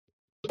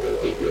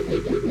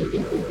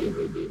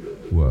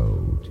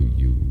Woe to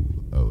you,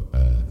 O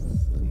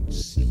earth and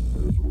sea.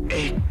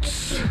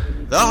 It's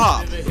the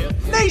Hop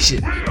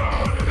Nation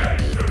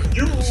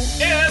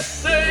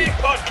USA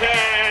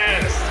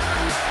Podcast.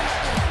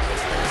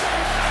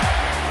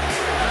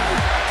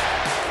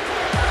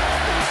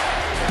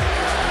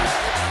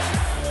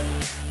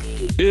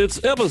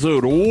 It's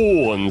episode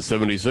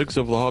 176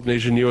 of the Hop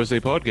Nation USA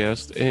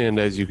Podcast, and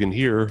as you can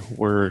hear,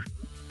 we're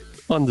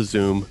on the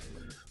Zoom.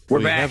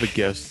 We're back. Have a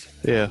guest.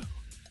 Yeah,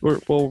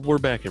 we're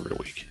back every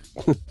week.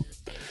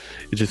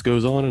 It just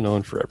goes on and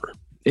on forever.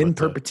 In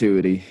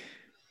perpetuity.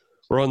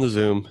 We're on the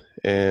Zoom,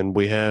 and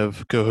we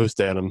have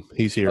co-host Adam.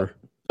 He's here.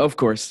 Of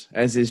course,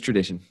 as is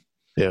tradition.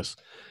 Yes.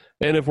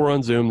 And if we're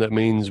on Zoom, that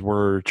means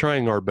we're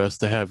trying our best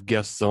to have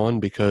guests on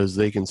because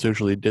they can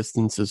socially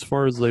distance as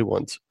far as they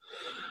want.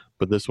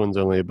 But this one's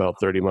only about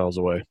 30 miles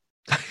away.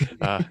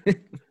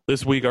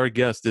 This week, our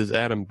guest is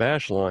Adam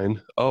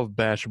Bashline of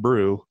Bash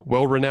Brew,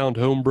 well-renowned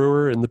home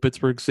brewer in the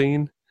Pittsburgh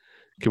scene.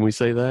 Can we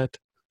say that?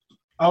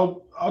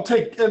 I'll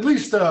take at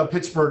least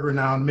Pittsburgh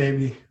renowned,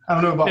 maybe. I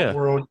don't know about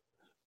world.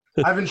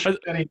 I haven't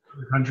shipped any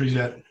other countries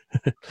yet.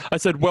 I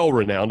said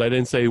well-renowned. I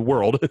didn't say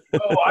world.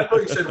 Oh, I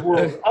thought you said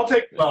world. I'll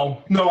take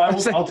well. No,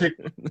 I'll take.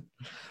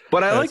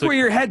 But I like where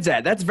your head's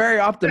at. That's very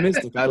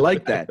optimistic. I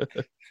like that.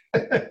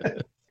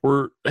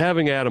 We're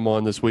having Adam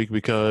on this week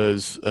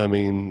because, I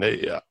mean,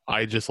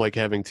 I just like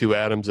having two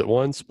Adams at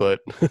once, but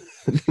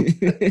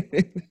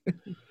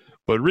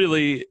but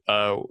really,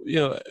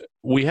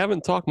 we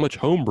haven't talked much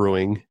home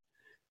brewing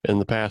in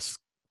the past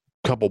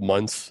couple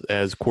months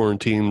as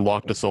quarantine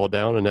locked us all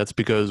down, and that's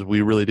because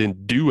we really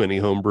didn't do any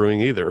home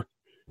brewing either.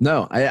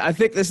 No, I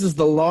think this is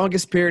the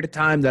longest period of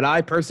time that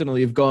I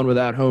personally have gone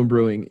without home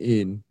brewing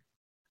in,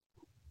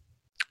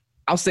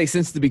 I'll say,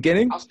 since the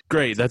beginning.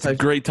 Great. That's a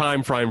great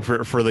time frame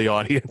for the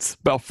audience.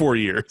 About 4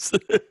 years.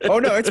 Oh,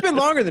 no, it's been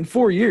longer than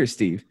 4 years,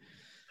 Steve.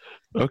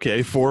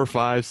 Okay, 4,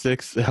 5,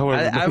 6,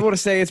 however. I want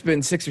to say it's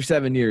been 6 or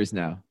 7 years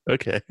now.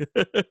 Okay.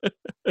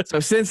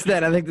 So since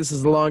then, I think this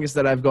is the longest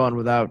that I've gone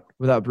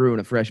without brewing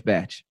a fresh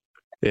batch.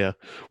 Yeah.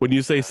 When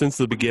you say since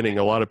the beginning,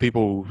 a lot of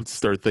people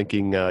start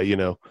thinking,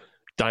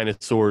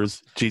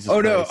 dinosaurs, Jesus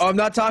Christ. No, I'm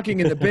not talking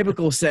in the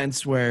biblical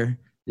sense where,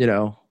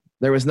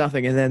 there was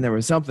nothing and then there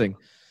was something.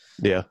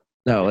 Yeah.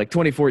 No, like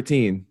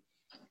 2014,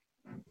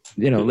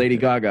 Lady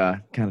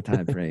Gaga kind of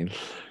time frame.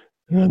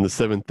 On the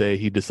seventh day,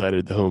 he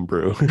decided to home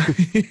brew.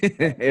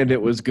 And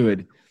it was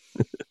good.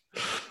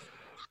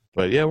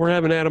 But yeah, we're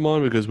having Adam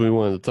on because we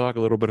wanted to talk a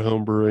little bit of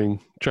home brewing,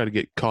 try to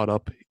get caught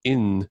up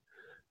in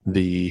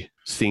the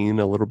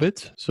scene a little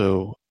bit.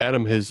 So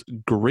Adam has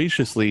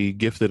graciously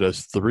gifted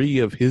us 3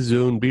 of his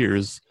own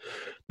beers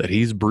that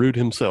he's brewed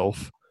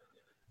himself.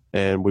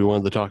 And we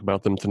wanted to talk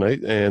about them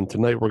tonight. And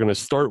tonight we're going to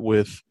start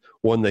with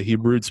one that he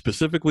brewed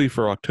specifically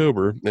for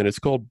October, and it's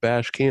called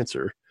Bash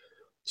Cancer.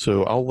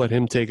 So I'll let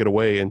him take it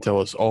away and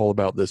tell us all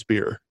about this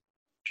beer.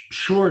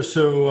 Sure.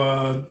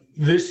 So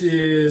this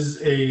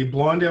is a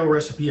blonde ale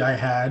recipe I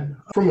had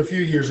from a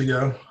few years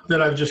ago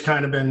that I've just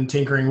kind of been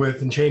tinkering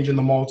with and changing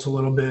the malts a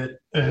little bit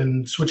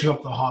and switching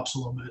up the hops a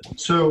little bit.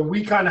 So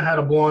we kind of had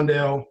a blonde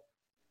ale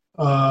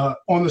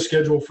on the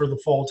schedule for the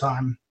fall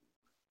time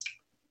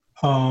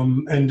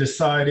and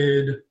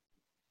decided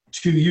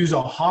to use a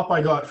hop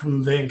I got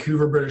from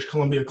Vancouver, British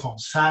Columbia called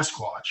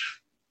Sasquatch.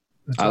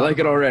 I like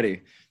it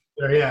already.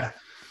 Yeah.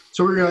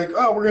 So we're like,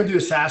 we're going to do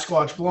a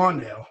Sasquatch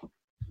blonde ale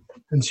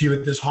and see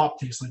what this hop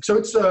tastes like. So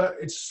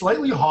it's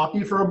slightly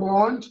hoppy for a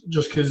blonde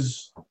just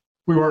because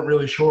we weren't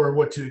really sure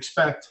what to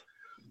expect.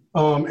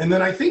 And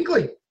then I think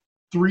like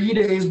 3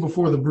 days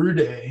before the brew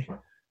day,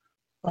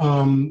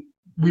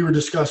 we were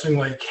discussing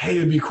like, hey,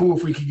 it'd be cool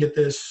if we could get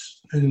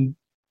this and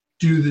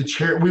do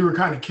the we were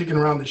kind of kicking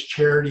around this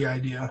charity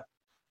idea.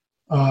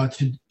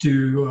 To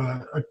do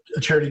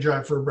a charity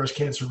drive for breast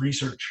cancer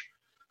research.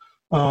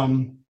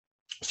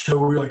 So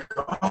we were like,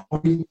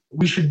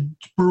 we should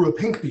brew a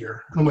pink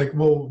beer. And I'm like,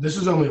 well, this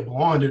is only a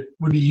blonde. It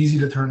would be easy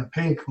to turn a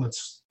pink.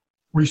 Let's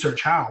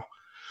research how.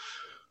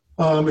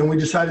 And we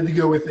decided to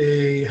go with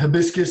a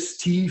hibiscus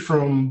tea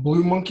from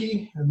Blue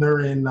Monkey. And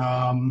they're in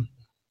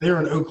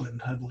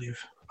Oakland, I believe.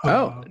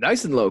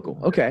 Nice and local.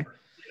 Okay.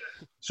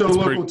 So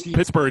local tea.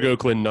 Pittsburgh,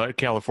 Oakland, not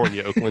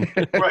California, Oakland.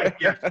 Right,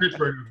 yeah,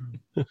 Pittsburgh.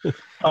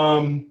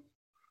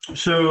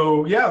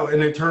 So yeah,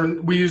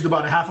 and we used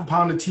about 1/2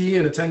 pound of tea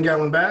in a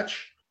 10-gallon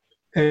batch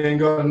and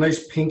got a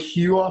nice pink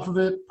hue off of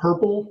it,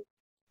 purple.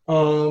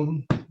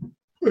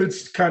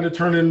 It's kind of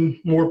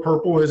turning more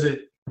purple as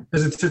it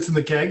sits in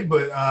the keg,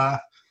 but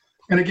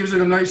and it gives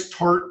it a nice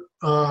tart,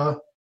 a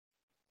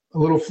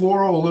little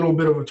floral, a little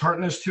bit of a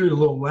tartness to it, a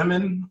little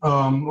lemon,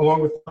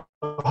 along with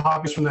the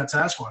hops from that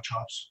Sasquatch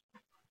hops.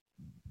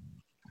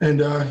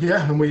 And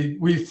and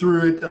we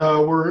threw it.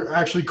 We're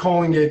actually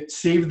calling it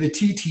Save the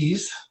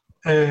TTs,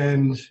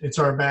 and it's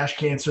our Bash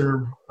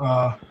Cancer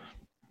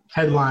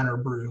headliner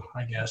brew,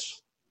 I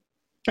guess.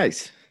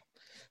 Nice.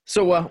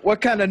 So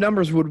what kind of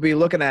numbers would we be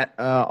looking at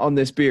on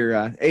this beer?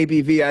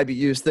 ABV,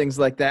 IBUs, things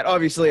like that.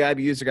 Obviously,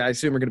 IBUs, I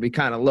assume, are going to be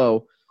kind of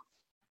low.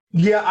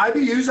 Yeah,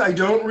 IBUs I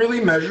don't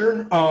really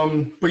measure,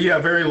 but yeah,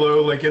 very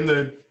low. Like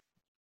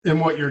in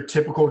what your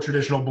typical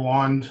traditional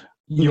blonde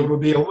yield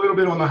would be, a little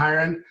bit on the higher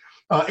end.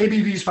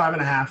 ABV is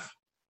 5.5.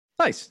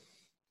 Nice.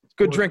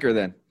 Good drinker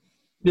then.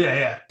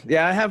 Yeah.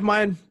 Yeah, I have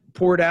mine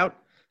poured out.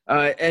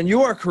 And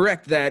you are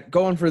correct that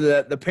going for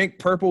the pink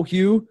purple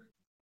hue,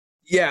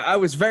 yeah, I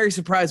was very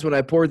surprised when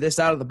I poured this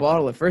out of the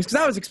bottle at first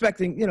because I was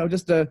expecting,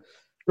 just a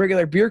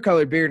regular beer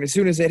colored beer. And as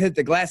soon as it hit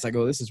the glass, I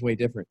go, this is way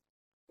different.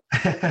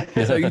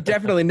 So you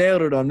definitely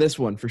nailed it on this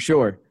one for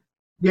sure.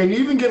 Yeah, and you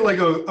even get like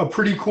a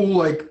pretty cool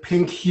like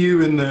pink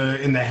hue in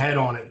the head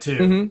on it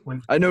too.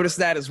 I noticed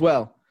that as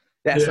well.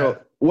 Yeah, so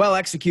well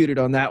executed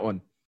on that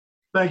one.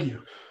 Thank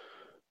you.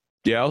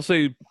 Yeah, I'll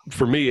say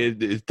for me,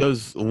 it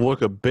does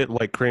look a bit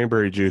like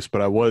cranberry juice,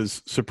 but I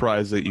was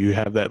surprised that you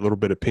have that little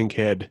bit of pink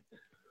head.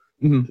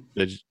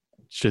 It's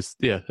just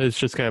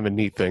kind of a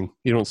neat thing.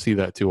 You don't see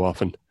that too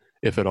often,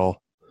 if at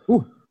all.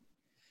 Ooh.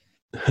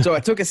 So I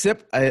took a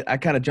sip. I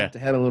kind of jumped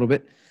ahead a little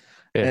bit.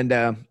 Yeah. And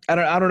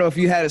I don't know if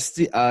you had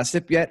a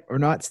sip yet or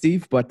not,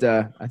 Steve, but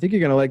I think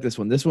you're gonna like this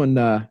one. This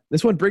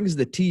one brings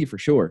the tea for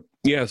sure.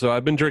 Yeah, so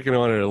I've been drinking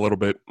on it a little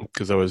bit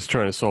because I was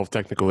trying to solve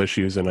technical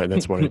issues, and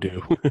that's what I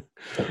do.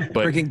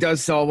 But drinking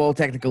does solve all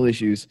technical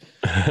issues,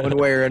 one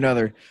way or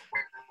another.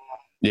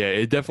 Yeah,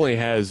 it definitely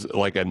has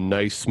like a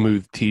nice,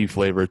 smooth tea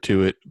flavor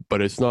to it,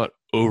 but it's not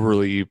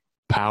overly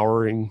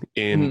powering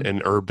in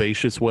an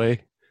herbaceous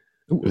way.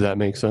 If that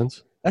makes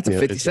sense. That's a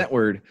 50-cent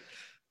word.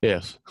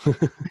 Yes.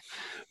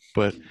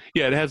 But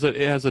yeah, it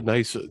has a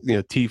nice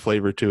tea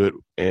flavor to it,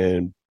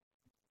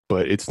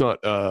 but it's not.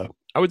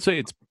 I would say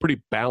it's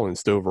pretty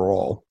balanced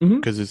overall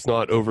because it's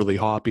not overly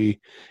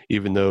hoppy,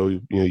 even though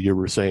you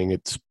were saying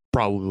it's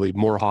probably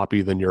more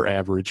hoppy than your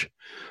average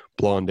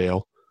blonde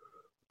ale.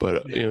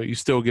 But you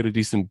still get a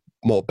decent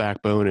malt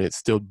backbone, and it's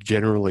still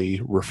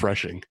generally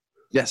refreshing.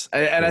 Yes,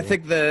 and I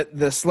think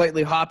the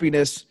slightly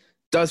hoppiness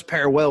does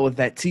pair well with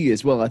that tea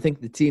as well. I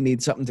think the tea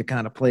needs something to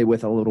kind of play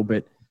with a little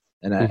bit,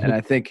 and I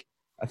think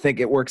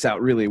it works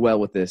out really well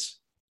with this.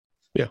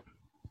 Yeah,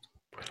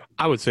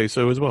 I would say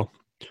so as well.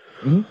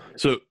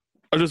 So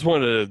I just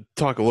wanted to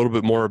talk a little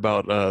bit more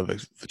about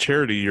the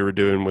charity you were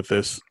doing with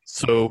this.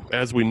 So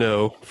as we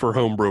know, for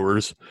home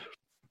brewers,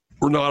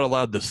 we're not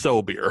allowed to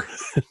sell beer.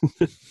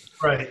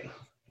 Right.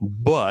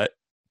 But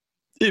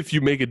if you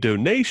make a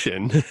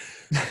donation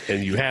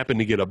and you happen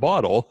to get a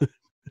bottle.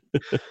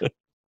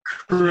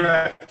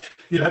 Correct.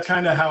 Yeah, that's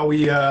kind of how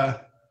we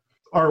are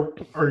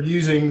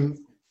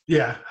using.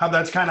 Yeah,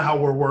 that's kind of how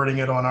we're wording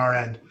it on our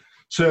end.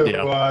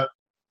 So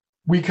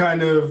we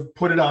kind of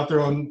put it out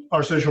there on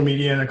our social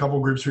media and a couple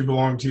groups we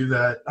belong to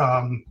that,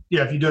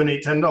 if you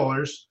donate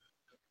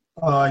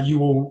 $10, you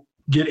will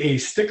get a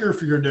sticker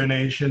for your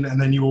donation,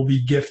 and then you will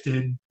be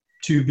gifted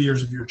 2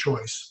 beers of your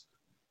choice.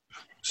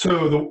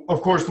 So,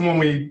 of course, the one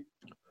we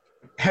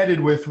headed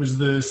with was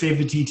the Save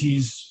the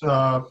TT's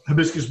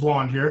Hibiscus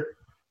Blonde here.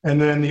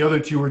 And then the other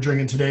 2 we're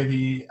drinking today,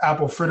 the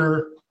Apple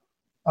Fritter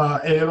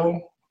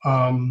Ale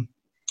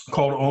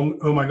called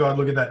Oh My God,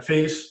 Look at That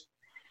Face.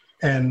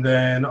 And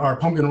then our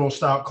Pumpkin Roll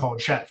Stout called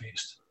Chat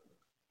Faced.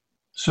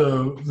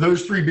 So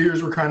those 3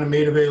 beers were kind of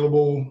made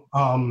available.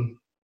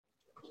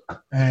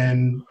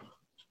 And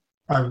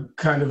I've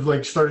kind of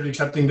like started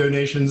accepting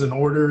donations and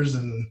orders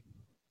and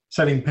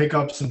setting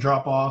pickups and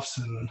drop-offs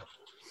and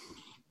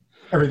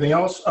everything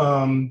else.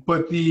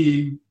 But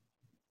the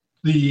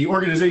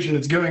organization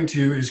it's going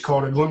to is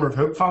called A Glimmer of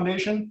Hope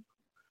Foundation.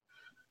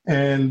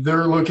 And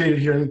they're located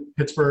here in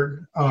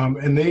Pittsburgh.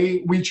 And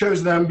we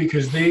chose them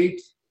because they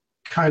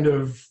kind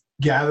of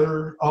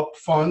gather up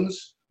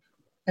funds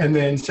and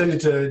then send it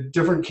to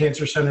different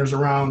cancer centers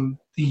around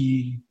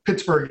the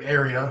Pittsburgh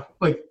area,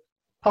 like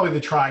probably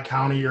the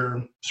Tri-County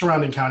or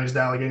surrounding counties, the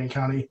Allegheny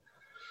County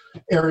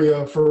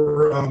area,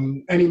 for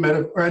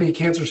any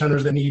cancer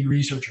centers that need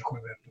research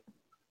equipment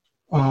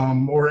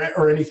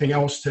or anything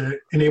else to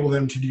enable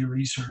them to do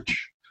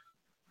research.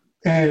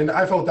 And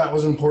I felt that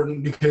was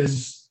important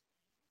because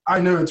I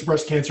know it's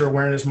Breast Cancer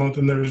Awareness Month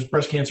and there's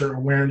breast cancer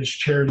awareness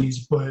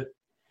charities, but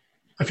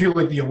I feel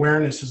like the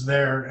awareness is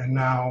there, and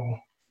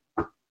now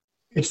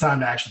it's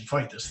time to actually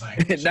fight this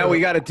thing. Now we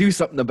got to do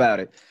something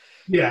about it.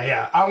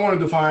 Yeah. I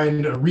wanted to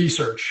find a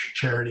research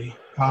charity.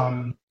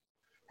 And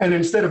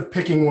instead of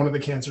picking one of the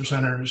cancer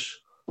centers,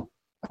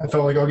 I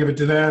felt like I'll give it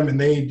to them, and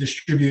they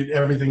distribute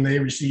everything they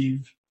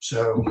receive.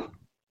 So,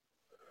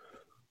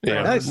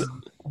 yeah, nice.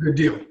 Good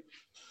deal.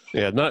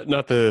 Yeah,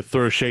 not to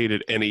throw shade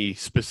at any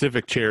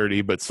specific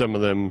charity, but some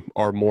of them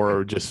are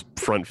more just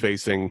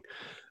front-facing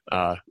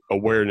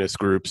awareness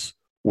groups.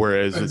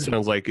 Whereas it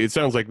sounds like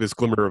this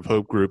Glimmer of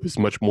Hope group is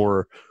much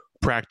more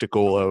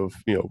practical of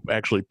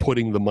actually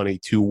putting the money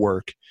to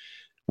work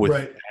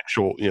with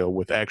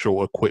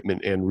actual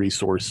equipment and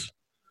resource.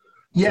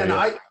 Yeah,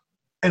 So,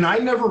 and I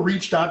never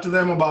reached out to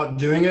them about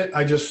doing it.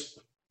 I just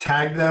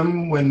tagged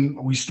them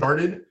when we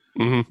started,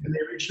 and they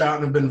reached out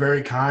and have been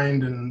very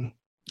kind and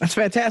That's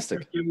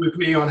fantastic. with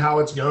me on how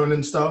it's going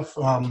and stuff.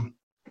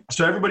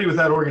 So everybody with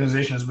that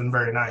organization has been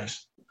very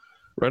nice.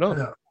 Right on.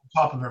 On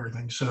top of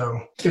everything,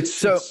 so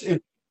it's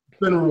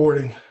been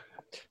rewarding.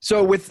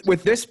 So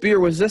with this beer,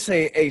 was this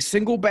a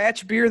single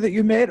batch beer that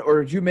you made,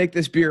 or did you make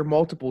this beer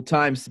multiple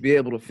times to be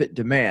able to fit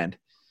demand?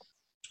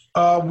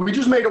 We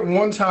just made it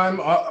one time.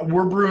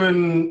 We're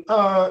brewing,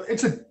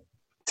 it's a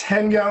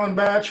 10-gallon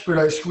batch, but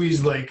I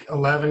squeezed like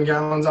 11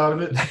 gallons out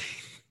of it.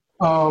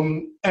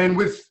 And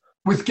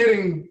with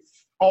getting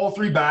all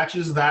 3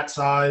 batches that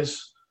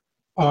size,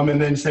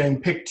 and then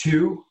saying pick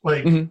 2,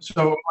 like,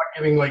 so I'm not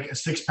giving like a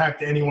 6-pack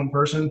to any one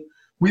person.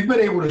 We've been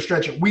able to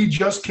stretch it. We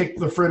just kicked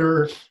the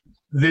fritter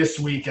this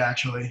week,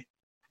 actually.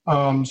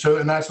 And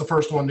that's the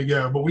first one to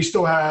go. But we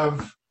still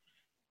have,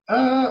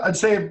 I'd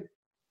say,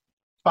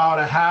 about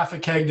a half a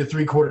keg to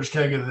 3/4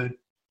 keg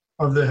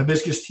of the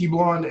hibiscus tea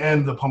blonde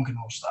and the pumpkin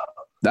roll stuff.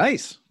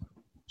 Nice.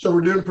 So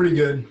we're doing pretty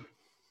good.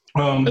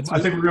 I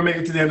think we're gonna make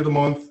it to the end of the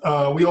month.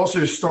 We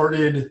also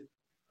started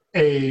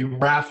a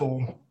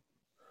raffle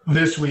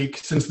this week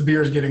since the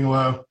beer is getting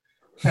low,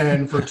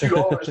 and for $2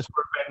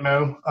 for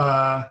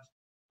Venmo,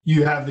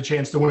 you have the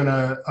chance to win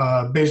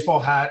a baseball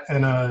hat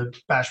and a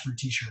Bash Brew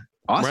T-shirt.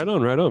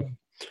 Awesome. Right on.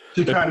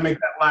 To kind of make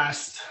that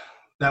last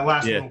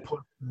little push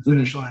to the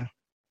finish line.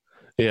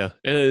 Yeah,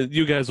 and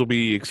you guys will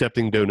be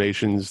accepting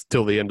donations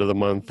till the end of the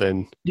month,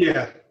 and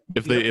Yeah.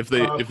 if they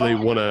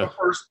want to, the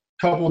first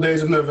couple of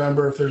days of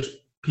November, if there's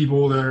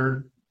people that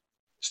are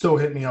still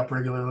hitting me up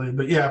regularly,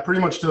 but yeah,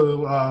 pretty much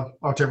till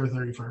October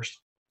 31st.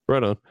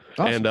 right on.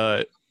 Awesome.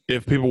 And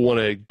if people want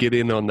to get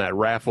in on that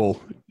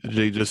raffle,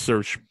 they just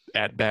search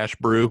at Bash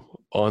Brew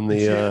on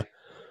the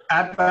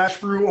At Bash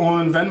Brew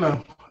on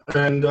Venmo,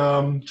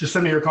 and just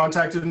send me your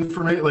contact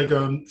information, like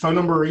a phone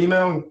number or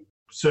email.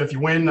 So if you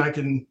win, I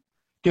can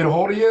get a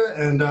hold of you,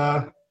 and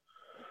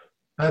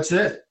that's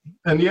it.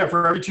 And yeah,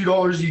 for every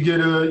 $2,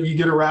 you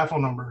get a raffle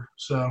number.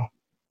 So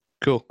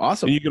cool,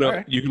 awesome. And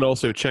All you can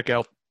also check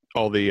out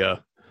all the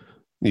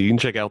you can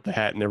check out the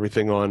hat and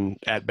everything on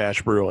at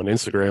Bash Brew on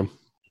Instagram.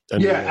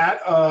 And, yeah,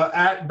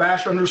 at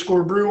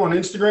Bash_Brew on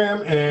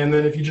Instagram, and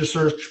then if you just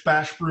search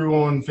Bash Brew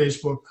on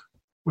Facebook,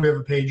 we have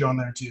a page on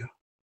there too.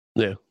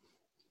 Yeah.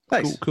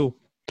 Nice. Cool.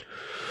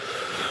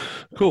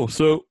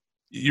 So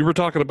you were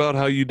talking about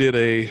how you did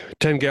a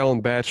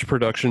 10-gallon batch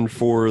production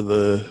for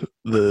the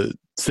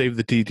Save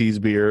the TT's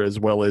beer as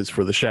well as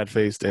for the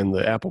Shat-Faced and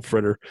the Apple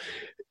Fritter.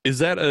 Is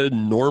that a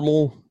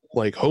normal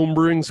like home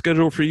brewing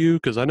schedule for you?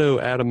 Because I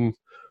know Adam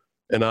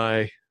and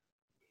I,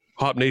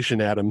 Hop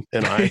Nation Adam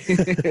and I.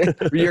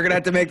 You're gonna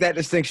have to make that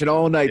distinction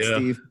all night, Yeah.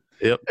 Steve.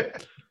 Yep.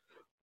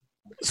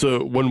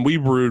 So when we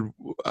brewed,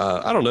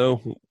 I don't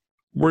know,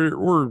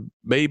 we're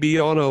maybe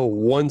on a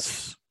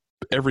once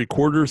every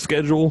quarter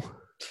schedule.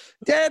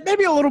 Yeah,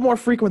 maybe a little more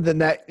frequent than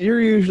that.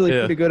 You're usually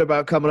Yeah. pretty good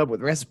about coming up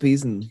with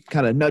recipes and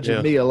kind of nudging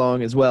Yeah. me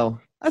along as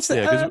well. That's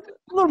Yeah, 'cause-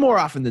 a little more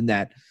often than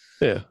that.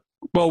 Yeah.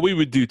 Well, we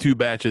would do 2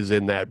 batches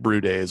in that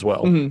brew day as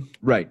well. Mhm.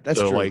 Right. That's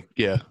so true. like,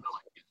 yeah.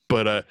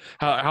 But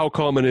how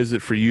common is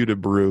it for you to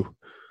brew?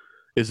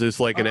 Is this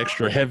like an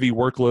extra heavy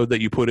workload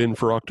that you put in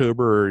for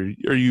October, or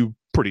are you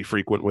pretty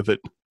frequent with it?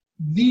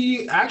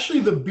 Actually,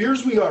 the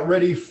beers we got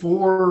ready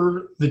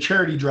for the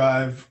charity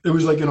drive, it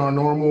was like in our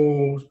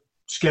normal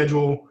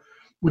schedule,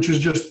 which was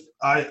just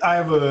I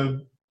have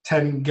a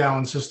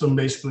 10-gallon system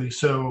basically,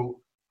 so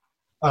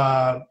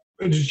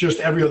it's just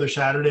every other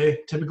Saturday.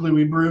 Typically,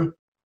 we brew.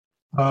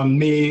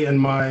 Me and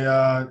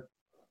my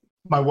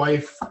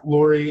wife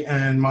Lori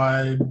and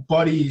my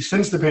buddy.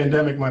 Since the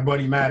pandemic, my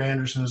buddy Matt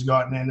Anderson has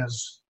gotten in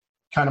as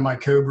kind of my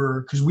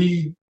co-brewer because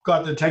we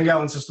got the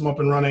 10-gallon system up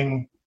and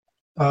running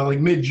like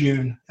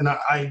mid-June, and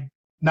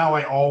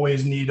I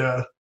always need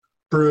a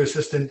brew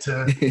assistant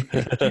to keep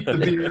the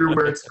beer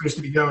where it's supposed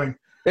to be going.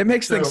 It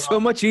makes things so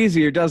much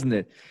easier, doesn't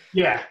it?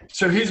 Yeah.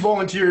 So he's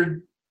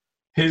volunteered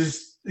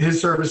his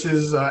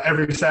services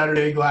every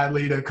Saturday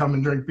gladly to come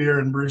and drink beer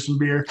and brew some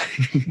beer.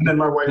 And then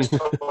my wife's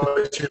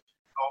volunteered.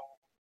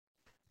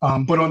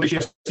 But on the she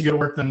has to go to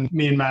work, then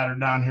me and Matt are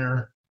down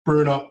here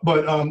brewing up.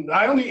 But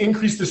I only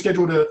increased the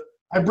schedule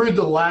I brewed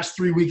the last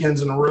 3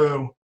 weekends in a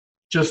row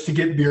just to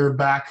get beer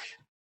back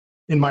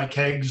in my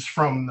kegs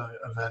from the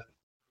event.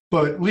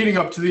 But leading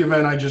up to the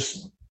event,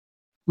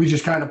 we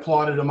just kind of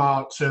plotted them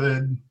out so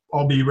that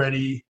I'll be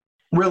ready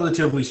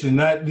relatively soon.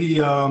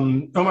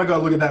 Oh my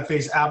God, look at that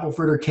face. Apple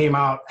Fritter came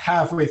out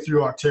halfway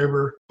through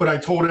October, but I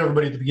told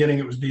everybody at the beginning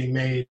it was being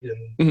made,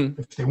 and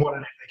if they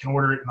wanted it, they can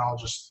order it, and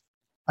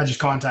I just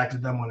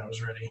contacted them when it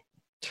was ready.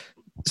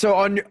 So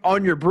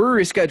on your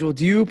brewery schedule,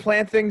 do you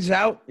plan things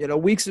out,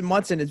 weeks and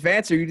months in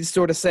advance, or you just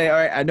sort of say, all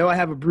right, I know I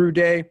have a brew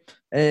day,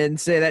 and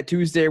say that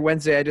Tuesday or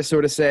Wednesday, I just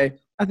sort of say,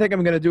 I think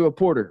I'm going to do a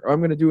porter, or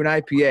I'm going to do an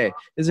IPA.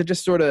 Is it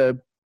just sort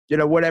of,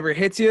 whatever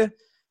hits you,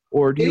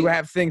 or do you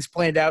have things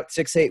planned out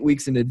 6-8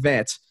 weeks in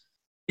advance?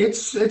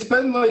 It's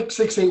been like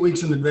 6-8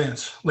 weeks in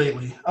advance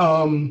lately.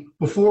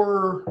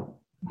 Before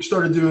we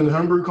started doing the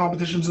homebrew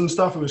competitions and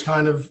stuff, it was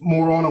kind of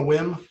more on a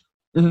whim.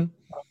 Mm-hmm.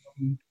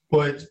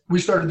 But we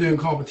started doing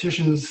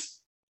competitions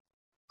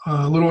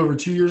a little over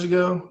 2 years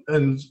ago,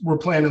 and we're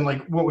planning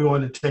like what we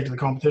wanted to take to the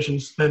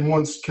competitions. Then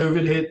once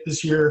COVID hit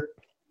this year,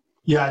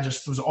 yeah, I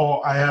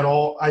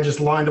just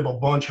lined up a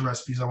bunch of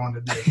recipes I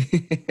wanted to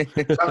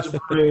do. I was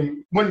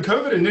brewing, when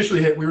COVID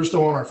initially hit, we were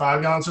still on our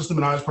 5-gallon system,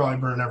 and I was probably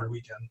burning every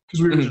weekend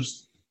because we were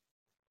just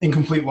in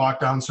complete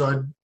lockdown.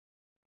 So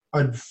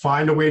I'd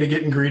find a way to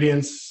get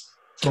ingredients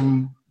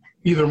from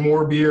either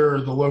More Beer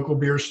or the local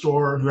beer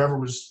store, whoever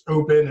was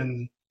open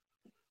and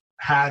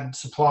had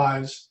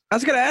supplies. I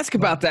was going to ask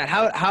about that.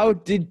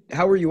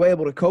 How were you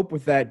able to cope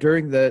with that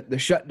during the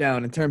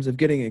shutdown in terms of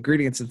getting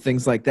ingredients and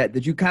things like that?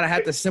 Did you kind of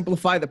have to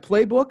simplify the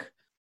playbook,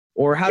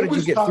 or how did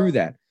you get through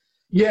that?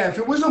 Yeah, if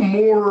it was a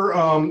more,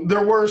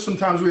 there were some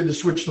times we had to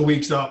switch the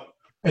weeks up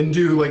and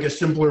do like a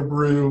simpler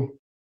brew,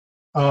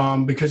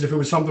 because if it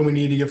was something we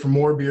needed to get from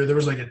More Beer, there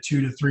was like a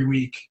 2 to 3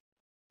 week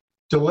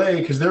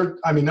delay because they're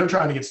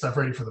trying to get stuff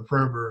ready for the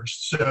pro brewers.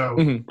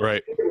 So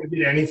right, they couldn't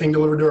get anything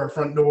delivered to our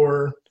front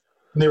door.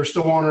 And they were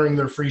still honoring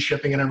their free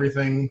shipping and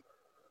everything.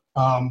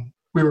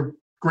 We were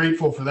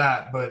grateful for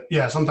that, but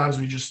yeah, sometimes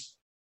we just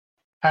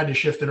had to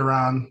shift it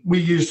around. We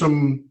used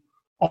some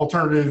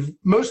alternative,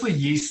 mostly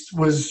yeast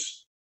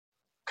was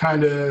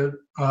kind of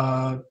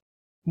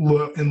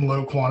in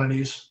low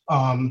quantities.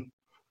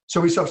 So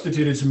we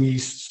substituted some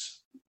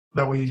yeasts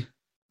that we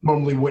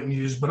normally wouldn't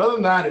use, but other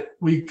than that,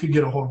 we could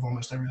get a hold of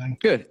almost everything.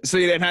 Good. So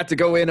you didn't have to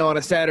go in on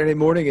a Saturday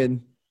morning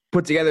and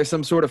put together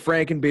some sort of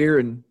Frankenbeer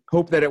and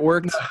hope that it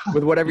worked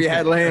with whatever you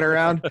had laying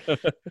around?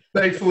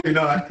 Thankfully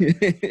not.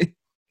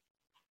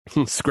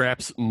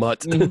 Scraps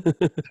mutt.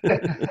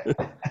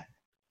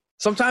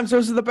 Sometimes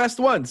those are the best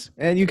ones,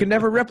 and you can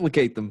never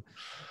replicate them.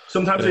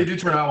 Sometimes they do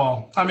turn out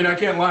well. I mean, I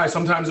can't lie.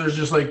 Sometimes there's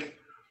just like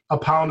a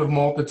pound of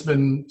malt that's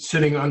been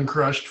sitting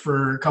uncrushed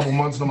for a couple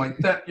months, and I'm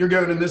like, you're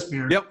going in this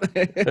beer.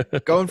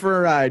 Yep. Going for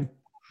a ride.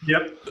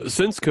 Yep.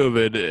 Since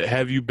COVID,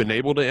 have you been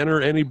able to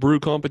enter any brew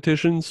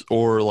competitions,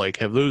 or like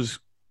have those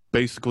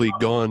basically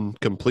gone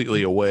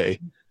completely away?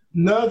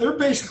 No, they're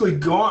basically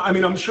gone. I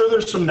mean, I'm sure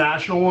there's some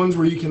national ones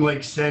where you can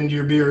like send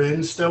your beer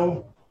in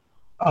still.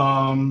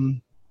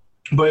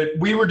 But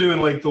we were doing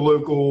like the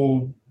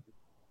local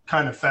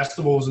kind of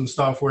festivals and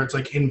stuff where it's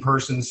like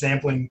in-person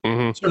sampling.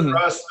 So for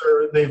us,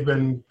 they've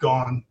been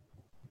gone.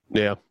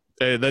 Yeah.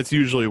 That's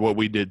usually what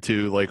we did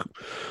too. Like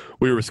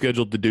we were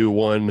scheduled to do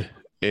one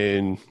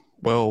in,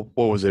 well,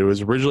 what was it? It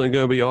was originally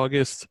going to be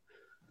August.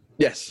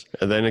 Yes.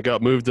 And then it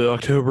got moved to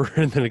October,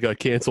 and then it got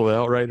canceled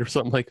outright or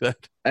something like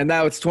that. And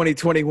now it's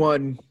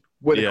 2021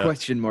 with a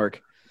question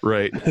mark.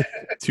 Right.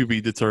 To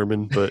be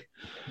determined. But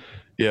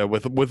yeah,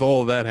 with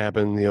all of that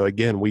happened,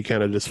 again, we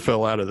kind of just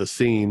fell out of the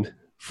scene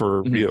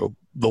for,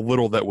 the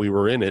little that we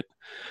were in it.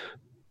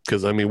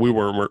 Because, I mean, we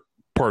weren't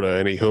part of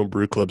any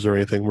homebrew clubs or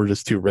anything. We're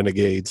just two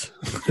renegades.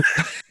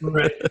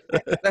 Right.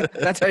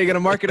 That's how you're going to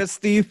market us,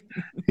 Steve?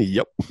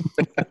 Yep.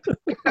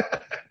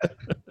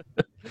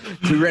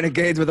 Two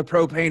renegades with a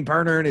propane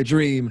burner and a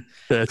dream.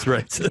 That's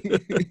right.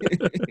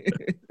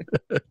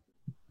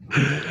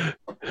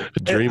 A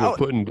dream of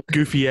putting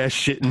goofy ass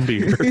shit in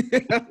beer.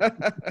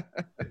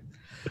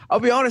 I'll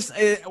be honest,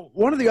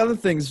 one of the other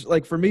things,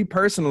 like for me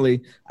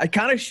personally, I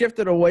kind of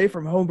shifted away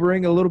from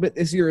homebrewing a little bit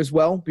this year as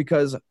well,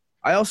 because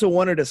I also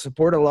wanted to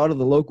support a lot of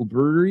the local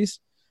breweries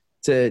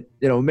to,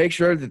 make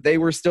sure that they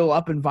were still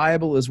up and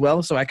viable as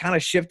well. So I kind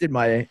of shifted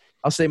my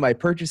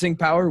purchasing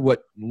power,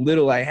 what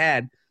little I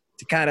had,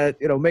 to kind of,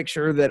 make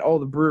sure that all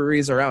the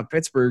breweries around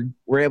Pittsburgh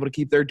were able to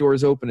keep their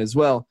doors open as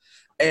well.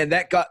 And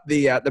that got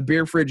the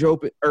beer fridge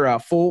open or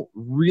full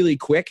really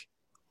quick.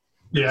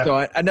 Yeah. So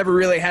I never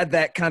really had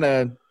that kind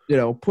of,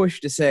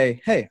 push to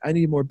say, hey, I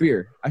need more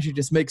beer. I should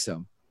just make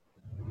some.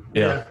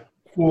 Yeah.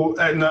 Well,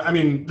 and I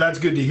mean, that's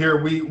good to hear.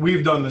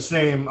 We've done the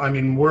same. I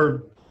mean,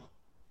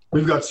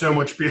 we've got so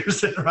much beer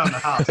sitting around the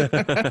house.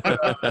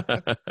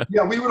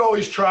 Yeah, we would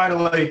always try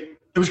to it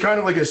was kind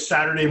of like a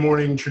Saturday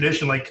morning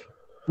tradition. Like,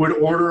 would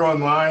order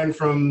online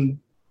from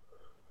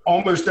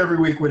almost every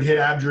week. Would hit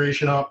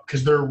Abjuration up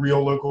because they're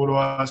real local to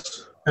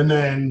us, and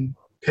then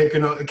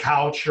picking up the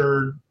Couch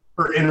or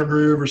Inner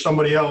Groove or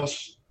somebody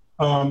else,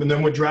 and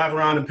then would drive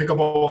around and pick up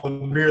all the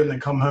beer and then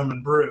come home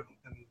and brew.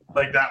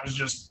 And that was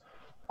just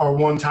our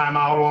one time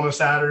out on a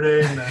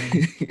Saturday, and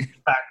then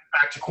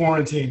back to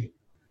quarantine.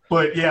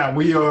 But yeah,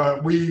 we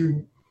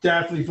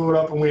definitely filled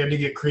up, and we had to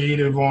get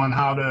creative on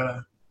how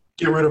to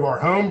get rid of our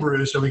home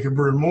brew so we could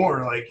brew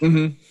more.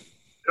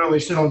 Could only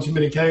sit on too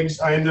many kegs.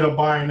 I ended up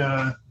buying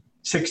a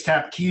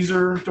 6-tap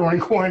Keezer during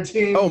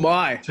quarantine. Oh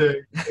my!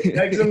 To get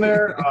kegs in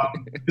there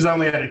because I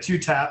only had a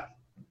 2-tap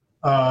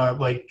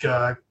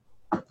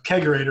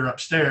kegerator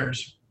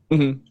upstairs.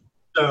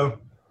 So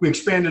we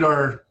expanded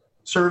our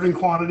serving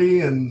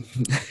quantity and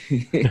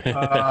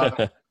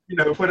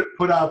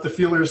put out the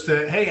feelers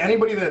to, hey,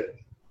 anybody that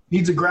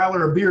needs a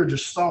growler of beer,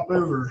 just stop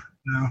over.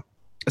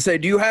 So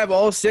do you have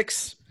all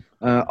six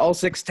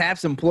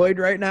taps employed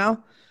right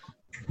now?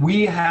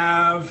 We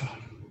have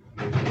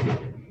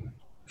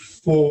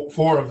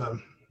four of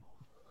them.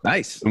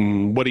 Nice.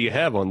 What do you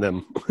have on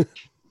them?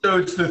 So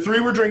it's the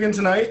 3 we're drinking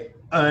tonight,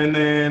 and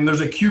then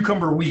there's a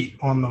cucumber wheat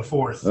on the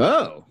 4th.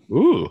 Oh.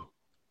 Ooh.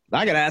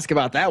 I got to ask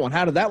about that one.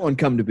 How did that one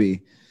come to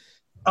be?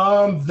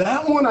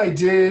 That one I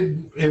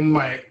did in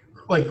my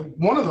like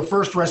one of the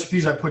first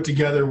recipes I put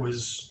together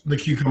was the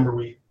cucumber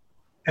wheat.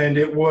 And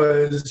I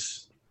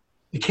was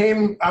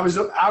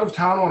out of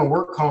town on a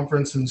work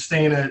conference and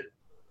staying at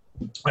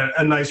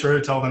a nicer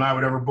hotel than I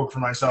would ever book for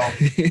myself.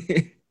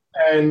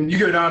 And you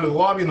go down to the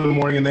lobby in the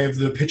morning and they have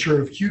the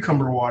pitcher of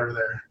cucumber water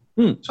there.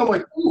 So I'm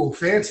like, ooh,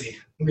 fancy.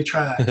 Let me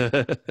try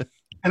that.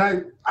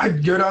 And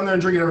I'd go down there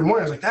and drink it every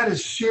morning. I was like, that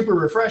is super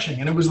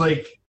refreshing. And it was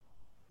like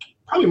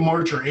probably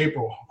March or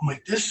April. I'm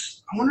like,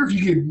 I wonder if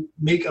you could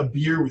make a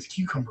beer with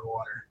cucumber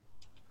water.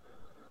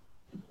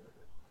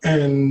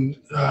 And,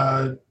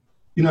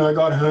 I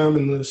got home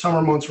and the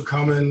summer months were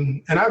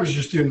coming and I was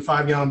just doing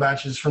 5-gallon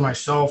batches for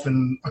myself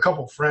and a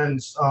couple of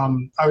friends.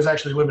 I was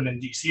actually living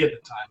in DC at the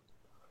time.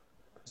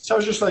 So I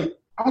was just like,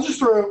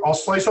 I'll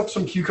slice up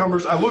some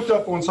cucumbers. I looked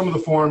up on some of the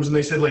forums and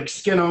they said like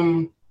skin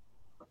them,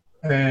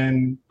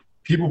 and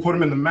people put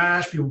them in the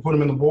mash, people put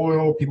them in the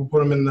boil, people put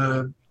them in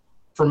the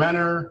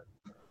fermenter.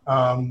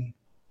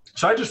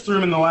 So I just threw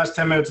them in the last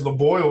 10 minutes of the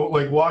boil,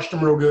 like washed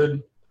them real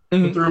good,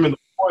 and threw them in the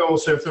boil.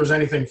 So if there was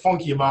anything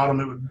funky about them,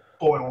 it would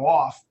boil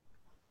off.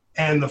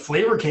 And the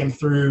flavor came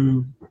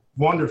through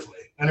wonderfully.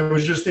 And it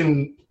was just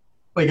in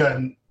like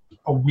a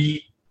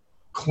wheat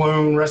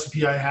clone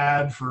recipe I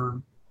had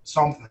for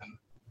something.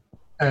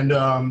 And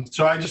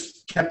so I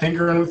just kept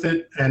tinkering with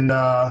it, and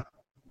it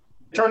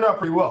turned out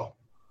pretty well.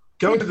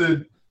 Going to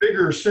the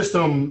bigger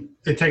system,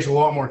 it takes a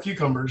lot more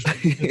cucumbers.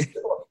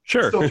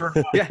 Sure. Still turned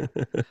out. Yeah.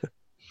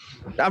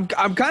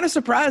 I'm kind of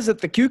surprised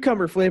that the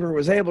cucumber flavor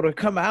was able to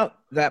come out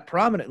that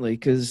prominently,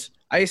 because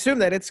I assume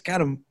that it's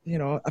kind of,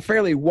 a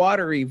fairly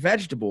watery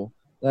vegetable.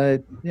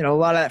 A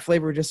lot of that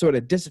flavor would just sort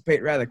of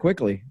dissipate rather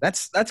quickly.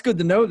 That's good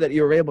to know that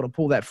you were able to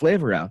pull that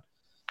flavor out.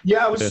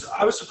 Yeah, I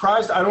was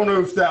surprised. I don't know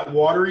if that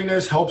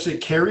wateriness helps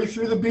it carry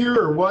through the beer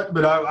or what,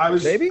 but I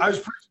was pretty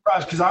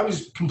surprised because I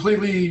was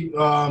completely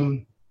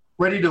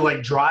ready to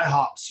like dry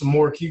hop some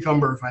more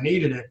cucumber if I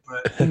needed it,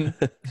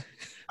 but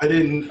I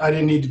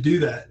didn't need to do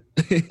that.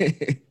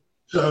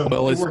 So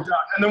it worked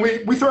out. And then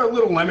we throw a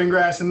little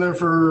lemongrass in there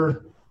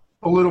for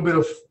a little bit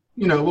of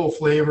a little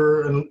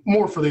flavor and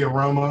more for the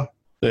aroma.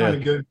 Yeah. Kind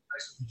of good,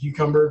 nice with the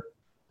cucumber.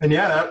 And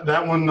yeah,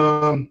 that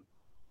one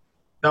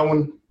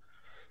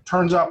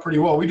turns out pretty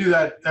well. We do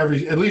that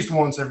at least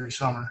once every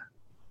summer.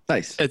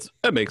 Nice.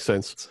 That makes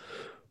sense.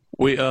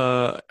 We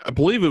I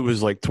believe it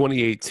was like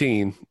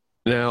 2018.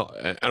 Now,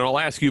 and I'll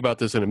ask you about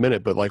this in a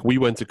minute, but like we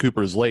went to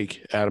Cooper's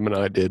Lake. Adam and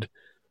I did.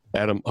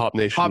 Adam, Hop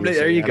Nation.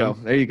 There you go.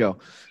 There you go.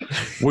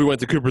 We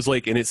went to Cooper's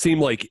Lake, and it seemed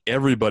like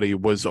everybody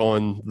was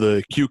on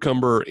the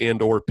cucumber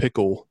and or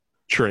pickle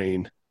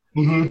train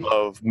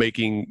of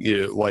making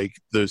like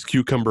those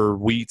cucumber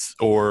wheats,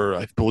 or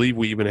I believe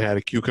we even had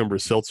a cucumber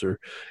seltzer.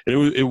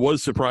 And it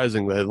was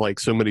surprising that like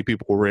so many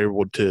people were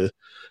able to,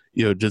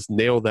 just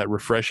nail that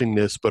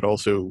refreshingness, but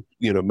also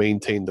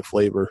maintain the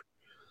flavor.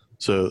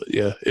 So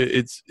yeah,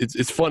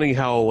 it's funny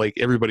how like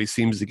everybody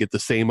seems to get the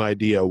same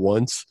idea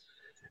once.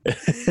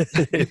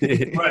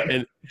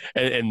 Right.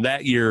 And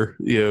that year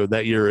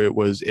it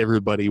was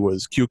everybody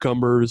was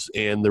cucumbers,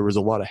 and there was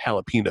a lot of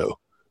jalapeno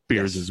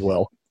beers as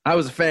well. I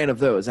was a fan of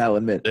those, I'll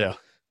admit. Yeah.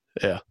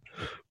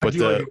 But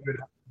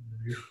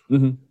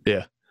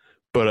yeah.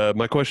 But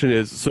my question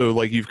is, so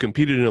like you've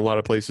competed in a lot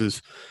of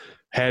places.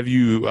 Have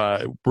you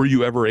were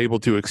you ever able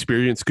to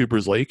experience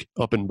Cooper's Lake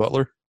up in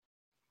Butler?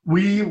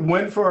 We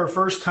went for our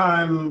first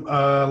time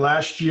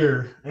last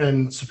year,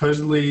 and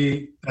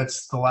supposedly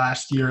that's the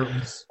last year it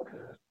was.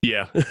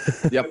 Yeah.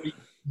 Yep.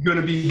 Going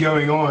to be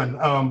going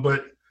on.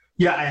 But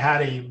yeah, I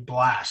had a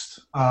blast.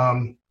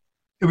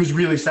 It was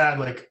really sad.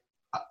 Like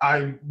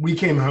we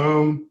came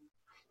home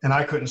and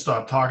I couldn't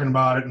stop talking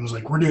about it, and was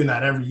like, we're doing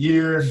that every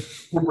year.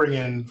 We're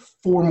bringing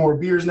 4 more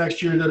beers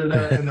next year. And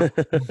then,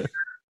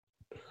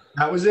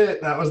 that was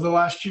it. That was the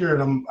last year.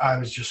 And I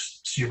was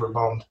just super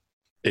bummed.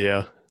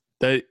 Yeah.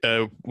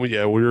 We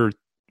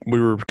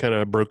were kind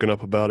of broken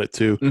up about it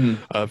too.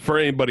 For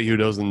anybody who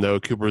doesn't know,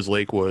 Cooper's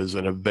Lake was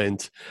an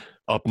event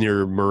up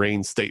near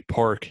Moraine State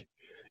Park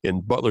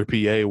in Butler,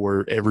 PA,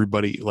 where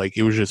everybody, like,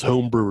 it was just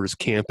homebrewers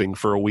camping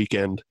for a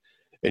weekend,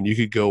 and you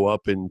could go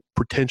up and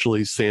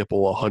potentially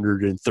sample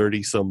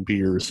 130 some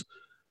beers.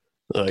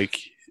 Like,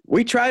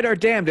 we tried our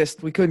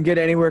damnedest. We couldn't get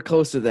anywhere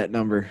close to that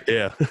number.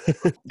 Yeah.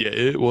 Yeah,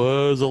 it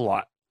was a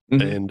lot.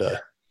 And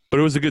but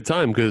it was a good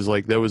time, because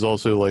like that was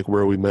also like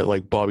where we met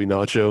like Bobby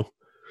Nacho,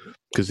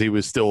 because he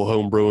was still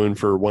homebrewing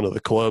for one of the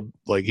club.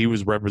 Like he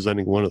was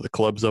representing one of the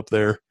clubs up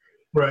there.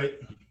 Right.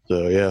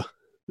 So yeah,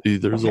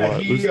 there's a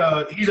lot.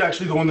 He's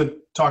actually the one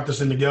that talked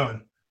us into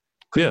going.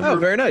 Yeah. Oh,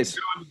 very nice.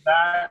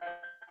 That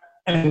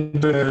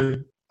and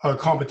a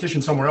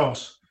competition somewhere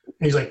else.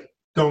 And he's like,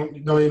 don't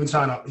even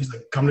sign up. He's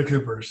like, come to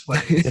Cooper's.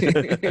 Like,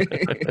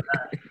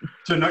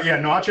 so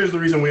Nacho's the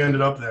reason we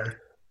ended up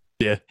there.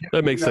 Yeah,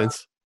 that makes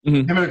sense.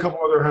 Him and a couple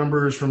other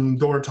homebrewers from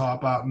Door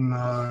Top out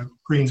in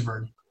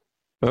Greensburg.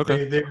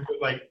 Okay. They were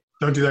like,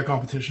 don't do that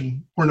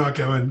competition. We're not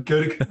going.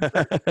 Go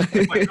to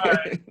I'm like, all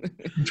right.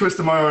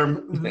 Twisted my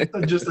arm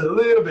just a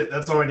little bit.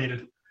 That's all I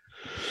needed.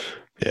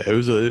 Yeah, it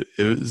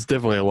was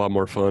definitely a lot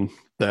more fun,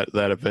 that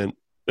event.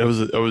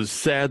 I was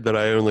sad that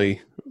I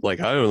only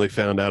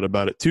found out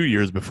about it 2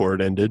 years before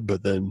it ended,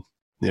 but then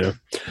it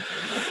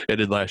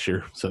ended last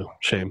year. So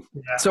shame.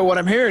 Yeah. So what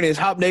I'm hearing is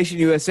Hop Nation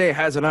USA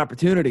has an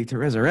opportunity to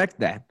resurrect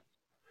that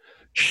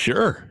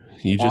Sure,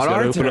 you just on got to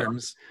our open up.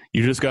 terms.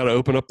 You just got to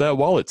open up that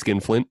wallet,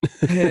 Skinflint.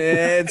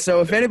 And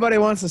so if anybody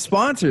wants to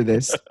sponsor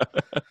this,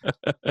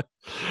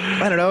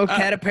 I don't know,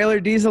 Caterpillar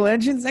diesel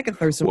engines, I can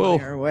throw some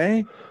money our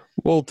way.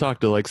 We'll talk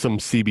to like some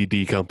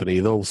CBD company.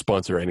 They'll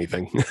sponsor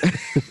anything.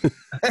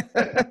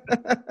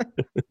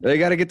 They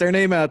got to get their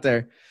name out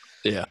there.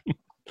 Yeah.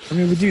 I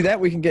mean, we do that.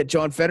 We can get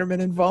John Fetterman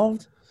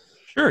involved.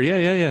 Sure.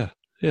 Yeah.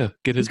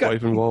 Get his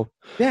wife involved.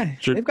 Yeah.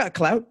 Sure. They've got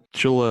clout.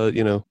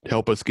 She'll,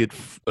 help us get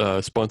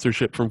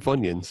sponsorship from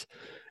Funyuns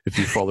if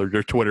you followed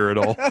their Twitter at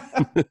all.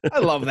 I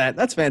love that.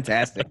 That's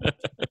fantastic.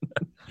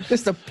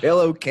 Just a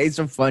pillowcase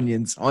of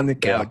Funyuns on the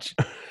couch.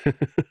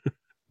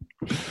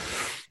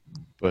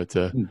 But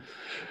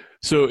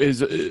so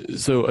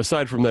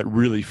aside from that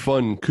really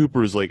fun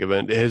Cooper's Lake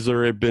event, has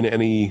there been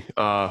any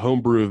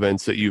homebrew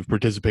events that you've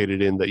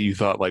participated in that you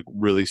thought like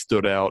really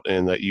stood out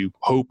and that you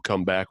hope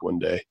come back one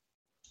day?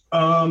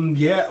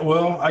 Yeah,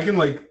 well, I can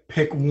like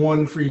pick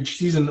one for each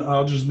season.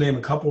 I'll just name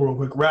a couple real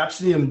quick.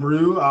 Rhapsody and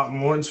Brew out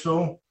in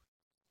Lawrenceville.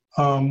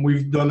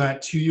 We've done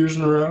that 2 years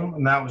in a row,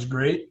 and that was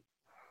great.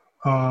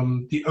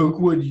 The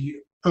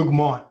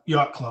Oakmont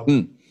Yacht Club.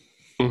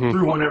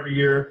 Through one every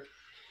year,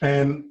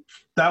 and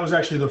that was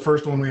actually the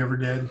first one we ever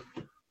did.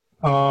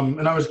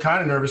 And I was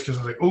kind of nervous because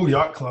I was like, "Oh,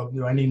 Yacht Club,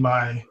 do I need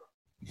my,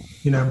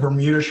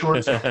 Bermuda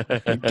shorts?"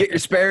 Get your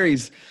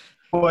Sperry's.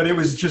 But it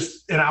was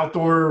just an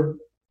outdoor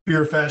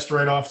beer fest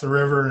right off the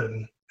river,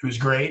 and it was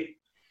great.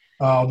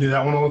 I'll do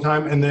that one all the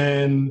time. And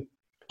then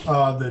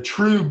the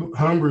True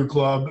Homebrew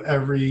Club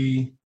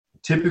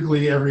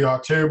typically every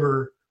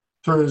October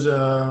throws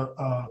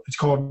it's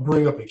called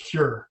Bring Up a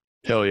Cure.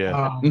 Hell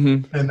yeah.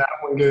 And that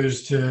one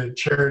goes to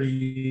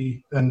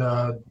charity, and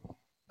that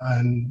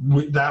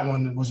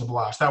one was a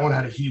blast. That one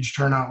had a huge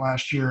turnout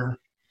last year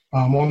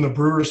on the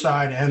brewer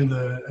side and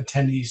the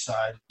attendee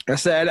side. I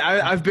said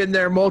I've been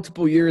there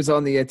multiple years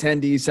on the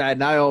attendee side,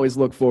 and I always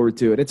look forward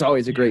to it. It's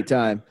always a great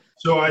time.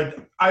 So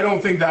I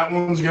don't think that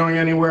one's going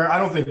anywhere. I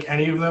don't think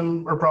any of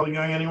them are probably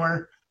going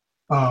anywhere.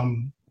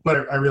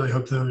 But I really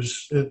hope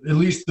at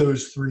least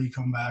those three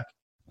come back.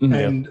 Mm-hmm.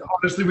 And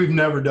honestly, we've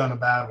never done a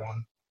bad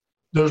one.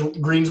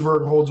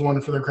 Greensburg holds one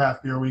for their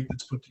craft beer week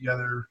that's put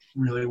together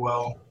really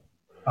well.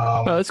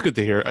 That's good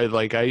to hear.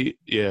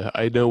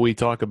 I know we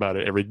talk about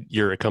it every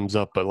year it comes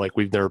up, but like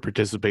we've never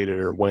participated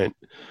or went,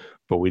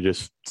 but we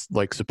just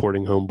like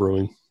supporting home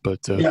brewing.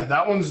 But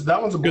that one's a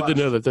good blast. to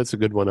know that that's a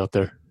good one out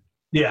there.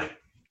 Yeah,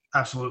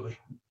 absolutely.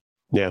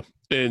 Yeah.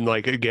 And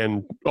like,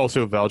 again,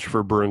 also vouch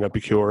for Brewing Up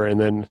a Cure. And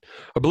then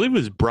I believe it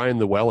was Brian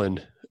Llewellyn,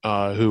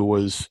 who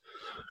was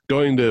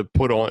going to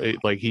put on,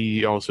 like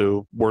he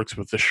also works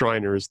with the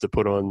Shriners to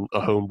put on a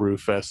homebrew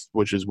fest,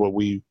 which is what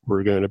we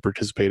were going to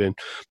participate in.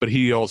 But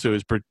he also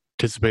has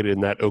participated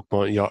in that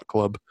Oakmont Yacht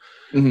Club,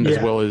 as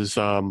well as,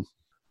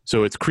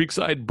 so it's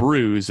Creekside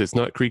Brews. It's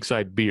not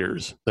Creekside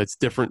Beers. That's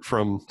different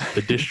from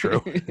the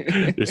distro.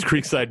 There's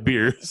Creekside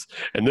Beers.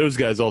 And those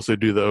guys also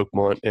do the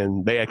Oakmont,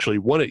 and they actually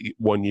won it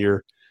one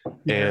year.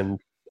 And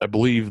I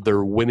believe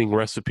their winning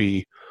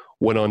recipe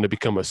went on to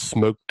become a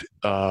smoked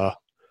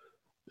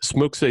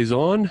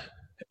saison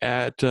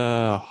at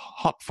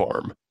Hop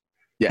Farm.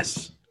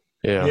 Yes.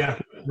 Yeah.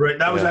 Right.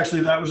 That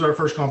was our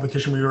first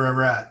competition we were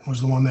ever at.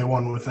 Was the one they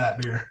won with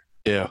that beer.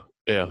 Yeah.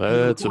 Yeah.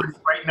 That's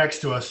right next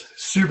to us.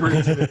 Super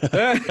intimate.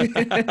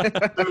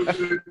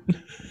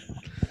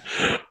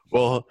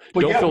 Well,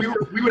 but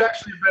we would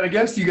actually bet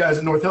against you guys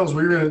at North Hills.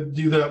 We were going to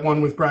do that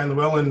one with Brian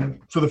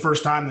Llewellyn for the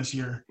first time this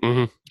year.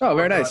 Mm-hmm. Oh,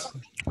 very nice.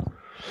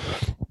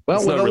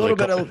 Well, with a little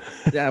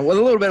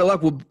bit of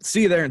luck, we'll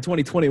see you there in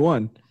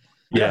 2021.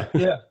 Yeah.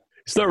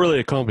 It's not really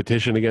a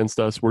competition against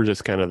us. We're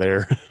just kind of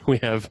there. We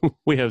have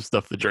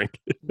stuff to drink.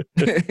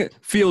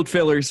 Field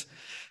fillers.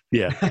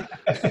 Yeah.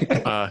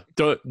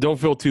 Don't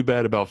feel too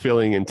bad about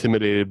feeling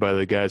intimidated by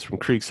the guys from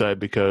Creekside,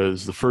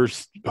 because the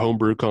first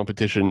homebrew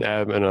competition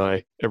Ab and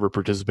I ever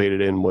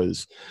participated in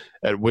was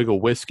at Wiggle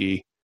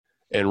Whiskey,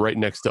 and right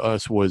next to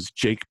us was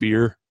Jake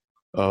Beer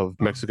of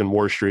Mexican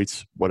War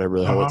Streets, whatever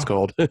the hell it's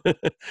called.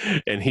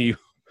 And he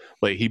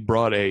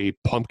brought a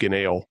pumpkin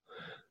ale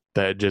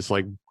that just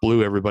like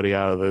blew everybody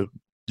out of the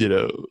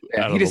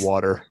the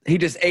water. He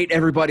just ate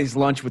everybody's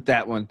lunch with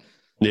that one.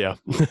 Yeah.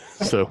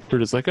 So we're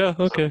just like, oh,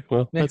 okay,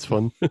 well, that's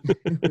fun.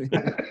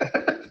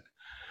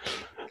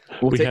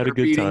 We had a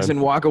good time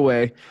and walk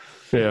away.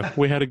 Yeah,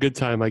 we had a good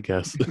time, I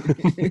guess.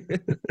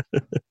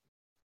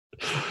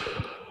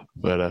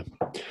 But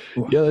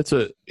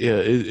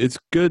it's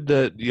good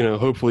that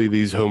hopefully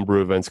these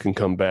homebrew events can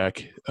come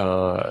back.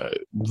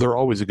 They're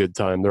always a good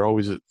time. They're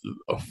always a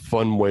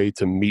fun way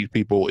to meet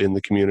people in the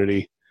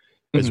community,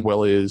 as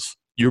well as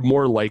you're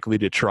more likely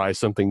to try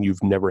something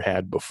you've never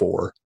had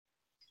before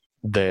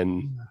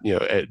than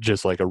at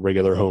just like a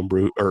regular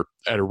homebrew or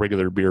at a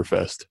regular beer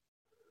fest.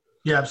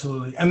 Yeah,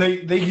 absolutely. And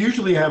they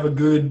usually have a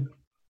good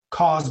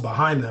cause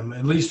behind them.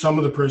 At least some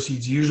of the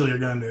proceeds usually are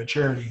going to a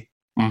charity.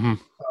 Mm-hmm.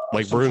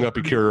 Like brewing up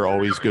a cure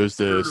always goes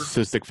to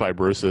cystic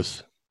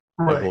fibrosis,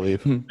 I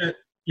believe.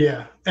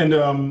 Yeah, and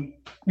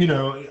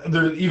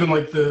there even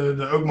like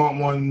the Oakmont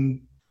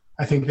one.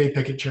 I think they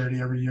pick a charity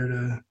every year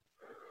to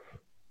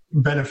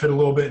benefit a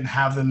little bit and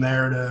have them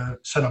there to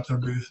set up their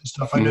booth and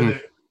stuff. I know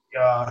that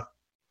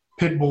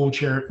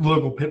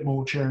local pit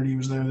bull charity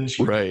was there this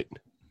year. Right.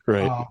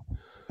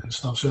 And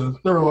stuff. So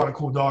there were a lot of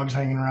cool dogs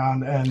hanging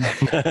around, and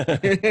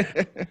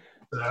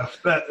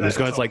those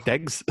guys like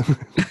eggs.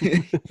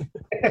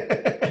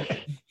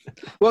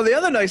 Well, the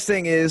other nice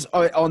thing is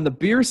on the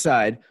beer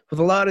side, with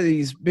a lot of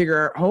these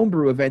bigger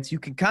homebrew events, you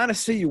can kind of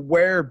see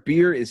where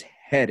beer is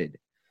headed.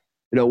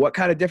 What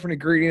kind of different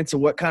ingredients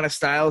and what kind of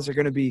styles are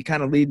going to be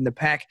kind of leading the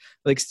pack.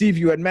 Like Steve,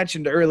 you had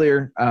mentioned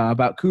earlier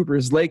about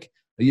Cooper's Lake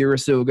a year or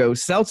so ago.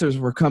 Seltzers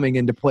were coming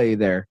into play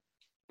there,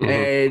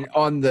 and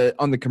on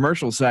the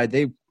commercial side,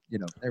 there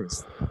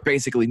was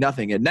basically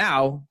nothing. And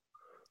now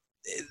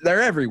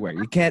they're everywhere.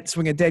 You can't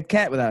swing a dead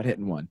cat without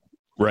hitting one.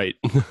 Right.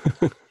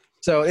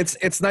 So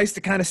it's nice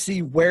to kind of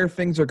see where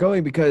things are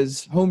going,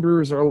 because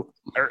homebrewers are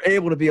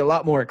able to be a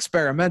lot more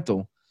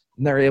experimental,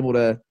 and they're able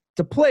to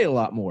play a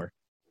lot more.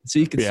 So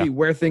you can see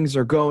where things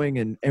are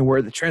going and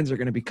where the trends are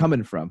going to be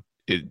coming from.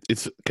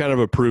 It's kind of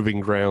a proving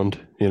ground,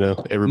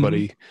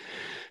 everybody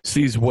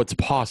sees what's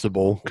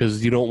possible,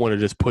 because you don't want to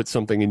just put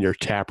something in your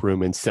tap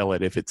room and sell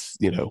it if it's,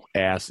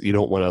 ass. You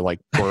don't want to like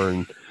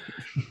burn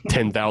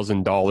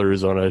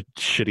 $10,000 on a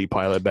shitty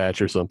pilot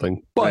batch or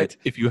something. But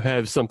if you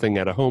have something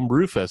at a home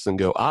brew fest and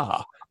go,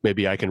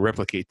 maybe I can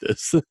replicate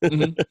this,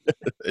 then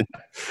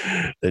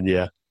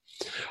yeah.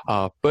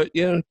 But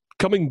yeah,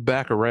 coming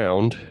back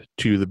around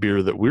to the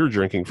beer that we're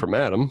drinking from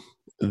Adam,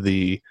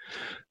 the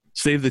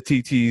Save the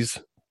TT's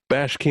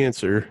Bash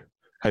Cancer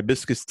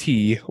Hibiscus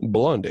Tea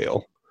Blonde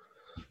Ale.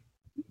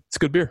 It's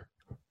good beer.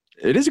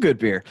 It is a good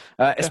beer,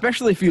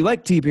 especially if you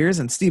like tea beers.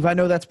 And Steve, I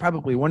know that's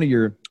probably one of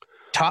your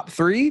top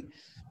 3.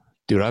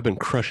 Dude, I've been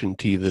crushing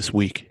tea this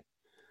week.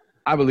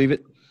 I believe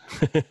it.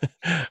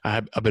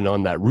 I've been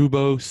on that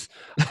Rubos.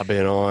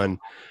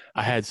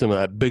 I had some of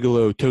that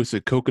Bigelow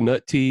toasted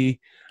coconut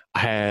tea.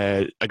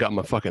 I got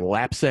my fucking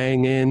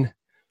Lapsang in.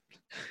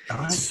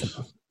 Nice.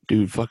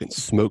 Dude, fucking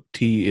smoked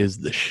tea is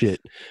the shit.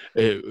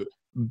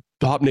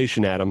 Hop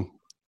Nation Adam.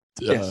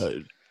 Yes.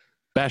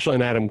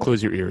 Bashline Adam,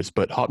 close your ears.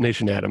 But Hop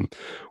Nation Adam,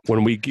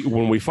 when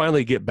we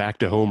finally get back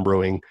to home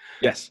brewing,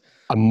 yes,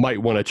 I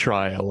might want to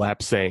try a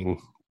Lapsang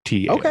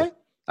tea. Okay, ale.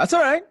 That's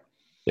all right.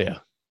 Yeah,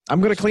 I'm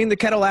gonna clean the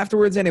kettle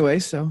afterwards anyway,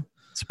 so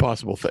it's a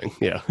possible thing.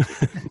 Yeah,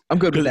 I'm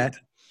good with that.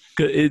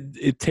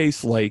 It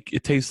tastes like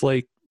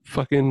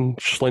fucking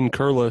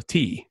Schlenkerla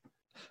tea.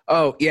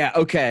 Oh yeah,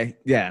 okay,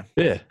 yeah.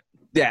 Okay.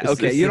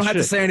 You don't have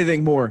to say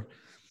anything more.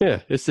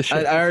 Yeah, it's the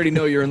shit. I already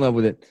know you're in love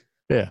with it.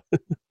 Yeah.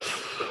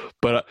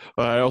 But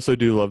I also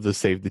do love the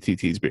Save the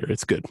TT's beer.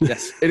 It's good.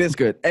 Yes, it is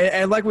good.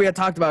 And like we had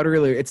talked about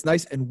earlier, it's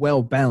nice and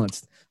well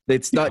balanced.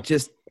 It's not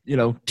just,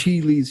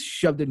 tea leaves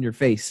shoved in your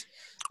face.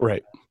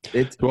 Right.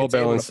 It's well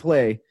balanced. Able to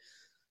play.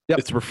 Yep.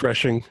 It's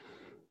refreshing.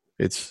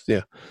 And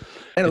it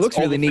looks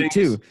really neat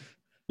too.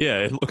 Yeah,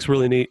 it looks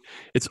really neat.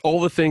 It's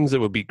all the things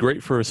that would be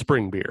great for a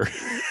spring beer.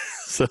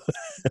 So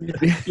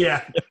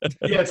yeah,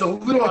 it's a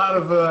little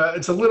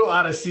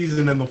out of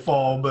season in the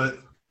fall, but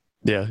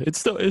yeah, it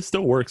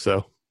still works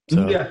though.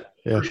 So, yeah,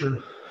 for sure.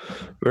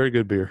 Very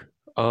good beer.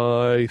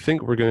 I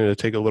think we're going to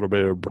take a little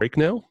bit of a break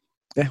now.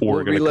 Yeah,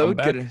 we'll reload,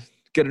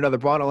 get another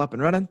bottle up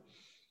and running.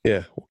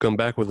 Yeah, we'll come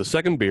back with a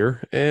second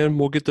beer, and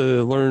we'll get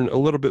to learn a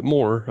little bit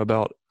more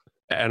about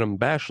Adam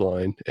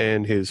Bashline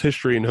and his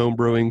history in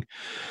homebrewing.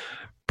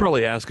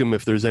 Probably ask him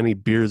if there's any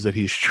beers that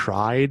he's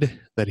tried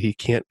that he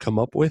can't come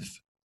up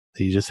with.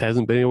 He just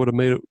hasn't been able to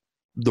make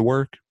the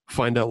work.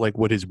 Find out like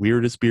what his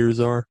weirdest beers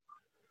are.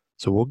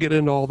 So we'll get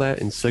into all that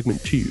in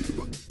segment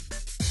 2.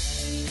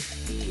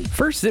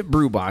 First Sip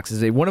Brew Box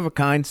is a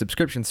one-of-a-kind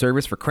subscription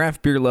service for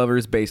craft beer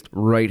lovers based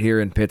right here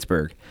in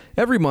Pittsburgh.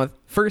 Every month,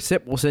 First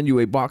Sip will send you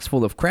a box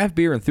full of craft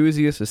beer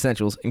enthusiast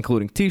essentials,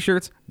 including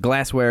t-shirts,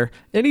 glassware,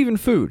 and even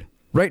food.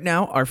 Right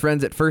now, our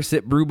friends at First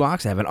Sip Brew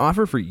Box have an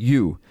offer for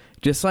you.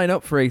 Just sign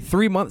up for a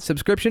 3-month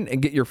subscription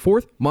and get your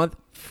 4th month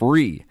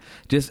free.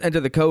 Just enter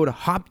the code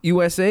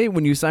HOPUSA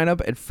when you sign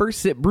up at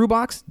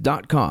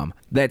firstsipbrewbox.com.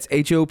 That's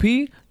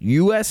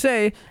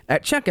HOPUSA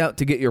at checkout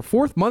to get your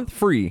 4th month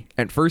free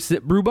at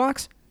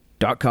firstsipbrewbox.com.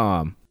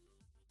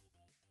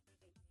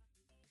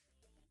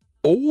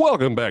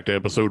 Welcome back to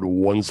episode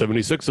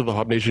 176 of the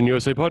Hop Nation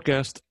USA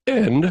podcast.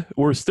 And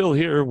we're still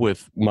here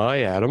with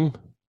my Adam.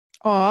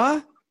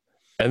 Aw.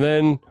 And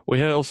then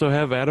we also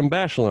have Adam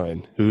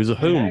Bashline, who's a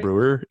home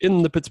brewer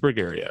in the Pittsburgh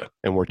area.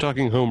 And we're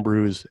talking home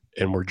brews,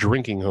 and we're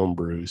drinking home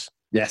brews.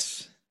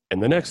 Yes.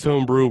 And the next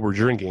home brew we're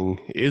drinking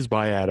is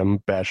by Adam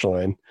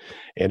Bashline,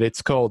 and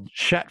it's called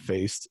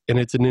Shatfaced, and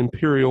it's an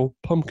Imperial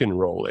Pumpkin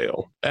Roll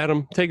Ale.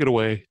 Adam, take it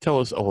away. Tell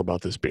us all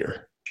about this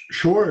beer.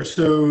 Sure.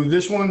 So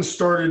this one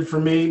started for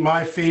me,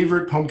 my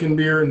favorite pumpkin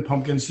beer in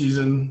pumpkin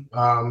season.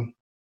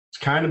 It's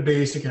kind of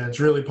basic, and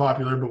it's really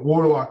popular, but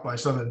Warlock by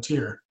Southern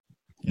Tier.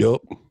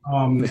 Yep.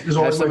 There's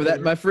always some of that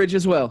in my fridge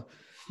as well.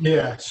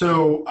 Yeah.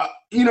 So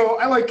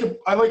I like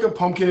a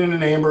pumpkin in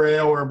an amber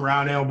ale or a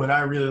brown ale, but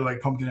I really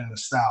like pumpkin in a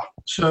stout.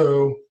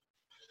 So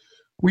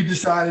we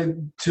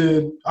decided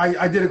to.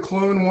 I did a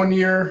clone one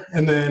year,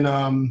 and then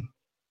I was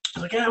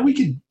like, yeah, we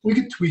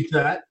could tweak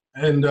that.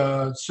 And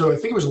so I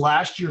think it was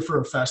last year for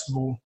a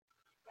festival.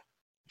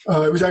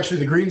 It was actually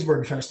the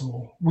Greensburg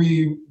Festival.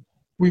 We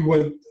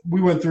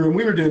went through and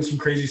we were doing some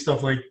crazy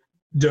stuff like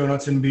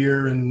donuts and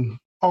beer and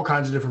all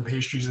kinds of different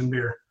pastries and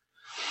beer.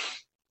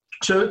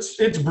 So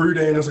it's brew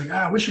day, and I was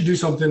like, we should do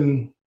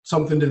something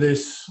to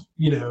this,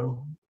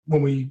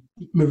 when we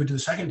move it to the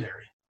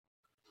secondary.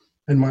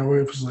 And my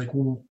wife was like,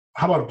 well,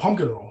 how about a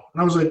pumpkin roll?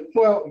 And I was like,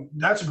 well,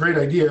 that's a great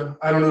idea.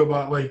 I don't know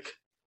about like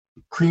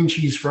cream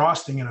cheese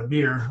frosting in a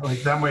beer.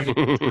 Like that might.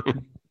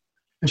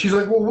 And she's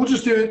like, well, we'll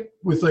just do it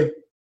with like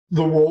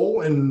the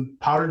roll and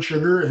powdered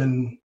sugar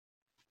and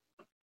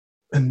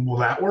will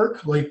that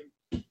work? Like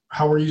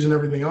how we're using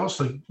everything else?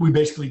 Like we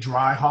basically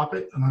dry hop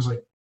it. And I was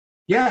like,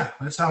 yeah,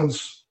 that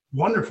sounds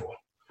wonderful.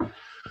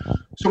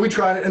 So we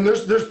tried it, and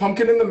there's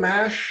pumpkin in the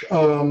mash,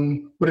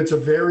 but it's a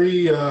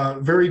very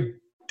very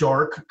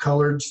dark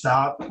colored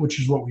stout, which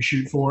is what we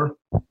shoot for.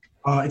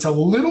 It's a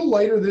little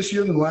lighter this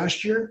year than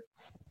last year,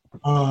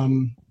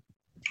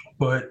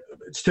 but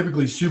it's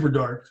typically super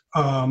dark.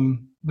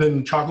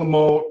 Then chocolate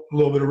malt, a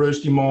little bit of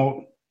roasty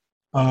malt,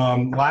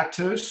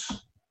 lactose,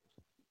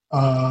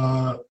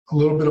 a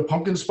little bit of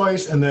pumpkin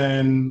spice, and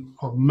then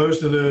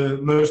most of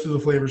the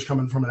flavors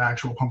coming from an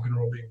actual pumpkin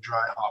roll being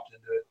dry hopped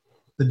into it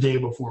the day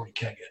before we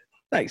keg it.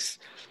 Nice.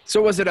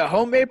 So was it a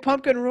homemade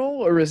pumpkin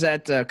roll, or does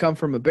that come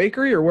from a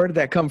bakery, or where did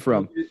that come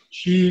from?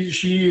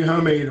 She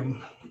homemade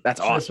them. That's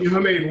awesome. So she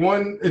homemade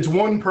one. It's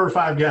 1 per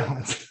 5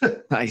 gallons.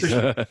 Nice.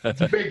 So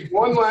she baked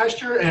 1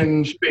 last year,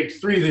 and she baked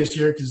 3 this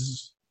year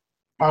because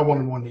I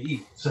wanted one to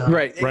eat. So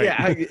Right.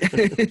 Yeah.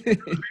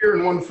 beer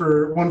and one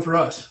for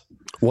us.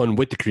 One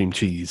with the cream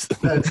cheese.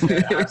 That's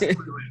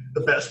absolutely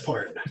the best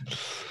part.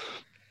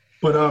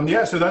 But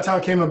yeah, so that's how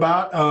it came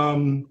about.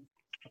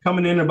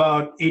 Coming in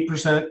about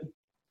 8%.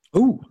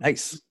 Ooh,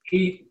 nice.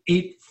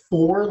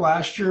 8.4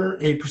 last year,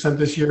 8%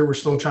 this year. We're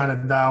still trying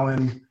to dial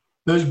in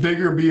those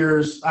bigger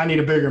beers. I need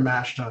a bigger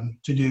mash tun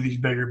to do these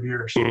bigger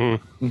beers.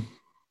 Mm-hmm.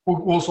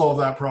 We'll solve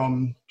that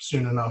problem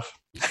soon enough.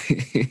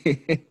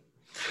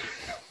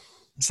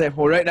 Say,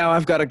 well, right now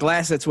I've got a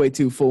glass that's way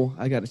too full.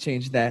 I got to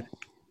change that.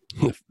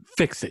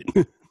 Fix it.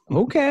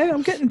 Okay,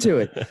 I'm getting to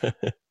it.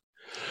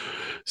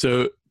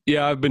 So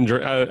yeah,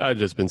 I've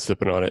just been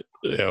sipping on it.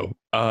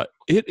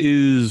 It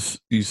is.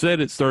 You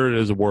said it started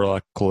as a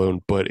Warlock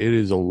clone, but it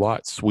is a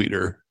lot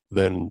sweeter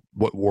than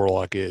what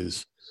Warlock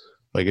is.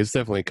 Like it's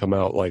definitely come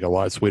out like a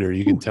lot sweeter.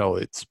 You can tell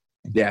it's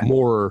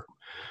more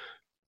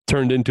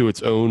turned into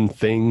its own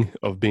thing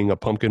of being a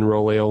pumpkin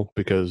roll ale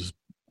because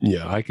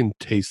I can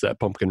taste that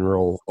pumpkin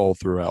roll all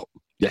throughout.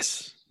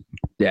 Yes.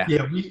 Yeah.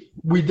 Yeah,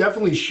 we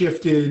definitely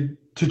shifted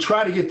to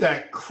try to get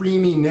that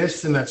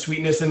creaminess and that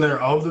sweetness in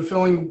there of the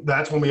filling.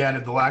 That's when we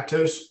added the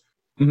lactose.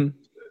 Mm-hmm.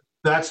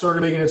 That started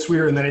making it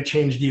sweeter, and then it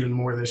changed even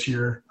more this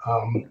year.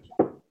 A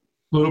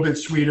little bit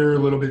sweeter, a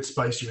little bit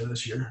spicier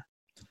this year.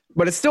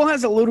 But it still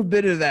has a little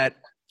bit of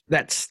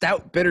that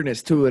stout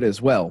bitterness to it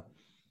as well.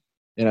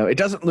 It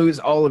doesn't lose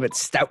all of its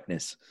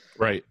stoutness.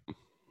 Right.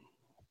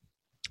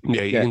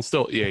 Yeah, you can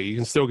still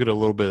get a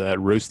little bit of that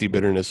roasty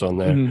bitterness on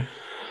there.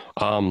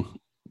 Mm-hmm.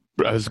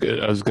 I was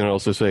going to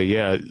also say,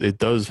 it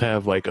does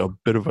have like a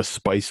bit of a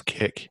spice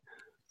kick,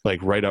 like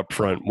right up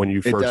front when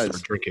you first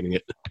start drinking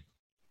it.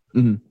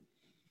 Mm-hmm.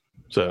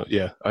 So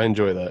I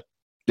enjoy that.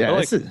 Yeah,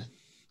 it's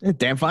a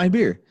damn fine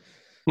beer.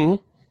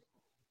 Mm-hmm.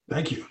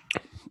 Thank you.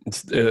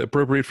 It's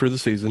appropriate for the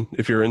season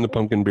if you're into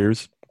pumpkin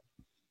beers.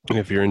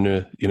 If you're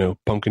into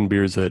pumpkin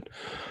beers that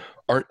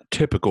aren't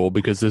typical,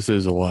 because this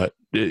is a lot.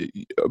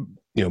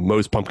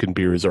 Most pumpkin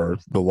beers are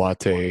the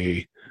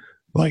latte,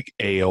 like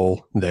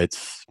ale.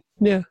 That's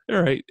all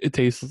right. It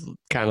tastes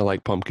kind of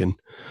like pumpkin,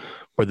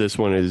 but this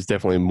one is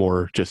definitely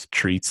more just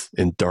treats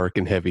and dark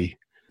and heavy.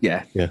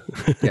 Yeah.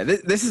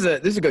 This is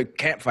a good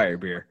campfire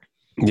beer.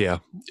 Yeah,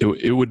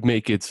 it would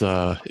make its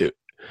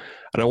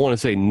I don't want to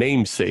say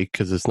namesake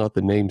because it's not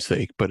the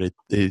namesake, but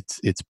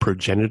it's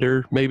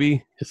progenitor.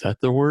 Maybe is that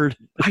the word?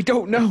 I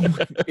don't know.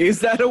 Is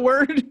that a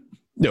word?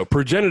 No,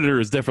 progenitor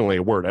is definitely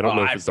a word. I don't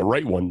know if it's the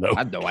right one though. I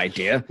have no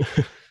idea.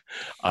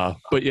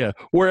 But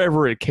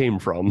wherever it came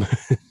from,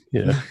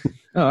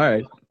 All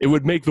right. It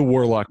would make the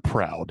Warlock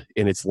proud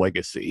in its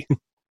legacy,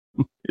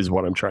 is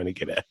what I'm trying to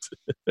get at.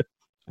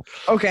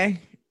 Okay.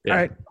 Yeah. All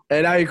right.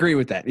 And I agree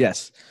with that.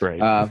 Yes.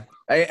 Right.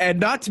 And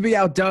not to be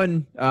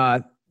outdone,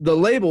 the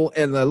label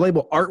and the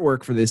label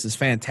artwork for this is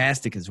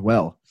fantastic as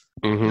well.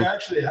 Mm-hmm.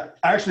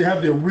 I actually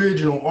have the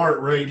original art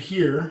right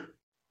here.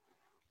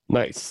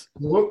 Nice.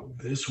 Look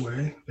this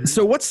way.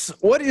 So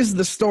what is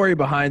the story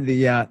behind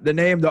the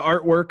name, the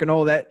artwork, and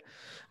all that,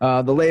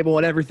 the label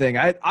and everything?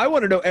 I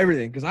want to know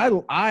everything because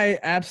I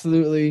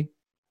absolutely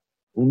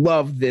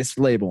love this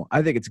label.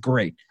 I think it's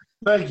great.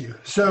 Thank you.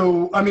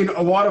 So I mean,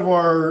 a lot of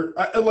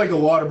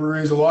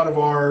breweries, a lot of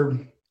our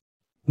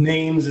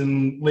names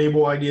and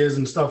label ideas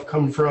and stuff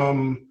come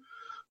from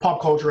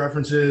pop culture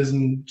references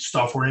and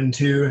stuff we're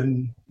into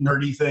and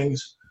nerdy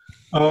things.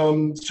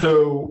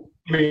 So,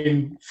 I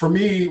mean, for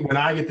me, when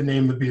I get the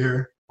name of the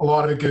beer, a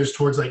lot of it goes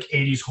towards like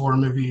 80s horror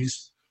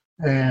movies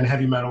and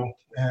heavy metal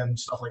and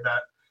stuff like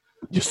that.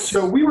 Yes.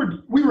 So we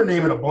were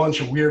naming a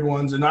bunch of weird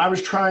ones, and I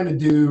was trying to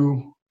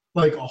do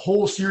like a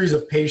whole series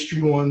of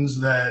pastry ones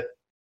that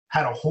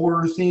had a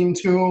horror theme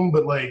to them,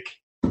 but like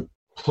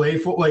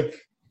playful, like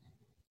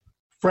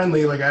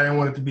friendly. Like I didn't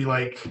want it to be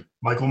like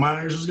Michael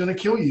Myers is gonna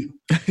kill you.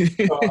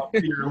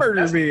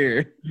 Murder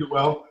beer.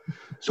 Well,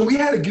 so we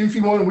had a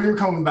goofy one. We were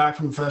coming back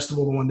from a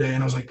festival the one day,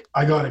 and I was like,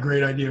 I got a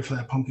great idea for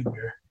that pumpkin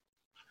beer.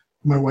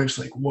 My wife's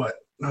like, what?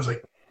 And I was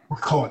like, we're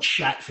calling it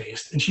Shat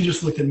Faced. And she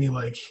just looked at me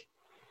like,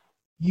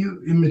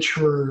 you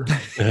immature.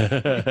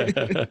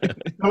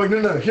 I'm like,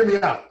 no, hear me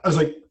out. I was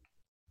like,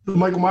 the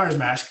Michael Myers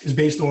mask is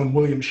based on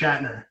William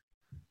Shatner.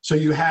 So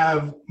you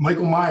have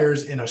Michael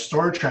Myers in a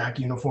Star Trek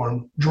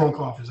uniform drunk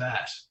off his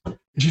ass. And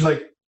she's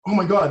like, oh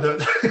my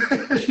God.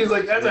 She's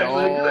like, that's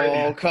actually a good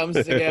idea. It all comes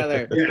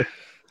together. Yeah.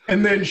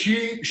 And then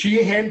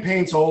she hand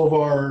paints all of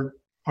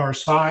our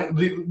signs.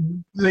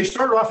 They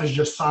started off as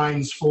just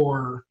signs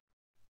for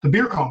the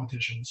beer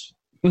competitions.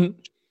 Mm-hmm.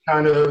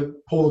 Kind of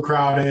pull the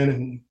crowd in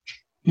and,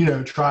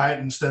 try it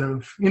instead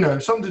of,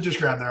 something to just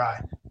grab their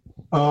eye.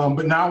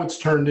 But now it's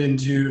turned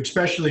into,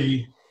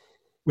 especially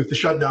with the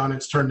shutdown,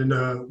 it's turned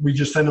into, we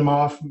just send them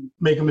off,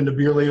 make them into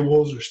beer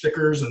labels or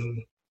stickers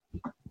and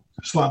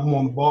slap them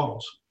on the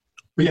bottles.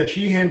 But yeah,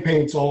 she hand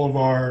paints all of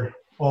our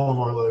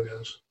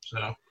logos.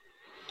 So.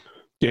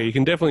 Yeah, you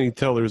can definitely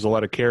tell there's a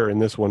lot of care in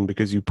this one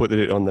because you put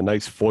it on the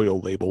nice foil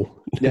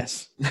label.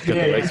 Yes.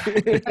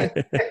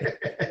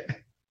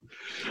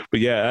 But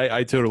yeah,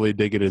 I totally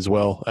dig it as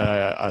well.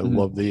 I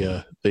love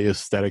the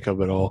aesthetic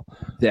of it all.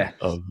 Yeah.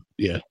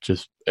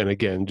 Just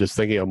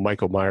thinking of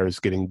Michael Myers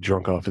getting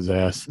drunk off his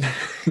ass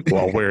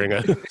while wearing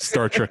a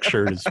Star Trek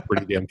shirt is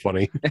pretty damn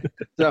funny.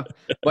 So,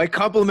 my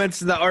compliments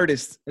to the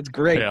artist. It's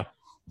great. Yeah.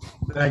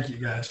 Thank you,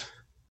 guys.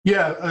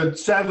 Yeah,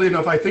 sadly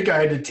enough, I think I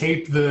had to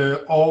tape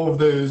all of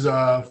those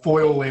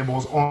foil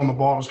labels on the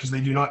bottles because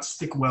they do not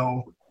stick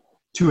well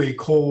to a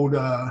cold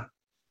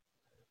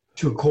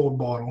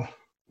bottle.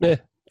 Yeah.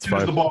 As soon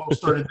as the bottle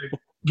started to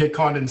get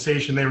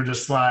condensation, they were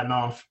just sliding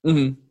off.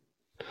 Mm-hmm.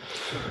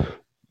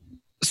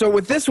 So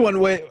with this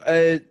one,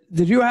 did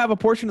you have a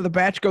portion of the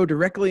batch go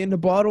directly into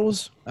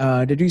bottles?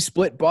 Did you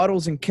split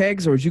bottles and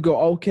kegs, or did you go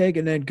all keg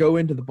and then go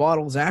into the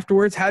bottles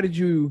afterwards? How did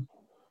you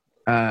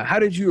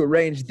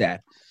arrange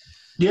that?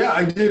 Yeah,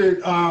 I did it.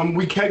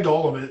 We kegged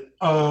all of it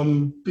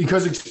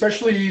because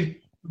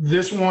especially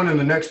this one and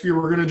the next beer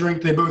we're going to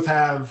drink, they both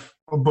have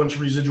a bunch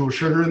of residual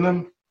sugar in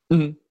them.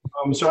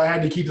 Mm-hmm. So I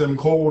had to keep them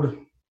cold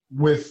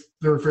with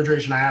the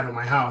refrigeration I have in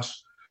my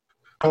house.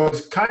 I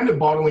was kind of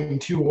bottling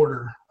to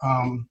order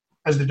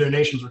as the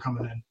donations were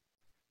coming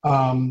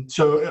in.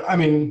 So, I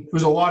mean, it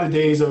was a lot of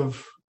days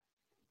of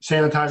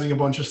sanitizing a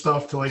bunch of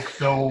stuff to like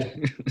fill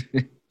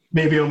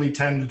maybe only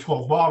 10 to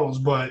 12 bottles,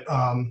 but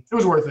it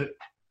was worth it.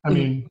 I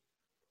mean,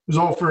 it was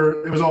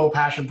all a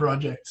passion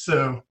project.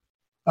 So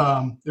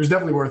it was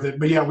definitely worth it.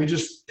 But yeah, we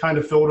just kind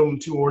of filled them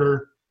to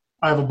order.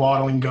 I have a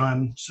bottling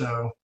gun,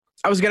 so.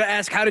 I was going to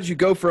ask, how did you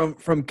go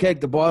from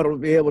keg to bottle to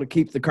be able to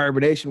keep the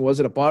carbonation? Was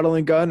it a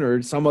bottling gun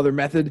or some other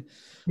method?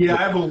 Yeah,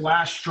 I have a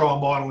last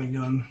straw bottling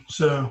gun,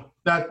 so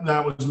that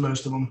was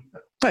most of them.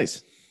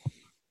 Nice.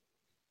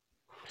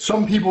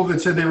 Some people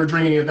that said they were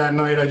drinking it that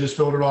night, I just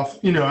filled it off.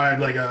 I had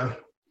like a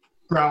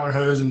growler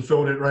hose and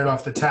filled it right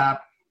off the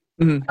tap.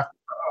 Mm-hmm.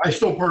 I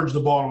still purged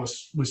the bottle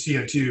with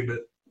CO2, but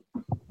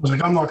I was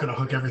like, I'm not going to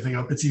hook everything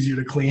up. It's easier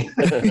to clean.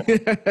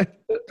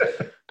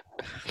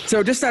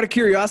 So just out of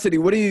curiosity,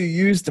 what do you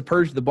use to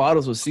purge the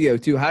bottles with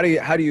CO2?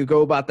 How do you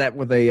go about that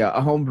with a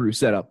homebrew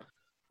setup?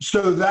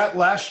 So that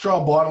last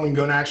straw bottling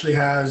gun actually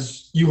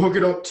you hook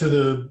it up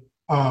to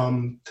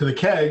the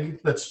keg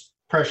that's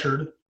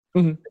pressured,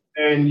 mm-hmm.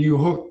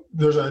 and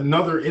there's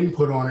another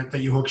input on it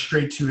that you can hook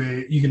straight to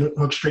a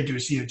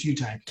CO2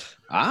 tank.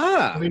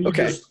 Ah, and then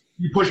okay.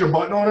 You push a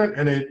button on it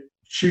and it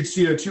shoots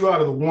CO2 out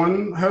of the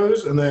one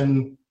hose, and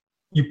then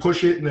you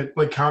push it and it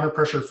like counter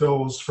pressure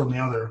fills from the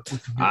other.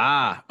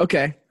 Ah,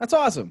 okay. That's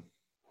awesome.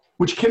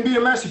 Which can be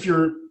a mess if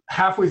you're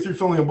halfway through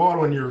filling a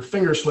bottle and your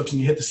finger slips and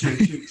you hit the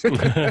CO2.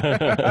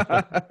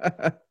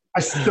 I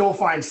still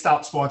find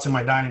stout spots in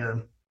my dining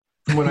room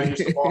from when I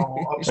used to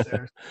bottle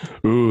upstairs.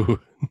 Ooh.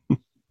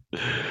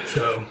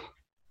 So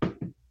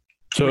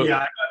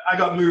yeah, I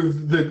got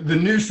moved. The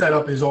new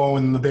setup is all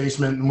in the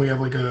basement, and we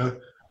have like a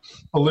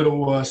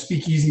little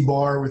speakeasy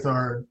bar with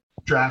our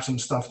drafts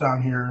and stuff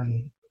down here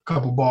and a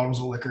couple bottles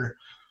of liquor.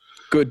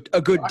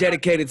 A good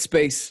dedicated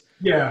space.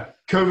 Yeah,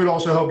 COVID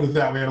also helped with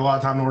that. We had a lot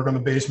of time to work on the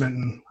basement,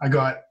 and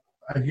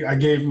I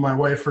gave my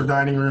wife her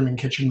dining room and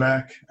kitchen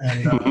back,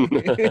 and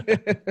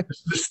the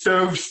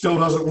stove still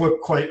doesn't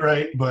look quite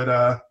right, but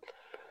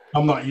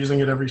I'm not using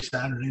it every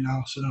Saturday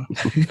now. So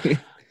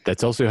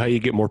that's also how you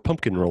get more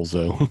pumpkin rolls,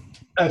 though.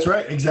 That's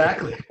right,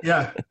 exactly.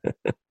 Yeah.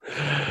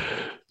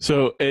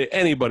 So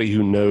anybody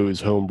who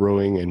knows home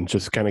brewing and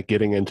just kind of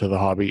getting into the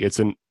hobby, it's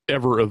an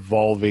ever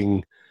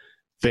evolving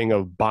thing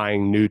of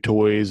buying new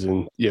toys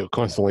and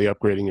constantly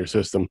upgrading your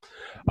system.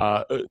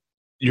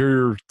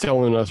 You're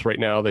telling us right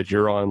now that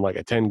you're on like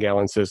a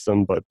 10-gallon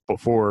system, but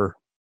before,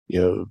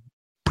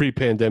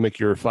 pre-pandemic,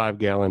 you're a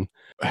 5-gallon.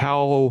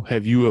 How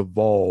have you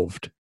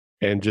evolved?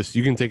 And just,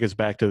 you can take us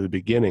back to the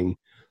beginning.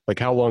 Like,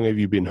 how long have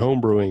you been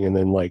homebrewing? And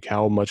then, like,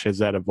 how much has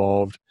that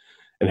evolved?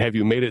 And have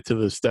you made it to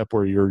the step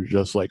where you're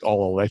just like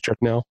all electric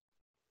now?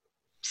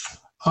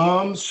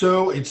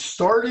 So it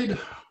started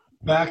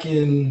back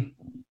in,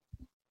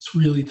 it's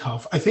really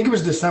tough. I think it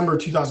was December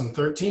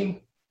 2013.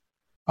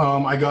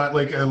 I got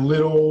like a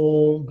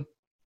little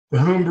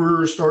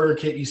homebrewer starter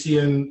kit you see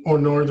on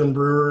Northern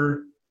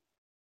Brewer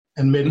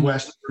and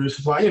Midwest Brew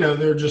Supply.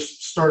 They're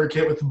just starter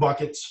kit with the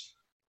buckets,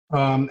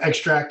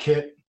 extract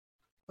kit.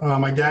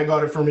 My dad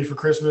got it for me for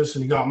Christmas,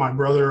 and he got my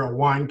brother a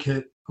wine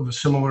kit of a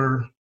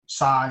similar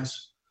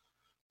size.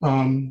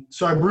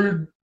 So I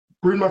brewed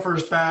my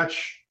first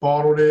batch,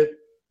 bottled it,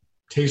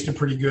 tasted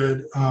pretty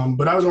good.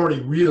 But I was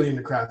already really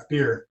into craft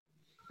beer.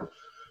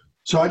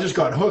 So I just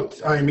got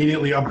hooked. I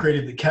immediately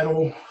upgraded the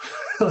kettle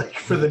like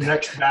for the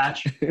next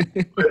batch.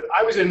 But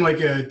I was in like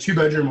a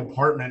 2-bedroom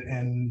apartment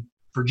in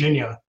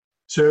Virginia.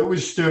 So it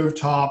was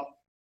stovetop,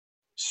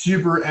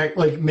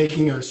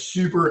 making a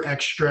super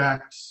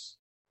extract,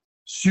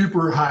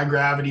 super high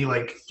gravity,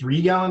 like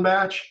 3-gallon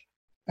batch,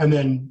 and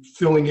then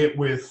filling it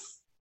with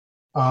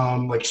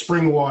like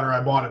spring water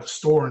I bought at the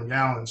store in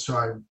gallons. So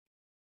I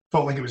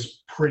felt like it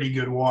was pretty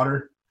good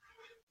water.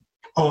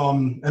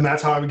 And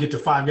that's how I would get to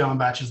 5-gallon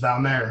batches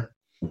down there.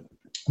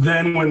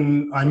 Then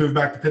when I moved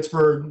back to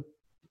Pittsburgh,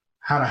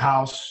 had a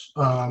house,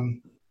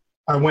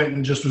 I went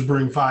and just was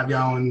brewing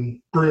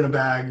 5-gallon, brewing a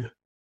bag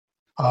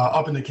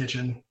up in the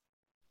kitchen.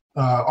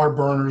 Our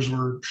burners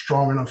were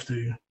strong enough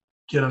to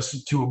get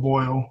us to a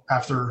boil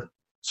after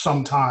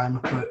some time,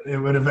 but it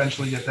would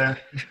eventually get there.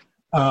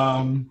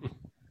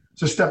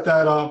 So stepped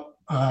that up,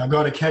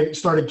 got a keg,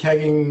 started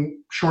kegging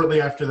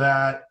shortly after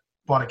that,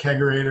 bought a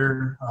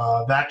kegerator.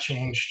 That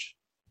changed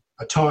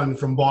a ton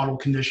from bottle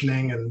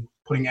conditioning and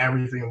putting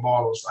everything in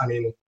bottles. I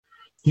mean,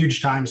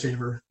 huge time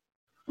saver.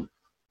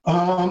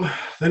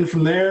 Then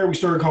from there, we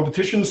started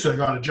competitions. So I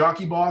got a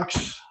jockey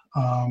box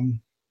to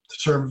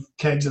serve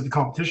kegs at the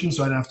competition,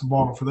 so I didn't have to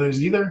bottle for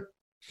those either.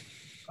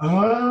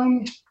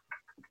 Don't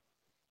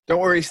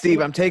worry,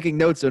 Steve. I'm taking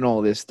notes on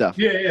all this stuff.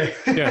 Yeah.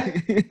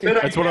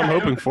 That's what I'm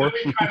hoping for.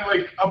 We kind of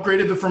like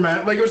upgraded the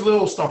ferment. Like, it was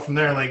little stuff from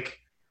there. Like,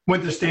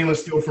 went to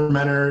stainless steel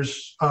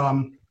fermenters.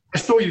 I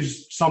still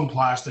use some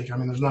plastic. I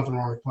mean, there's nothing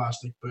wrong with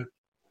plastic, but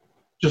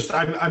just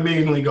I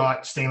mainly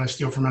got stainless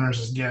steel fermenters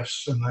as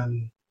gifts, and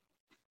then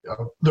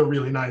they're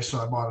really nice, so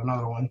I bought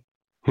another one.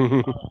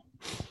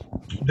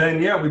 Then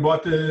we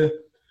bought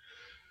the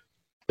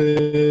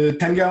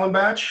 10-gallon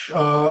batch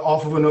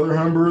off of another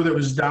homebrewer that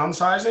was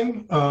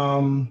downsizing.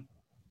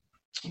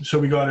 So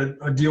we got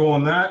a deal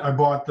on that. I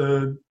bought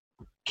the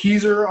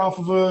Keyser off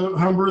of a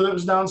homebrewer that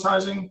was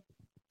downsizing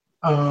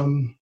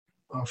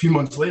a few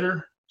months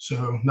later.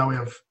 So now we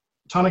have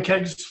a ton of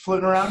kegs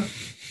floating around.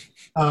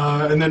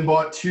 And then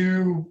bought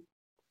two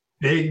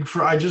big,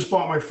 I just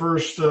bought my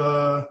first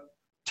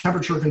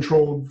temperature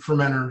controlled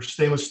fermenter,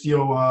 stainless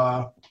steel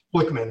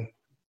Blickman,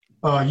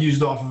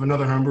 used off of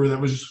another homebrewer that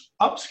was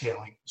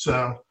upscaling.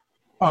 So,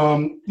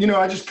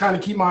 I just kind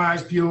of keep my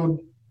eyes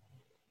peeled.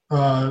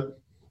 I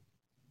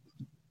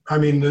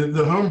mean,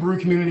 the homebrew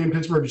community in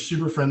Pittsburgh is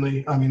super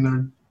friendly. I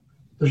mean,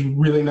 they're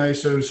really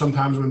nice. So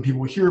sometimes when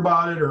people hear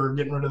about it or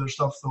getting rid of their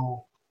stuff,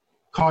 they'll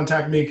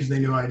contact me because they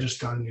knew I just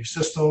got a new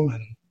system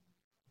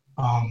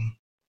and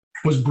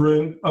was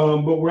brewing.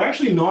 But we're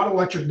actually not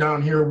electric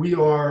down here. We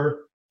are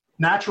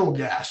natural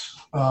gas.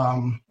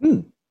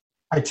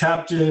 I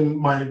tapped in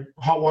my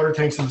hot water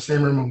tanks in the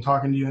same room I'm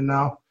talking to you in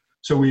now.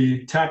 So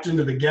we tapped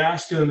into the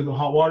gas, got into the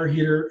hot water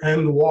heater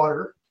and the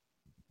water.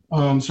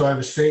 So I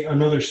have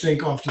another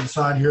sink off to the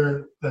side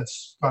here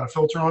that's got a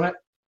filter on it.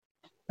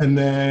 And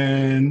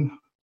then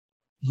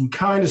you can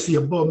kind of see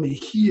above me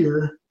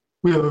here,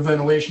 we have a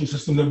ventilation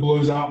system that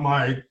blows out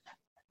my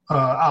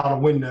outer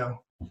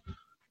window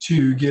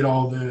to get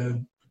all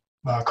the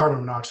carbon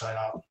monoxide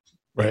out.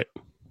 Right.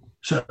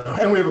 So,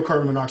 and we have a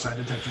carbon monoxide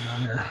detector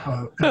down here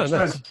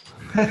nice.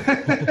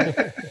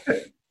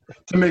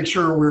 to make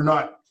sure we're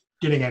not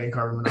getting any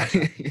carbon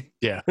monoxide.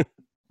 Yeah.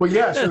 But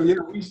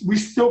we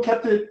still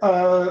kept it.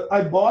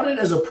 I bought it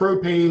as a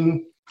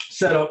propane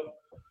setup.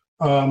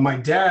 My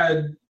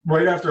dad,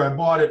 right after I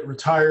bought it,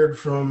 retired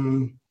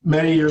from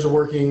many years of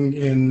working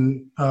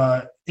in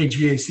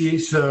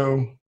HVAC.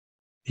 So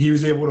he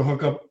was able to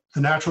hook up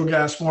the natural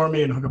gas for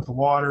me and hook up the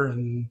water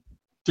and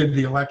did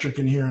the electric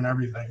in here and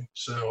everything.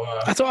 So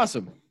that's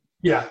awesome.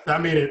 Yeah,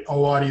 that made it a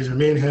lot easier.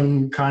 Me and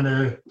him kind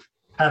of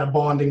had a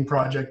bonding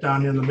project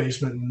down here in the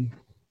basement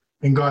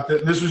and got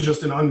that. This was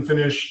just an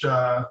unfinished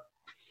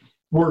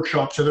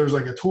workshop. So there was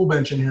like a tool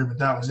bench in here, but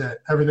that was it.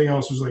 Everything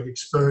else was like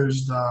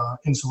exposed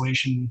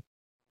insulation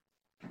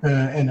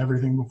and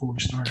everything before we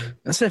started.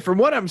 That's it. From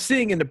what I'm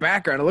seeing in the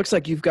background, it looks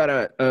like you've got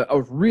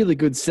a really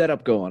good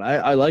setup going.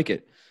 I like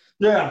it.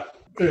 Yeah.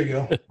 There you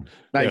go.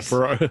 Nice.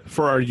 Yeah,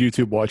 for our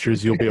YouTube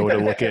watchers, you'll be able to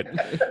look at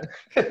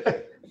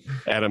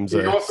Adam's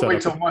You don't have to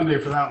wait setup. till Monday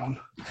for that one.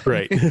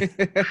 Right.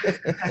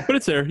 But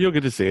it's there. You'll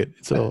get to see it.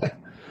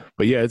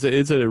 But yeah,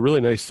 it's a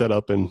really nice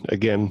setup. And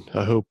again,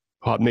 I hope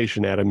Hop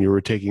Nation, Adam, you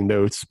were taking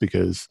notes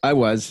because I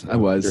was.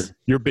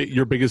 your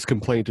biggest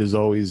complaint is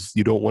always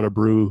you don't want to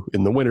brew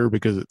in the winter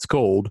because it's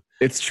cold.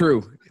 It's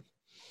true.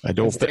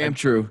 It's damn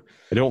true.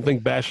 I don't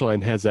think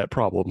Bashline has that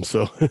problem.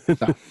 So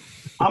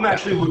I'm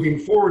actually looking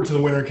forward to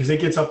the winter because it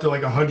gets up to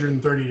like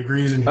 130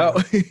 degrees in here. Oh,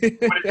 When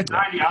it's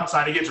 90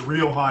 outside, it gets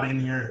real hot in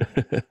here.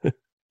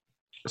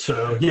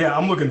 So, yeah,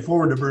 I'm looking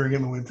forward to brewing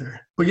in the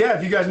winter. But, yeah,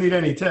 if you guys need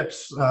any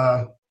tips,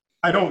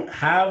 I don't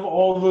have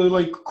all the,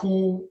 like,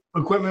 cool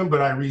equipment,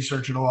 but I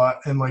research it a lot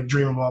and, like,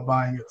 dream about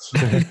buying it.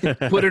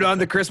 So. put it on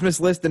the Christmas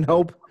list and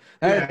hope.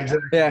 Yeah,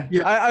 exactly. Yeah,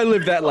 Yeah. I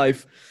live that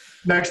life.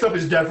 Next up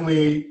is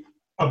definitely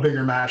a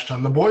bigger mash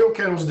tun. The boil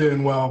kettle's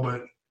doing well,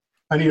 but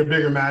I need a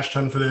bigger mash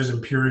tun for those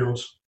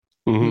Imperials.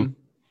 Mhm.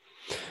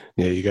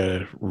 Yeah, you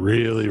gotta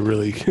really,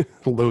 really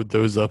load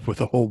those up with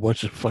a whole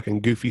bunch of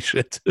fucking goofy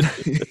shit.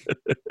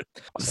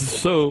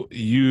 So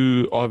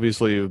you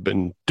obviously have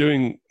been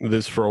doing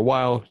this for a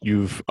while.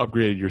 You've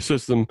upgraded your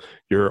system.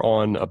 You're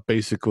on a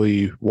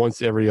basically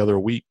once every other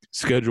week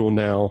schedule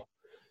now,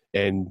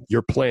 and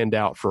you're planned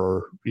out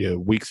for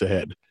weeks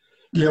ahead.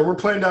 Yeah, we're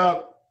planned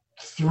out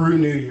through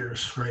New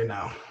Year's right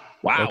now.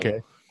 Wow.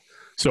 Okay.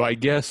 So I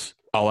guess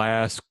I'll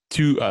ask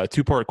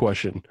two-part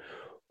question.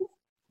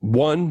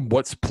 One,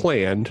 what's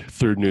planned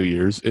through New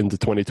Year's into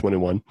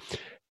 2021?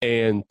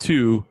 And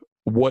two,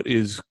 what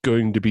is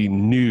going to be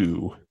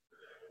new?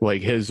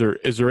 Like, is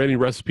there any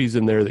recipes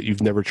in there that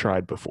you've never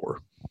tried before?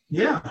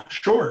 Yeah,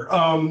 sure.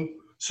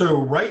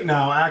 So right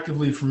now,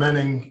 actively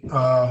fermenting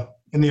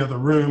in the other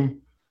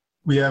room,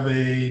 we have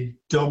a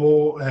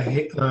double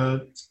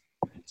IPA.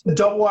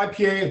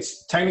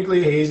 It's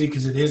technically a hazy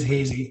because it is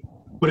hazy,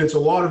 but it's a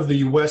lot of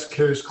the West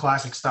Coast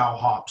classic style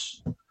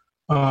hops.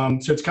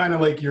 So it's kind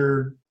of like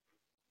your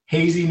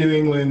hazy New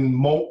England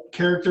malt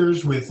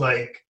characters with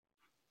like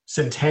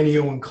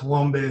Centennial and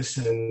Columbus,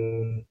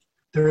 and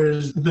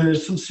there's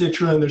some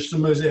Citra and there's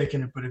some Mosaic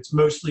in it, but it's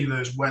mostly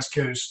those West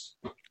Coast,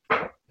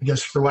 I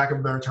guess for lack of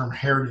a better term,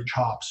 heritage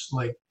hops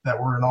like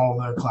that were in all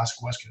the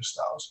classic West Coast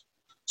styles.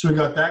 So we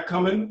got that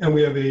coming, and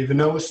we have a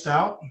vanilla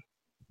stout,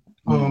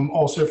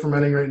 also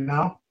fermenting right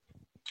now.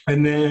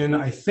 And then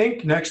I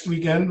think next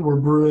weekend we're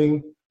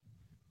brewing,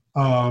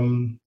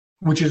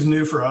 which is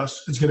new for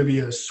us. It's going to be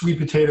a sweet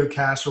potato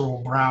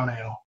casserole brown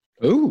ale.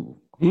 Ooh.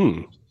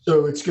 Mm.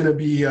 So it's going to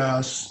be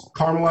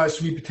caramelized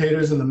sweet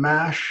potatoes in the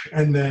mash,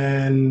 and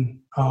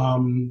then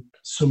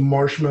some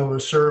marshmallow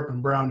syrup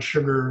and brown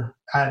sugar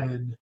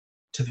added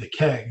to the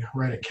keg,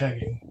 right at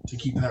kegging, to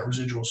keep that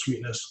residual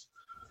sweetness.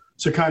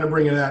 So kind of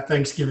bringing that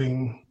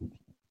Thanksgiving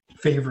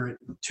favorite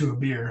to a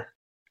beer.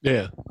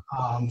 Yeah.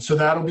 So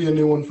that'll be a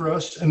new one for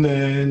us. And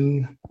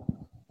then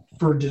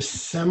for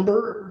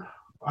December,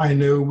 I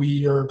know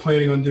we are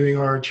planning on doing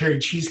our cherry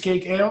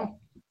cheesecake ale.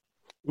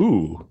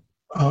 Ooh.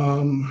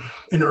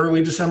 In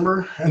early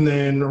December, and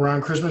then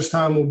around Christmas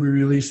time we'll be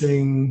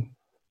releasing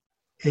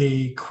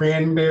a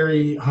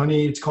cranberry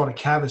honey. It's called a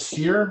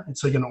Cavassier.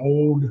 It's like an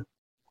old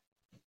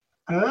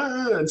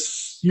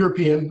it's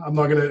European.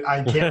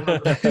 I can't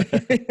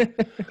remember.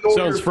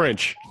 Sounds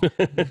French.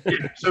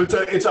 Yeah. So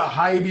it's a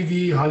high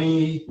ABV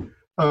honey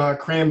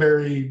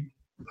cranberry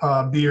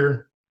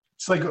beer.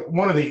 It's like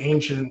one of the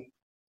ancient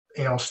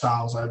ale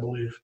styles, I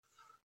believe.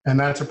 And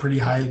that's a pretty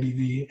high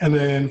ABV. And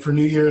then for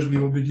New Year's, we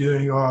will be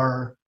doing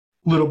our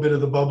little bit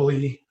of the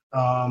bubbly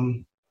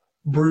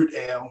brute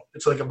ale.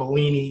 It's like a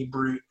Bellini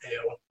brute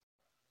ale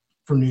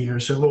for New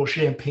Year's. So a little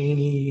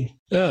champagne-y,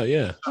 Oh,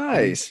 yeah.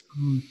 Nice.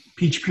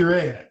 peach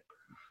puree in it.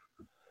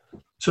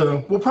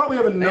 So we'll probably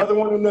have another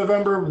one in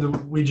November.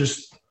 We'll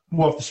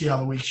have to see how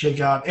the weeks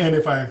shake out and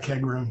if I have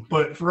keg room.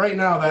 But for right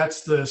now,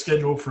 that's the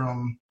schedule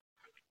from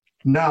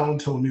now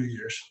until New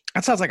Year's.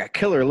 That sounds like a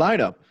killer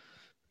lineup.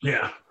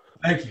 Yeah.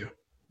 Thank you.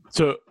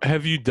 So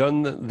have you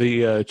done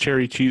the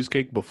cherry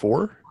cheesecake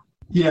before?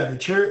 Yeah,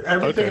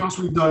 everything Okay. else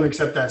we've done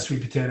except that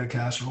sweet potato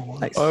casserole one.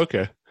 Nice. Oh,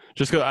 okay.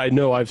 Just because I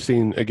know I've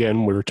seen,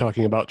 again, we were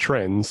talking about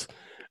trends,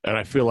 and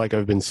I feel like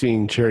I've been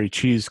seeing cherry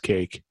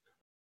cheesecake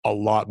a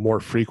lot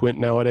more frequent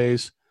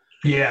nowadays.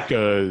 Yeah.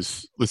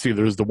 Because, let's see,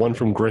 there's the one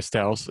from Grist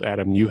House,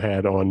 Adam, you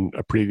had on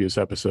a previous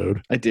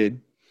episode. I did.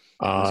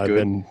 That's good.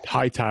 Then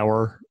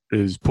Hightower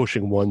is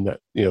pushing one that,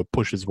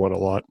 pushes one a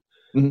lot.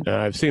 Mhm.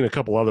 I've seen a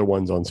couple other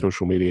ones on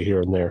social media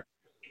here and there.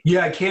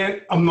 Yeah,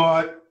 I'm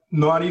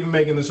not even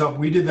making this up.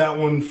 We did that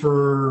one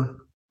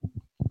for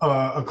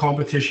a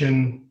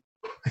competition.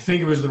 I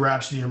think it was the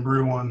Rhapsody and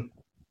Brew one.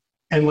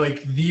 And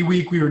like the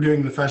week we were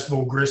doing the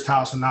festival, Grist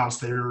House announced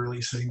they were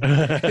releasing.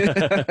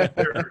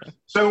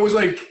 So it was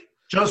like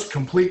just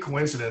complete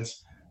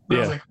coincidence. But I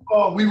was like,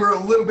 oh, we were a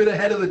little bit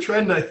ahead of the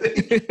trend, I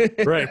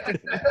think. Right.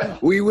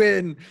 We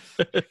win.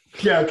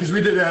 Yeah, because we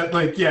did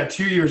that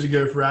 2 years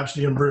ago for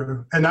Rhapsody and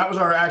Brew. And that was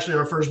actually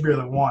our first beer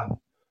that won.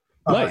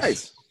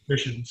 Nice.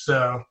 Mission.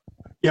 So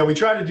yeah, we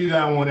try to do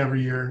that one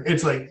every year.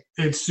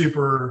 It's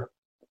super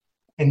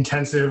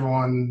intensive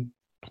on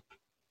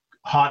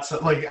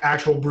like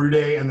actual brew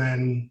day, and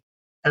then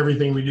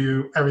everything we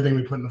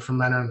put in the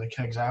fermenter and the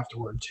kegs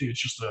afterward too.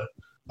 It's just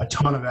a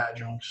ton of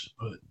adjuncts,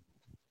 but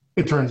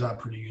it turns out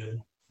pretty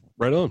good.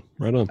 Right on.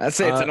 I'd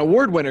say it's an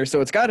award winner,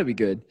 so it's got to be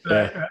good.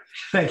 Yeah.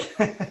 Thank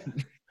you.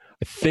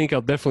 I think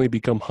I'll definitely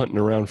become hunting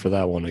around for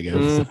that one, I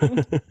guess.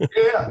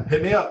 Yeah,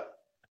 hit me up.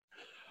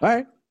 All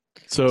right.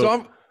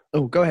 So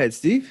go ahead,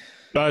 Steve.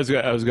 I was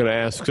going to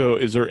ask, so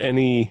is there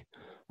any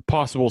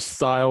possible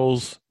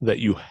styles that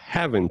you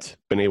haven't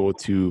been able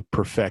to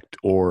perfect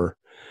or,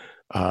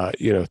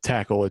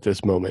 tackle at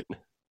this moment?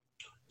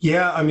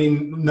 Yeah, I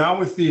mean, now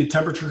with the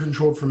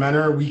temperature-controlled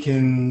fermenter, we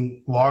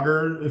can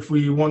lager if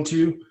we want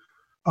to.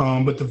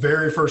 But the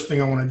very first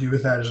thing I want to do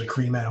with that is a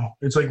cream ale.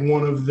 It's like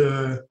one of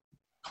the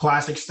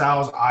classic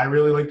styles I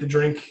really like to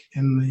drink,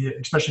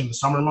 especially in the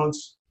summer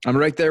months. I'm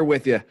right there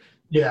with you.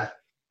 Yeah.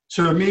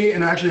 So me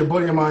and actually a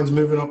buddy of mine's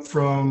moving up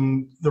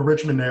from the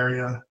Richmond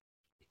area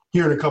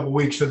here in a couple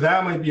weeks. So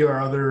that might be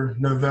our other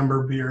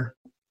November beer.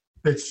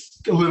 It's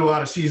a little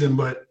out of season,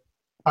 but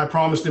I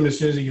promised him as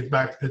soon as he gets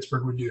back to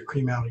Pittsburgh, we'd do a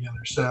cream ale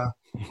together. So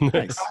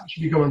Nice. that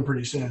should be coming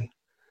pretty soon.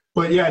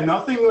 But yeah,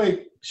 nothing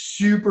like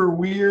super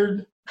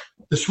weird.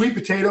 The sweet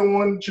potato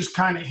one just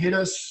kind of hit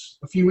us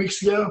a few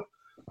weeks ago.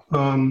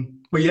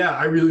 But yeah,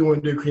 I really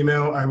want to do cream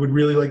ale. I would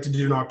really like to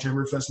do an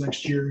Oktoberfest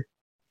next year.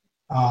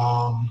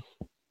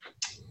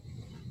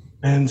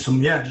 And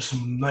just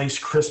some nice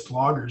crisp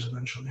lagers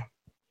eventually.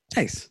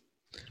 Nice.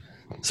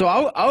 So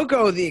I'll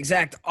go the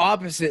exact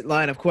opposite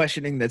line of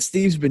questioning that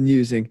Steve's been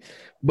using.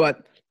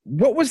 But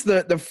what was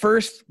the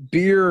first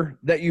beer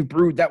that you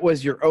brewed that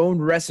was your own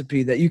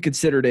recipe that you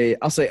considered a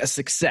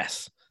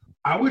success?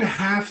 I would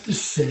have to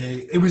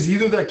say it was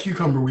either that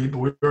cucumber wheat, but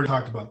we already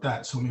talked about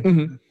that. So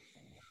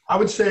I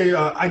would say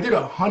I did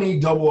a honey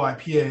double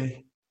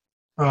IPA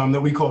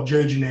that we call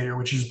Jojinator,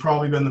 which has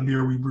probably been the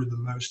beer we brewed the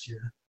most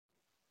here.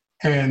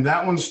 And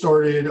that one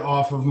started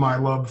off of my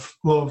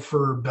love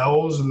for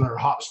Bell's and their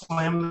Hop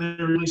Slam that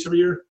they release every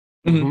year.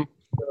 Mm-hmm.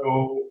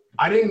 So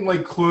I didn't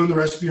like clone the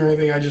recipe or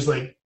anything. I just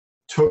like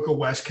took a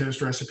West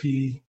Coast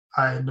recipe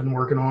I had been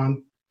working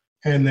on.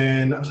 And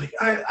then I was like,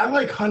 I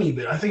like honey,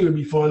 but I think it would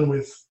be fun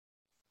with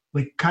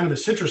like kind of a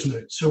citrus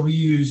note. So we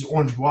use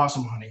orange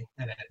blossom honey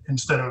in it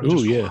instead of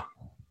just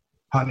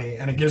honey.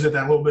 And it gives it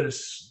that little bit of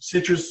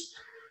citrus,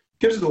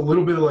 gives it a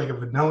little bit of like a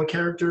vanilla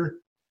character.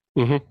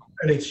 Mm-hmm.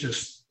 And it's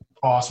just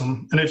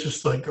awesome. And it's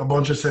just like a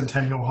bunch of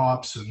Centennial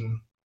hops and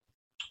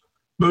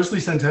mostly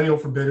Centennial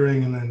for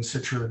bittering and then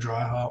Citra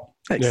dry hop.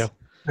 Nice. Yeah.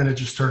 And it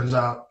just turns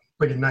out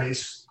like a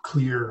nice,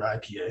 clear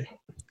IPA.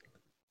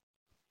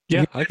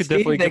 Yeah, I could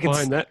definitely get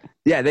behind that.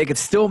 Yeah, they could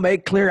still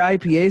make clear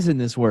IPAs in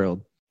this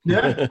world.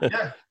 Yeah.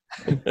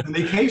 And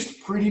they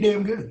taste pretty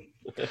damn good.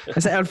 I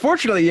say,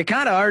 unfortunately, you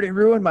kind of already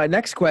ruined my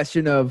next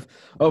question of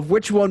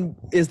which one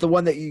is the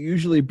one that you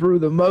usually brew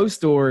the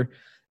most, or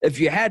if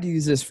you had to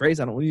use this phrase,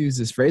 I don't want to use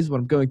this phrase, but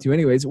I'm going to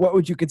anyways, what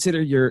would you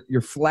consider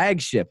your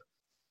flagship?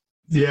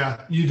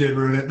 Yeah, you did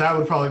ruin it. That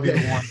would probably be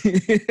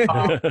the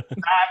one.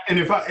 And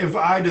if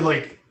I had to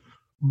like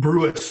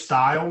brew a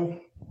style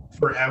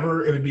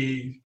forever, it would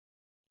be,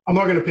 I'm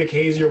not going to pick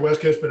hazy or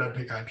West Coast, but I'd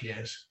pick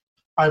IPAs.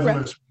 I've Right.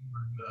 most of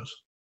those.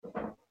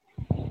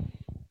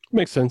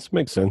 Makes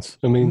sense.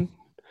 I mean,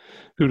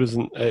 who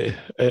doesn't,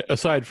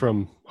 aside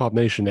from Hop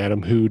Nation,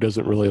 Adam, who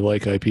doesn't really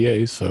like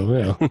IPAs?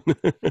 So,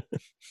 yeah.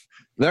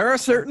 There are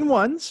certain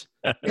ones.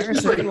 There are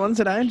certain ones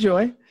that I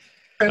enjoy.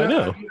 And I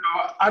know.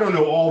 I don't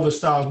know all the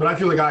styles, but I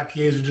feel like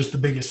IPAs are just the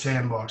biggest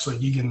sandbox. Like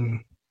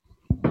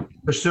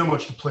there's so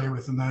much to play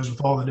with in those,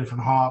 with all the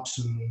different hops,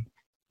 and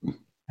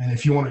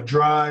if you want it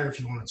dry or if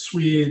you want it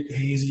sweet,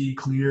 hazy,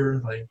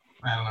 clear, like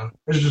I don't know.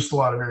 There's just a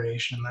lot of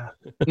variation in that.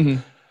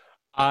 Mm-hmm.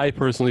 I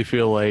personally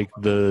feel like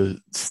the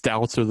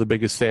stouts are the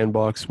biggest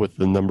sandbox with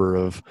the number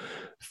of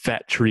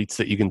fat treats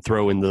that you can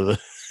throw into the.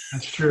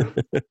 That's true.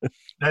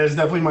 That is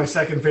definitely my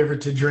second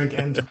favorite to drink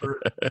and to brew.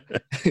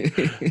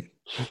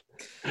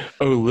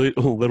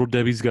 Little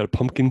Debbie's got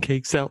pumpkin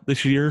cakes out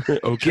this year.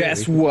 Okay.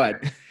 Guess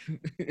what?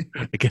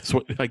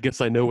 I guess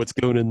I know what's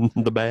going in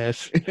the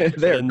bash.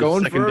 They're And the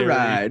going for a secondary.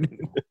 ride.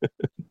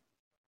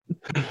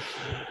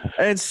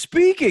 And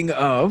speaking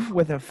of,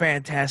 with a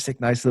fantastic,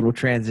 nice little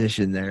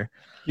transition there.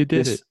 You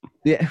did this- it.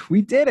 Yeah,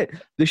 we did it.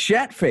 The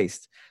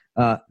Shat-Faced,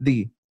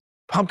 the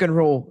pumpkin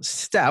roll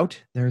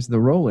stout. There's the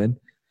roll in.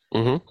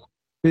 Mm-hmm.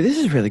 Dude, this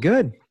is really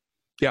good.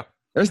 Yeah.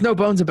 There's no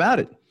bones about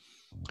it.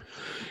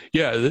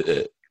 Yeah,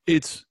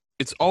 it's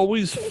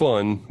always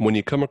fun when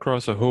you come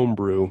across a home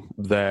brew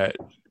that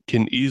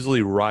can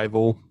easily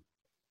rival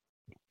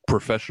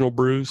professional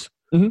brews,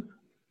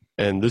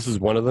 and this is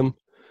one of them.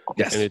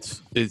 Yes. And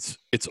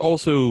it's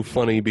also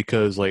funny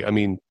because, like, I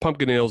mean,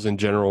 pumpkin ales in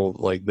general,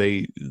 like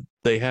they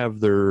have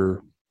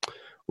their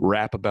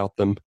rap about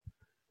them,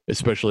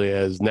 especially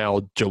as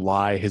now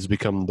July has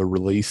become the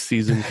release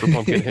season for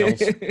pumpkin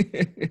ales.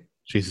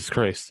 Jesus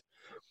Christ.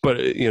 But,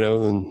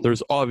 and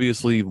there's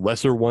obviously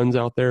lesser ones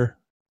out there.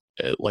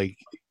 Like,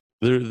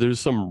 there's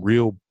some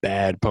real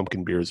bad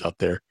pumpkin beers out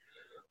there.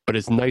 but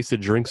it's nice to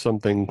drink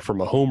something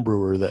from a home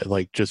brewer that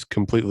like just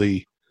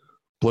completely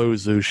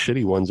blows those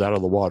shitty ones out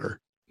of the water.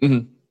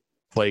 Mhm.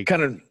 Like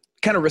Kind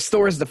of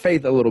restores the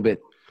faith a little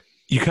bit.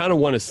 you kind of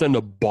want to send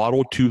a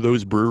bottle to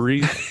those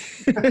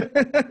breweries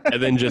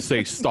and then just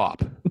say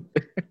stop.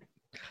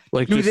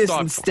 Like Do just this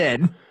stop.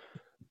 instead.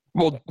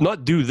 Well,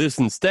 not do this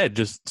instead.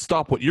 Just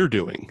stop what you're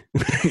doing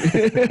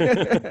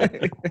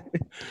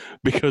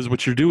because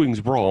what you're doing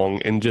is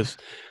wrong, and just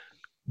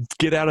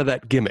get out of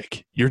that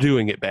gimmick. You're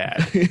doing it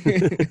bad.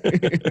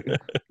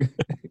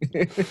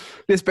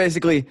 Just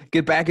basically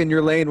get back in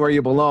your lane where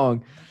you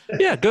belong.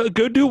 Yeah, go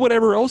do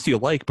whatever else you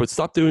like, but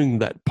stop doing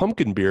that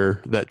pumpkin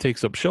beer that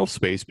takes up shelf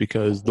space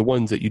because the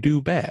ones that you do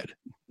bad.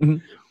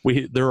 Mhm.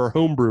 There are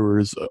home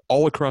brewers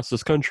all across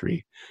this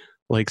country,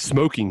 like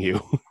smoking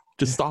you.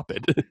 Just stop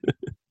it.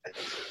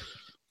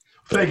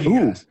 Thank you,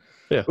 guys.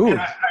 Yeah. Ooh, And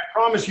I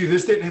promise you,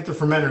 this didn't hit the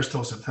fermenters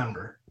till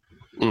September.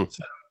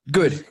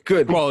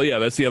 good. Well, yeah,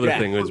 that's the other Yeah.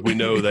 thing is we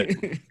know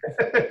that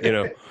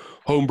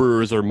home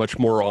brewers are much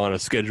more on a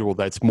schedule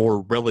that's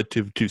more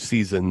relative to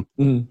season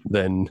Mhm.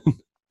 than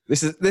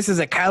This is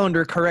a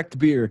calendar correct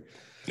beer.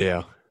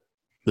 yeah.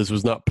 This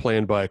was not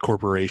planned by a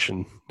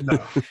corporation. No.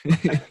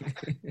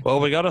 Well,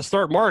 we got to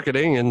start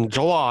marketing in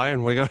July,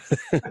 and and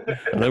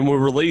then we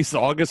release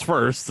August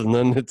 1st, and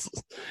then it's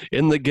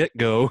in the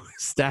get-go,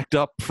 stacked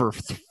up for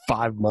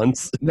 5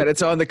 months. That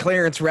it's on the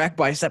clearance rack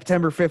by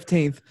September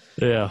 15th.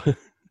 Yeah.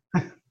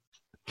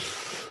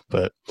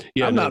 But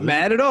yeah, I'm not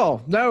mad at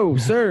all. No,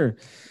 sir.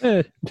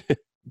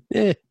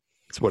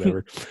 It's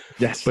whatever.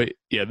 Yes. But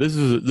yeah, this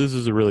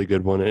is a really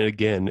good one, and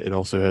again, it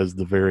also has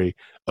the very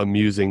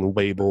amusing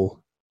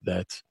label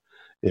that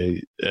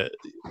I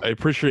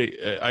appreciate.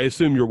 I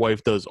assume your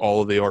wife does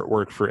all of the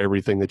artwork for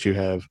everything that you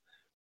have.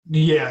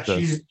 Yeah, So-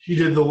 she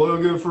did the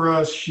logo for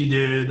us. She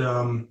did.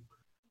 I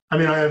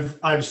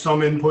have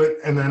some input,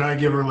 and then I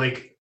give her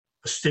like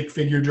a stick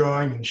figure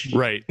drawing, and she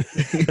Right.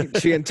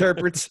 She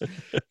interprets.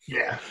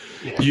 yeah,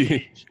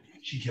 You-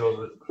 she kills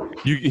it.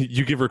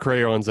 You give her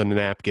crayons and a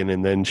napkin,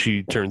 and then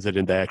she turns it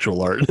into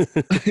actual art.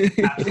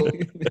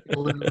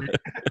 Absolutely.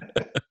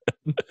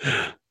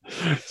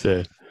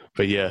 So,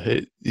 but yeah,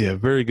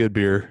 very good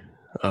beer.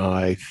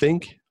 I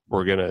think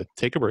we're gonna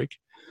take a break.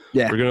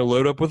 Yeah. We're gonna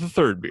load up with a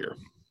third beer,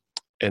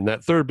 and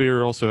that third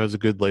beer also has a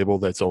good label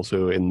that's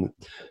also in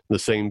the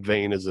same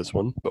vein as this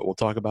one, but we'll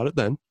talk about it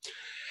then.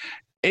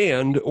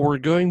 And we're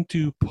going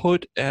to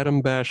put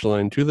Adam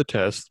Bashline to the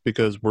test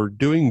because we're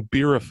doing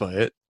Beerify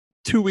It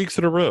 2 weeks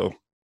in a row.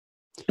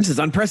 This is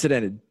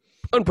unprecedented.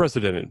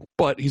 Unprecedented,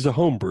 but he's a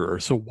home brewer,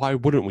 so why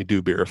wouldn't we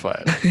do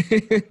Beerify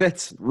It?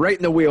 That's right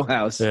in the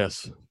wheelhouse.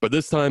 Yes, but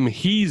this time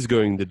he's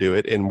going to do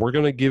it, and we're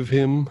going to give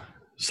him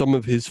some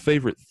of his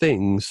favorite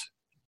things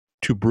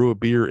to brew a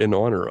beer in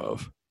honor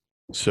of.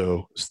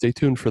 So stay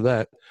tuned for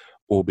that.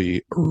 We'll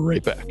be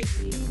right back.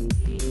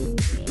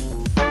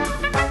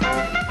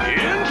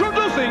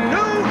 Introducing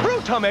new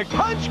Fruitomic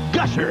Punch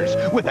Gushers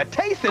with a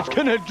taste that's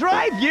gonna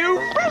drive you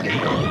fruity.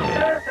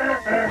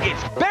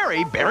 It's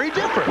very, very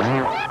different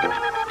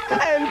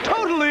and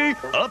totally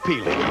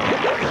appealing.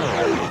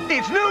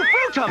 It's new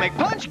Fruitomic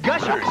Punch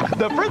Gushers,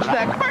 the fruit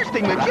snack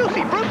bursting the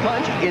juicy fruit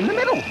punch in the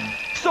middle.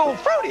 So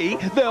fruity,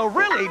 they'll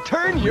really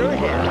turn your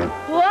head.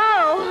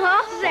 Whoa,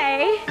 I'll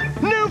say.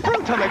 New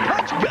Fruitomic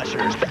Punch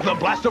Gushers, the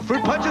blast of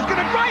fruit punch is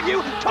gonna drive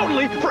you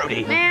totally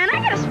fruity. Man, I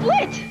got a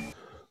split.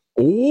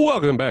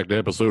 Welcome back to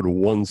episode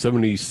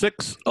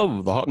 176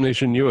 of the Hop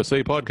Nation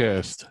USA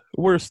podcast.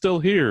 We're still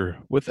here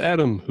with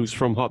Adam, who's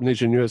from Hop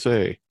Nation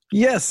USA.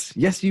 Yes,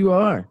 you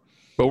are.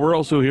 But we're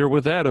also here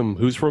with Adam,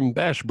 who's from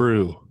Bash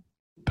Brew,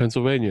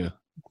 Pennsylvania,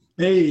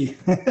 Hey,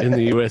 in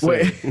the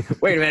USA.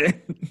 Wait a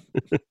minute.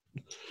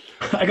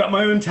 I got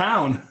my own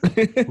town.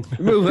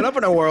 Moving up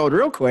in the world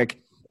real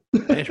quick.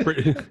 Bash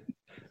Brew.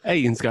 Hey,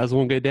 you guys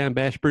want to go down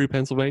Bash Brew,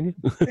 Pennsylvania?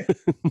 I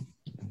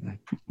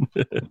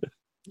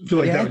feel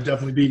like Yeah. that would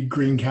definitely be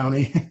Greene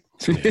County.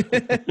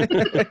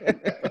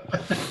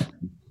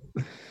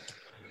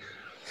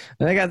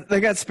 They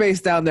got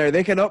space down there.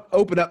 They can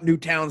open up new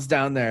towns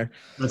down there.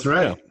 That's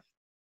right.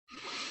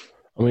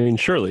 I mean,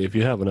 surely if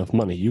you have enough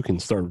money, you can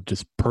start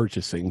just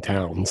purchasing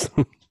towns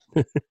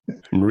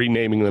and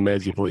renaming them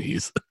as you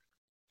please.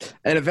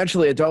 And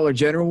eventually a Dollar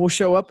General will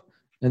show up,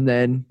 and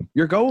then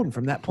you're golden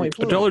from that point A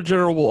forward. Dollar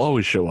General will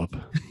always show up.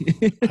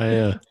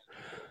 I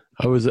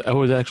was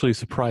actually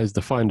surprised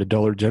to find a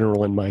Dollar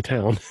General in my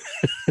town.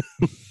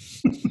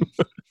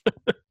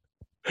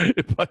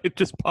 It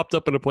just popped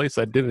up in a place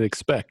I didn't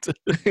expect.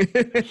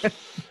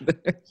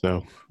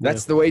 So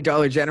That's the way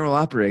Dollar General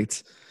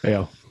operates.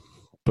 yeah.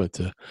 But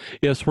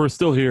yes, we're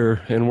still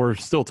here, and we're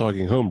still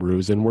talking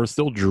homebrews, and we're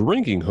still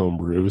drinking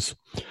homebrews.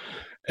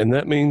 And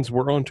that means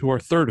we're on to our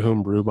third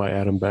homebrew by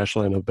Adam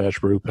Bashline of Bash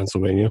Brew,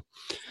 Pennsylvania.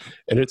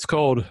 And it's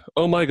called,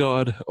 oh my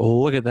God,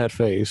 look at that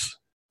face.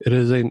 It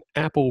is an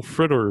apple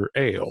fritter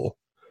ale.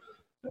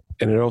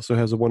 And it also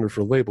has a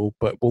wonderful label,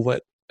 but we'll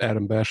let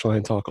Adam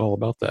Bashline talk all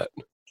about that.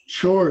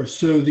 Sure.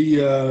 So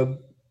the oh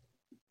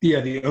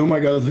my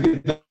God,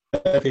 look at that.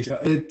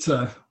 It's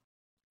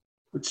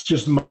it's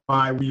just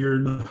my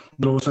weird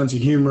little sense of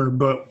humor,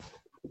 but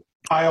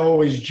I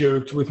always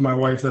joked with my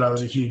wife that I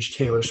was a huge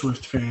Taylor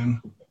Swift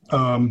fan,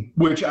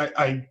 which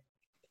I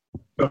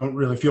don't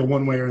really feel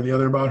one way or the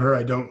other about her.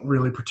 I don't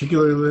really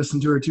particularly listen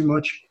to her too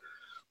much,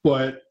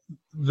 but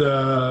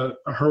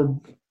her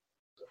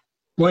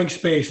Blank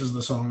Space is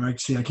the song. I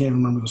can't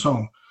remember the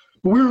song,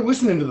 but we were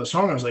listening to the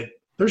song. I was like,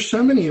 there's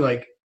so many,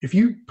 like, if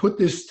you put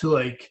this to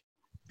like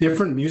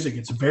different music,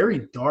 it's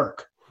very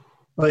dark.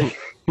 Like,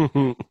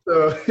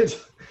 so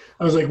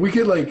I was like, we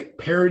could like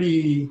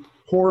parody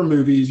horror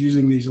movies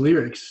using these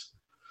lyrics.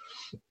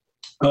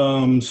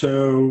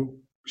 So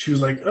she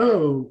was like,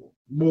 oh,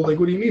 well, like,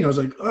 what do you mean? I was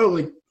like, oh,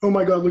 like, oh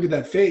my God, look at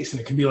that face. And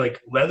it could be like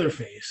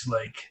Leatherface.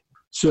 Like,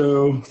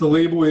 so the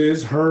label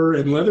is her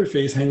and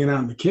Leatherface hanging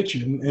out in the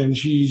kitchen, and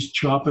she's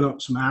chopping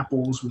up some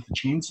apples with a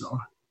chainsaw.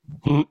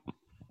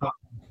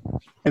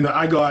 And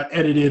I got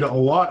edited a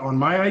lot on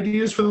my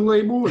ideas for the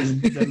label as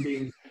them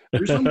being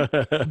gruesome.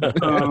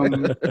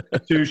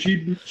 So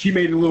she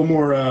made it a little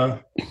more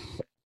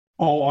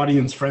all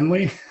audience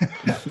friendly.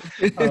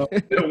 Did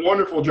a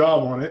wonderful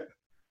job on it.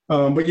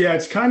 But yeah,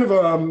 it's kind of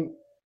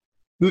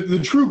the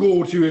true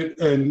goal to it.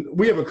 And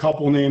we have a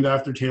couple named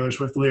after Taylor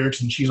Swift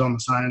lyrics, and she's on the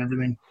sign and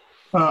everything.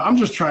 I'm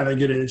just trying to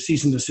get a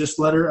cease and desist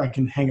letter I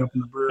can hang up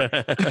in the brewery.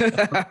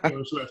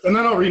 And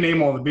then I'll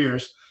rename all the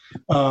beers.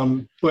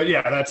 But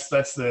yeah, that's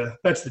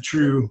the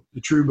true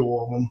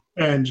goal of them,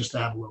 and just to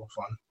have a little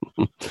fun.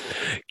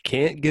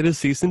 Can't get a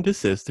cease and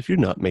desist if you're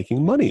not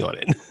making money on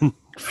it.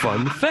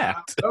 Fun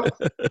fact.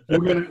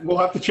 We'll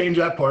have to change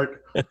that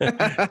part.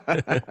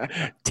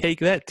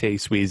 Take that, Tay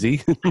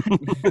Sweezy.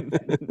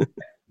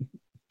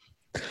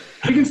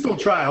 You can still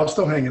try. I'll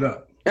still hang it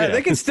up. Yeah,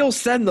 they can still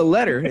send the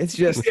letter. It's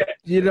just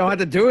you don't have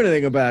to do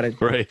anything about it.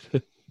 Right.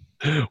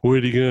 What are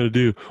you going to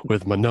do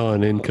with my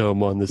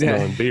non-income on this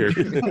non-beer?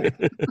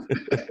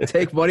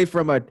 Take money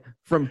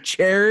from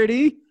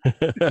charity?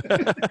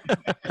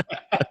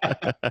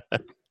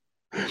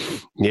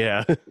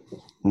 Yeah.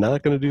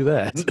 Not going to do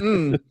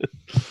that.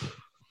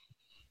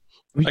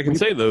 I can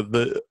say,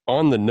 though,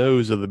 on the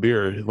nose of the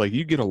beer, like,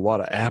 you get a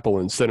lot of apple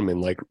and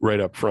cinnamon, like, right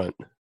up front.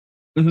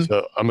 Mm-hmm.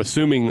 So I'm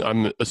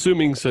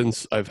assuming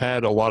since I've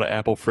had a lot of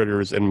apple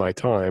fritters in my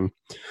time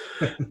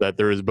that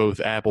there is both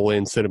apple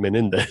and cinnamon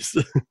in this.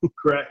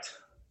 Correct.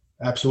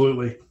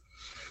 Absolutely.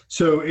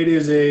 So it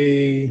is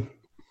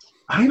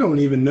I don't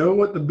even know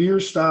what the beer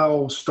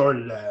style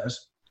started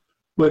as,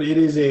 but it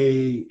is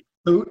a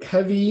oat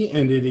heavy,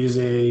 and it is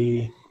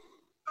there's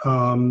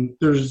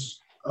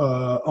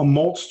a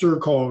maltster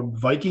called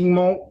Viking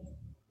malt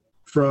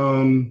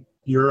from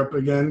Europe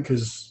again,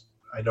 because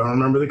I don't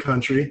remember the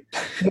country.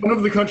 One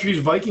of the countries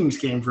Vikings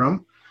came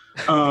from.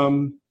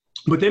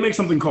 But they make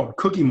something called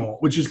cookie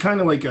malt, which is kind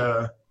of like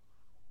a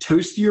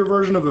toastier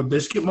version of a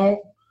biscuit malt.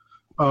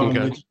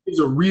 It gives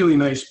a really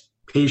nice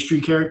pastry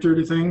character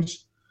to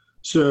things.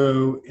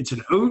 So it's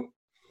an oat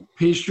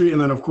pastry, and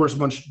then, of course, a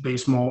bunch of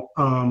base malt.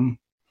 And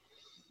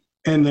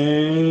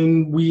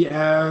then we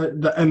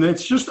add and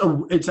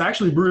it's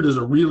actually brewed as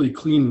a really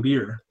clean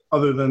beer,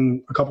 other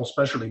than a couple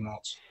specialty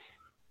malts.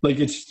 Like,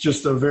 it's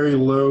just a very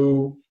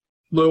low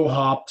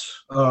hopped,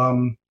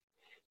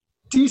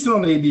 decent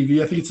on the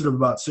ABV. I think it's at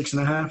about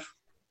 6.5.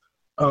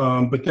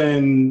 But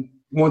then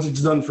once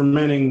it's done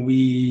fermenting,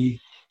 we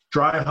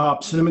dry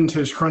hop Cinnamon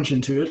Toast Crunch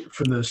into it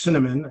for the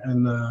cinnamon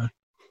and the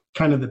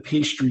kind of the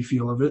pastry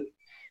feel of it.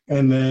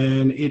 And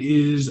then it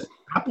is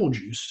apple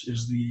juice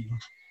is the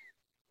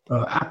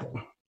apple.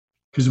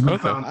 Because we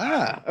found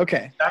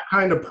that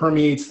kind of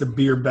permeates the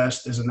beer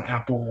best as an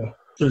apple.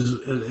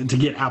 To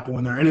get apple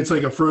in there, and it's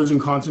like a frozen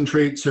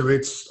concentrate, so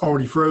it's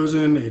already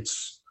frozen.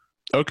 It's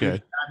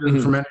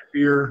fermented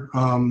beer.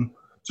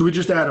 So we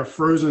just add a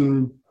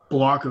frozen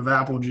block of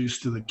apple juice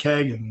to the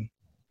keg and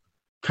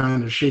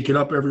kind of shake it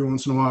up every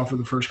once in a while for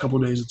the first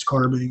couple of days it's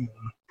carbing.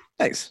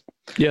 Nice.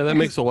 Yeah, that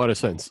makes a lot of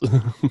sense.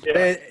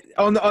 Yeah.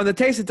 On the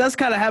taste, it does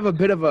kind of have a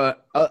bit of a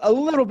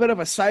little bit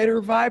of a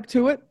cider vibe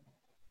to it.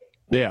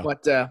 Yeah,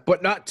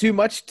 but not too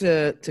much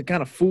to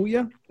kind of fool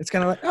you. It's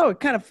kind of like, oh,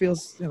 it kind of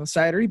feels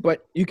cidery,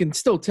 but you can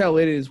still tell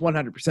it is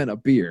 100% a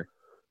beer.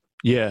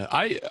 Yeah,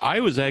 I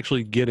was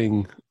actually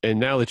getting, and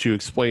now that you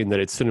explained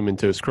that it's Cinnamon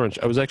Toast Crunch,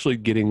 I was actually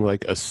getting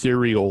like a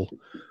cereal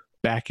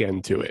back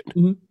end to it,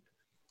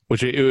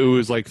 which it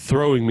was like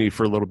throwing me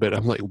for a little bit.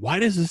 I'm like, why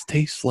does this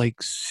taste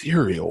like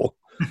cereal?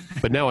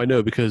 But now I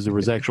know, because there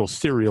was actual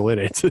cereal in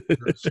it.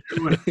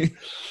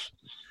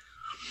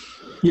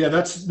 Yeah,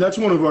 that's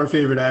one of our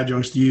favorite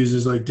adjuncts to use,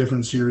 is like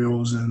different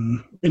cereals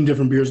and in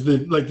different beers.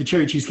 Like the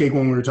cherry cheesecake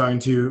one we were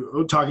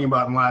talking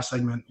about in the last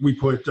segment, we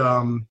put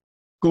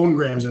Golden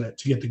Grams in it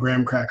to get the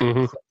graham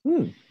cracker.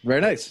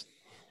 Very nice.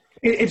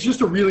 It's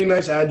just a really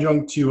nice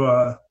adjunct to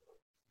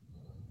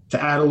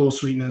add a little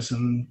sweetness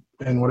and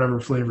whatever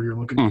flavor you're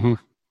looking for.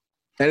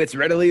 And it's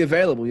readily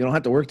available. You don't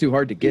have to work too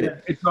hard to get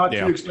it. It's not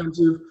too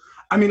expensive.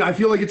 I mean, I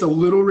feel like it's a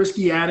little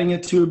risky adding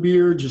it to a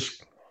beer.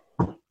 Just,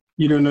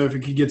 you don't know if it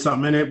could get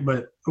something in it,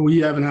 but we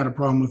haven't had a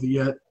problem with it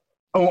yet.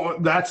 Oh,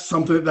 that's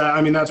something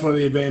that's one of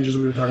the advantages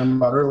we were talking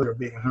about earlier,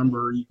 being a home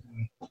brewer. You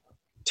can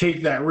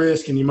take that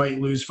risk and you might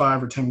lose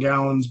 5 or 10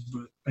 gallons,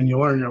 and you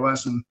learn your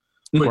lesson.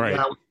 But Right.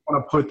 yeah, I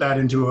want to put that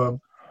into a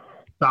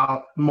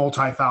about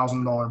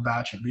multi-$1,000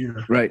 batch of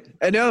beer. Right.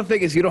 And the other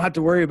thing is you don't have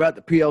to worry about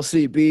the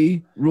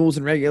PLCB rules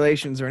and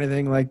regulations or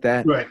anything like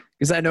that. Right.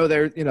 Because I know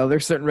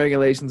there's certain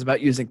regulations about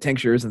using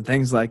tinctures and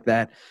things like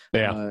that.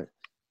 Yeah.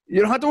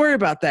 You don't have to worry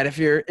about that if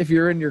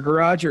you're in your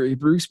garage or your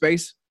brew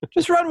space.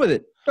 Just run with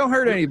it. Don't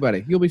hurt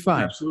anybody. You'll be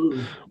fine.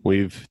 Absolutely.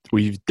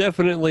 We've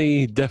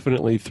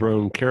definitely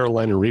thrown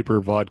Carolina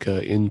Reaper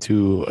vodka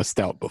into a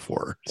stout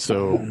before.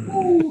 So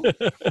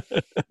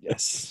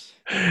Yes.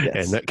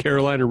 and that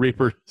Carolina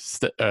Reaper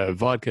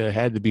vodka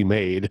had to be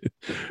made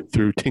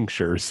through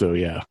tincture. So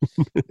yeah.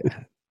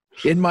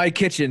 In my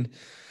kitchen.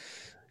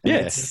 And Yeah.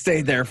 it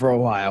stayed there for a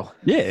while.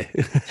 Yeah.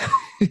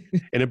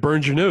 And it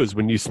burns your nose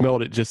when you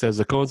smelled it just as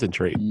a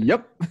concentrate.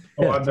 Yep.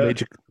 Oh, I Yeah,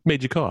 bet.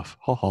 made you cough.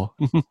 Ha ha.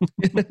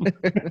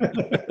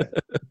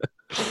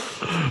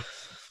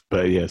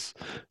 But yes,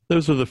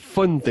 those are the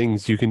fun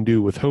things you can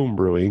do with home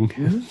brewing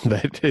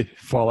that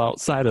fall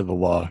outside of the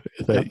law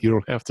that you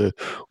don't have to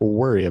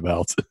worry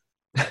about.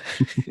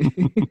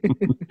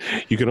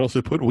 You can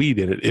also put weed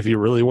in it if you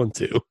really want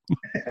to.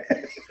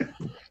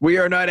 We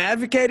are not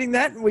advocating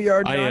that. We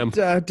are I am.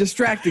 not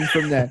distracting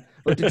from that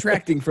or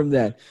detracting from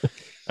that.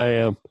 I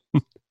am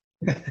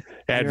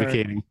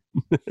advocating.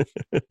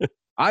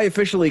 I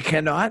officially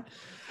cannot.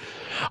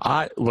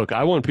 I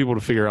want people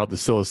to figure out the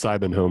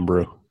psilocybin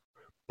homebrew.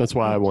 That's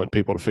why I want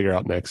people to figure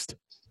out next.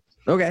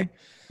 Okay.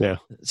 Yeah.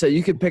 So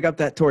you can pick up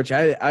that torch.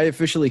 I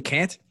officially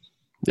can't.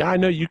 Yeah, I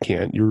know you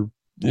can't.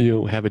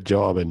 You have a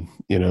job and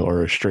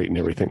are straight and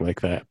everything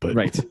like that. But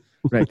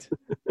Right.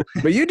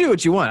 But you do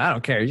what you want. I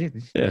don't care. You're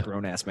Yeah. a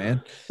grown ass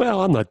man.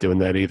 well, I'm not doing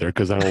that either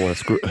because I don't want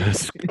to screw.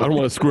 I don't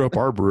want to screw up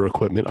our brew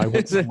equipment. I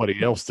want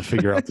somebody else to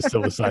figure out the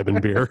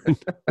psilocybin beer.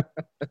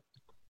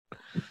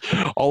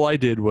 All I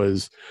did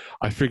was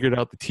I figured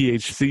out the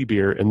THC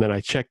beer and then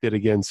I checked it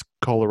against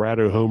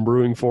Colorado home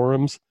brewing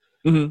forums,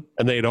 Mm-hmm.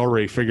 and they had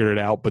already figured it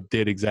out, but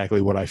did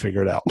exactly what I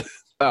figured out.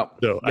 Oh,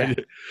 So yeah.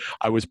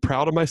 I was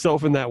proud of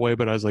myself in that way,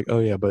 but I was like, oh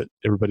yeah, but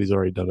everybody's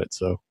already done it,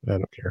 so I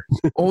don't care.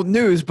 Old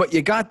news, but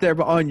you got there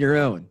on your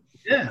own.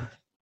 Yeah.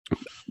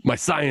 My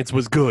science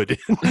was good.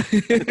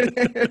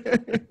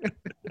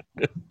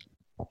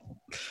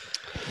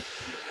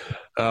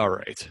 All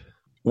right.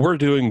 We're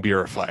doing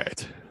Beerify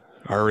It.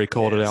 I already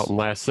called it out in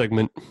last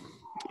segment.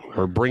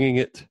 We're bringing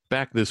it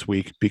back this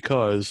week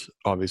because,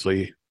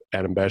 obviously,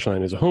 Adam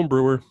Bashline is a home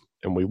brewer,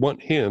 and we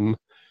want him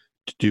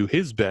to do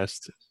his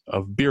best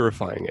of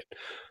beerifying it.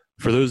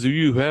 For those of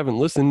you who haven't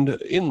listened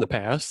in the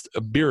past,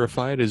 a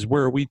Beerify It is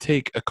where we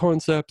take a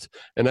concept,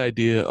 an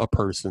idea, a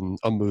person,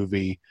 a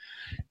movie,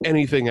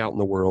 anything out in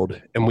the world,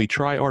 and we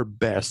try our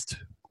best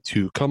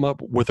to come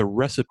up with a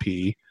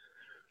recipe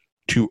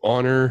to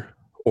honor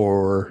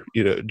or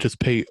just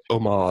pay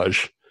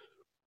homage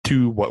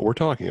to what we're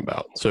talking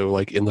about. So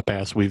like in the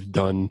past we've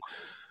done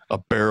a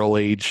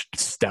barrel-aged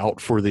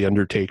stout for The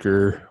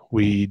Undertaker.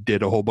 We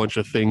did a whole bunch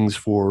of things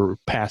for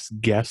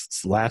past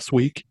guests last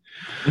week.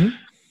 Mhm.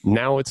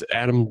 Now it's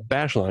Adam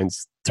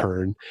Bashline's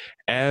turn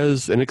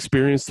as an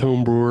experienced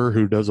home brewer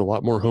who does a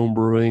lot more home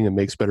brewing and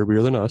makes better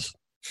beer than us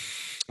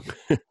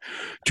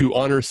to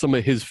honor some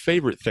of his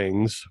favorite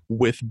things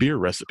with beer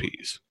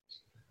recipes.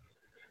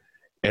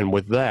 And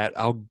with that,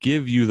 I'll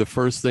give you the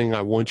first thing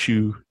I want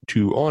you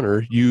to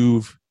honor.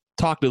 You've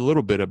talked a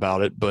little bit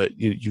about it, but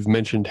you've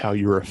mentioned how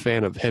you're a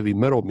fan of heavy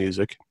metal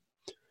music.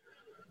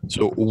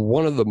 So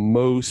one of the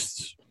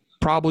most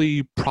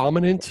probably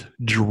prominent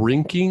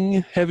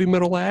drinking heavy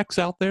metal acts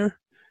out there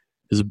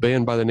is a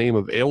band by the name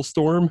of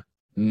Ailstorm.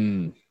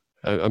 Mm.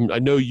 I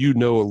know you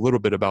know a little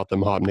bit about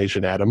them, Hop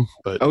Nation Adam,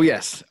 but Oh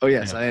yes.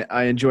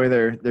 I enjoy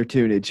their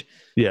tunage.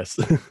 yes.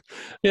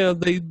 Yeah,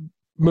 they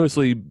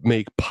mostly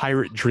make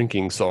pirate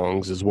drinking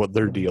songs is what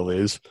their deal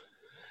is.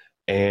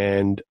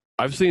 And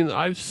I've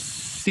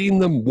seen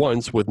them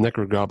once with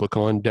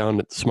Necrogoblicon down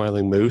at the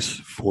Smiling Moose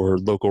for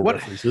local What?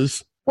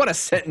 references. What a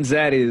sentence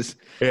that is.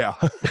 Yeah.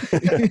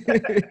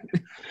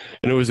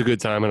 And it was a good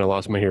time and I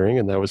lost my hearing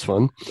and that was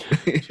fun.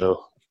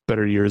 So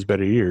better years.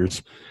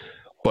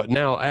 But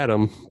now,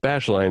 Adam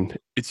Bashline,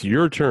 it's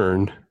your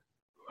turn.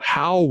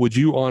 How would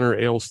you honor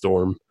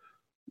Ailstorm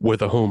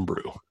with a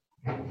homebrew?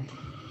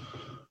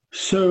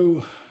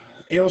 So,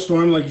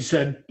 Ailstorm, like you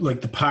said,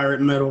 like the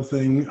pirate metal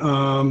thing.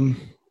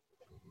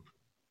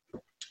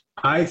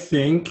 I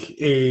think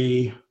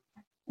a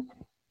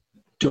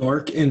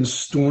dark and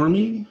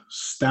stormy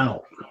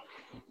stout,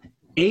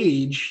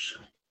 aged,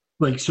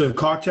 like so,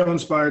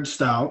 cocktail-inspired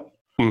stout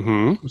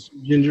Mm-hmm. with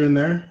some ginger in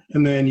there,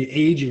 and then you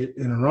age it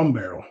in a rum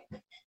barrel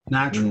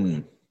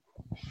naturally.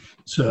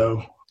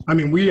 So, I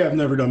mean, we have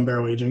never done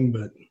barrel aging,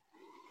 but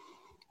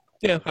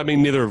Yeah, I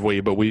mean, neither have we,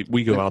 but we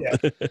go out.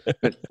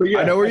 but yeah,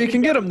 I know where you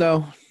can get them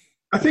though.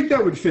 I think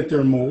that would fit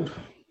their mold.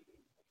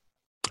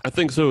 I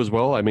think so as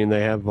well. I mean,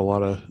 they have a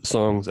lot of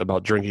songs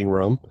about drinking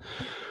rum,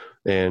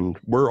 and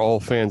we're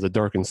all fans of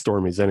Dark and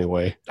Stormies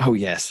anyway. Oh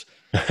yes.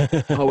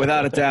 Oh,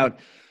 without a doubt.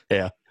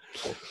 Yeah.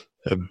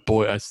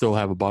 Boy, I still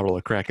have a bottle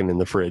of Kraken in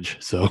the fridge.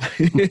 So,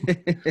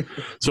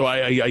 so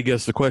I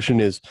guess the question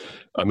is,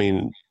 I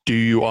mean, do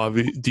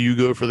you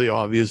go for the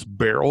obvious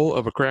barrel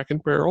of a Kraken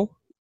barrel?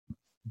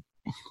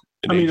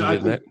 I mean,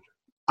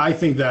 I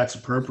think that's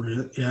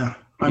appropriate. Yeah.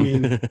 I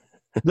mean,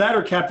 that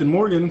or Captain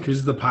Morgan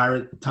because the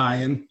pirate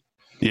tie-in.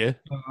 Yeah.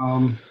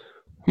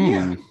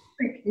 Yeah.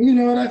 You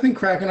know what? I think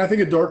Kraken. I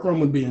think a dark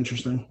rum would be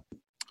interesting.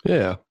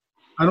 Yeah.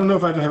 I don't know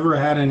if I've ever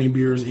had any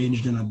beers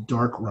aged in a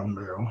dark rum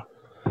barrel.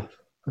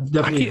 I've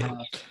definitely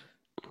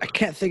I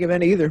can't think of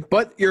any either.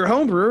 But you're a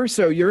home brewer,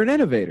 so you're an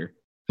innovator.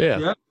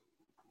 Yeah.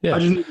 I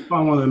just need to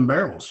find one of them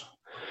barrels.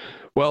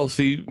 Well,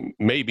 see,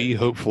 maybe,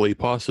 hopefully,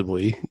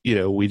 possibly,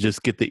 we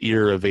just get the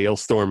ear of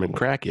Ailstorm and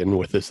Kraken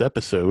with this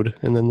episode,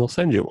 and then they'll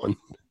send you one.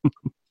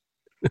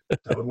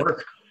 That would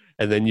work.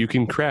 And then you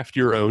can craft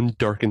your own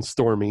dark and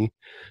stormy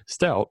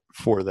stout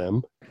for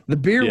them. The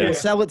beer will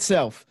sell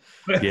itself.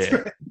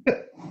 Yeah.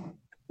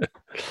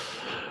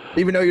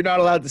 Even though you're not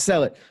allowed to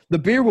sell it. The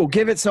beer will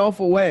give itself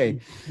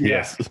away.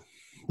 Yes.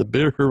 The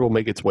beer will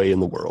make its way in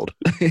the world.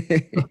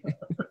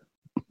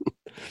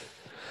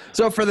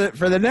 So for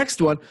the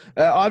next one,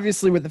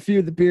 obviously with a few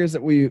of the beers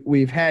that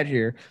we've had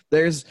here,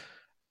 there's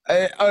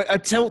a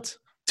tilt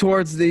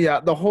towards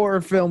the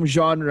horror film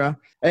genre.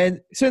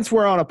 And since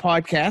we're on a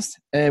podcast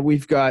and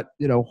we've got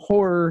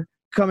horror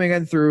coming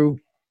in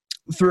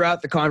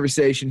throughout the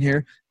conversation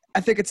here, I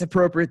think it's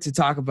appropriate to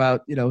talk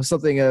about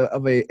something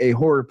of a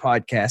horror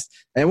podcast.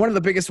 And one of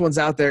the biggest ones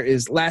out there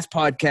is Last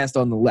Podcast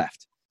on the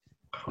Left.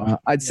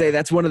 I'd say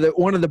that's one of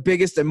the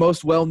biggest and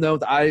most well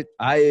known. I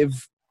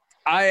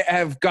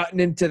have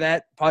gotten into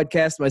that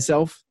podcast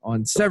myself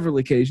on several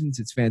occasions.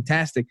 It's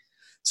fantastic.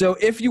 So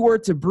if you were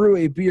to brew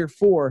a beer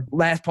for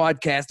Last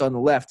Podcast on the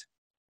Left,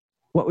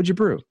 what would you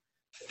brew?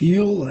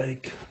 Feel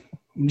like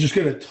I'm just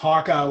going to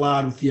talk out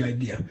loud with the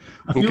idea.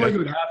 I feel like it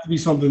would have to be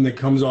something that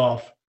comes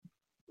off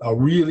a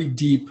really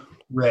deep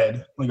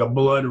red, like a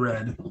blood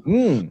red.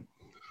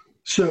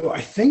 So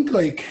I think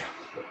like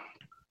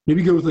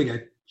maybe go with like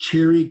a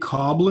cherry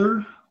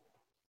cobbler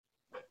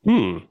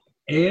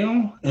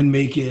ale and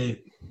make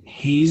it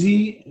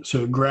hazy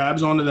so it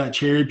grabs onto that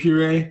cherry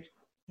puree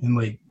and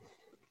like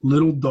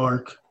little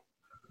dark,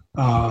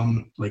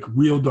 like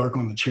real dark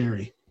on the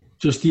cherry.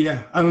 Just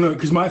I don't know,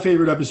 because my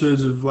favorite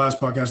episodes of Last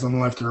Podcast on the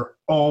Left are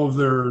all of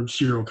their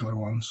serial killer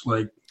ones.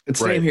 Like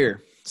same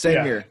here.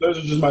 Same here. Those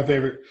are just my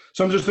favorite.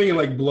 So I'm just thinking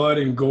like blood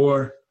and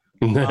gore.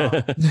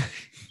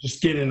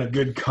 Just getting a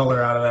good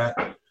color out of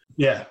that.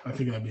 Yeah, I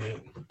think that'd be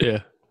it. Yeah.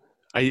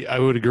 I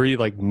would agree.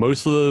 Like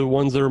most of the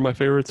ones that are my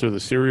favorites are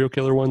the serial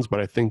killer ones, but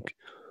I think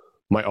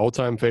my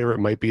all-time favorite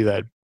might be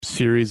that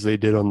series they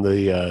did on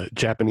the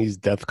Japanese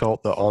death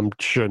cult, the Om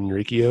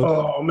Shinrikyo.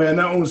 Oh man,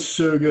 that one was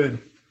so good.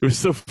 It was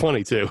so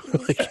funny too.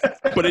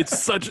 But it's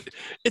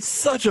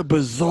such a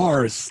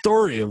bizarre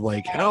story of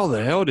like, how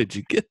the hell did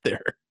you get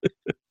there?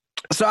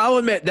 So I'll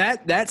admit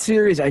that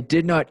series I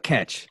did not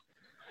catch.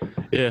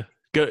 Yeah,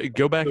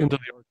 go back into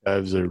the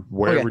archives or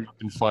wherever you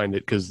can find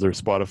it because they're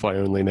Spotify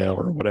only now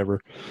or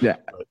whatever. Yeah,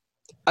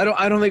 I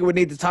don't think we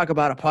need to talk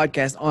about a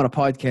podcast on a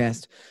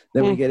podcast.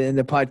 Then we get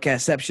into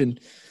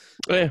podcastception.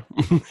 Yeah,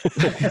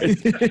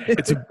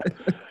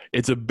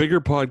 it's a bigger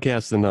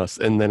podcast than us.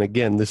 And then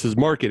again, this is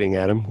marketing,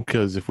 Adam,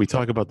 because if we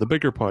talk about the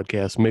bigger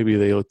podcast, maybe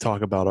they'll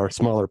talk about our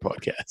smaller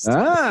podcast.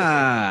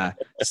 Ah,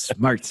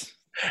 smart.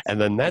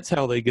 And then that's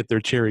how they get their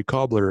cherry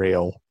cobbler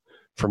ale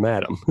from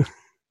Adam.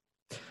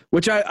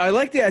 Which I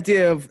like the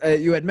idea of.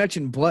 You had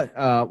mentioned blood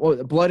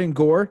and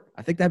gore.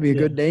 I think that'd be a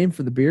good name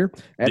for the beer.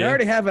 And I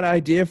already have an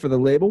idea for the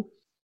label.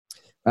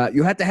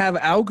 You have to have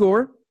Al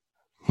Gore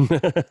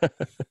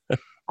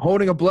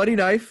holding a bloody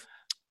knife,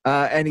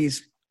 and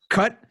he's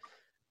cut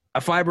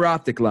a fiber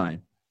optic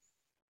line.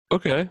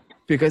 Okay.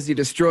 Because he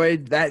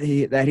destroyed that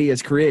he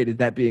has created,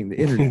 that being the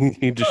internet.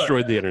 He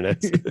destroyed the internet.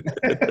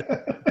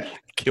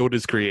 Killed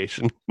his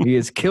creation. He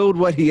has killed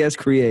what he has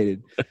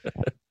created.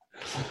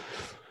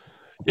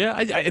 Yeah,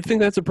 I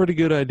think that's a pretty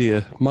good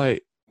idea. My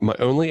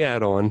only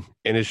add-on,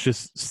 and it's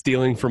just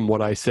stealing from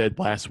what I said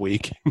last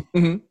week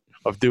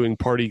of doing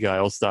Party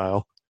Guile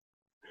style.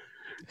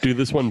 Do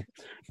this one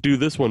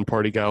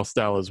Party Guile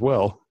style as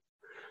well.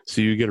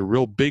 So you get a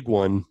real big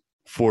one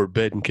for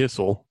Ben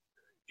Kissel.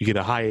 You get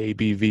a high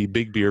ABV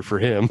big beer for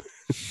him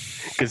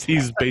because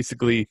he's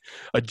basically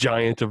a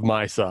giant of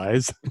my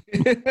size.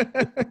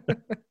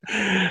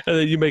 And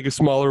then you make a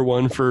smaller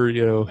one for,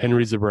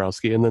 Henry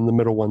Zabrowski, and then the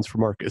middle one's for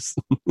Marcus.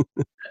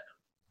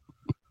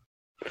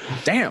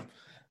 Damn.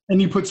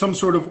 And you put some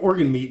sort of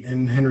organ meat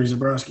in Henry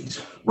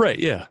Zabrowski's. Right,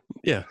 yeah.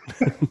 Yeah.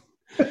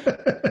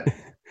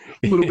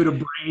 A little bit of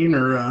brain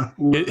or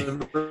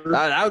whatever.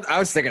 I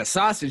was thinking of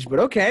sausage, but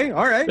okay,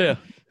 all right. Yeah.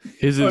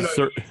 His is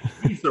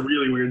he's the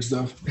really weird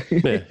stuff.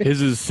 Yeah,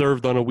 his is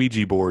served on a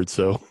Ouija board,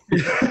 so.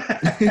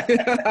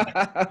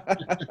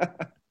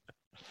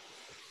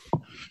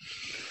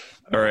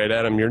 All right,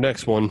 Adam, your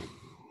next one.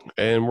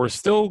 And we're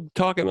still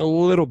talking a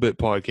little bit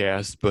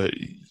podcast, but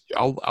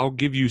I'll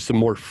give you some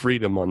more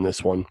freedom on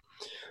this one.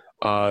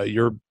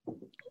 You're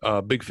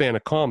a big fan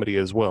of comedy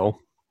as well.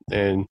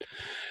 And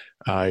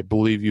I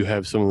believe you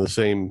have some of the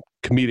same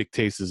comedic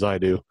tastes as I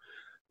do,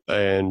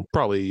 and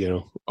probably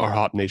our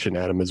Hop Nation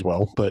Adam as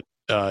well. But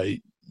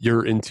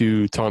you're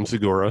into Tom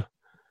Segura,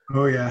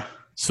 Oh yeah.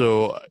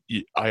 so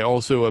I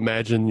also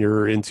imagine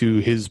you're into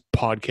his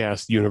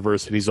podcast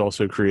universe that he's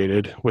also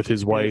created with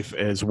his wife,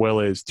 as well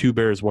as Two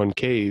Bears One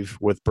Cave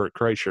with Bert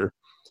Kreischer.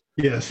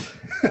 Yes.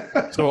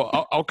 So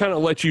I'll kind of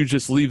let you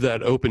just leave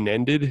that open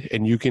ended,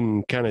 and you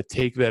can kind of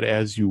take that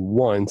as you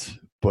want.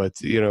 But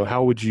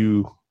how would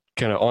you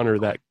kind of honor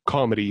that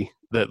comedy,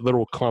 that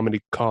little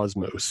comedy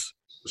cosmos?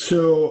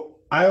 So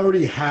I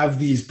already have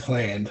these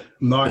planned.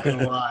 I'm not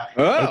gonna lie.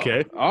 Oh,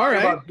 Okay. All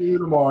right. I'll do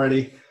them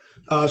already.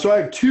 So I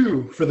have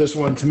two for this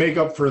one to make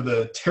up for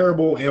the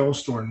terrible ale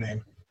store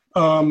name.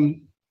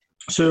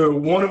 So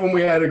one of them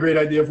we had a great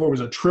idea for was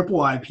a triple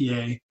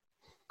IPA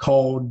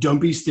called Don't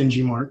Be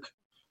Stingy, Mark.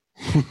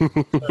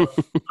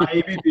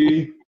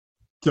 IABB,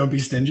 Don't Be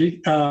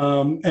Stingy.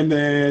 And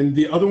then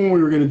the other one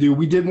we were going to do,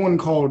 we did one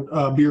called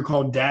beer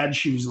called Dad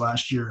Shoes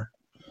last year,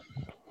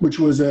 which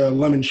was a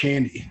lemon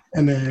shandy.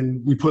 And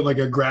then we put like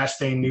a grass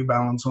stained New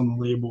Balance on the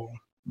label.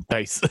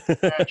 Nice.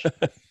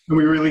 And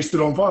we released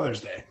it on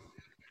Father's Day.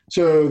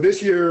 So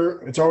this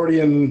year, it's already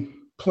in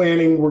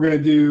planning. We're going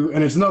to do,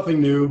 and it's nothing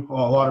new. A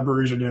lot of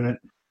breweries are doing it,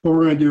 but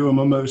we're going to do a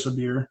mimosa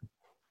beer.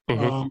 Mhm.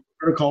 We're going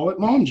to call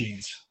it Mom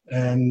Jeans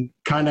and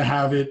kind of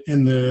have it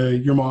in the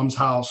your mom's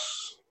house,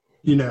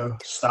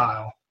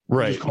 style.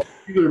 Right. Just call it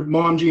either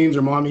Mom Jeans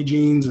or Mommy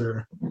Jeans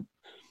or,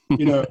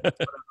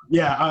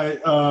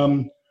 yeah.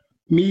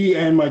 Me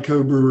and my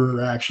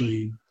co-brewer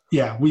actually,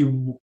 we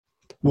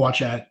watch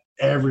that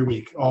every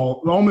week.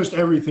 Almost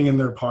everything in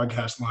their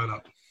podcast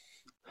lineup.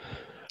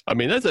 I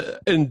mean,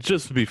 and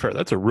just to be fair,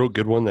 that's a real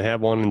good one to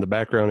have on in the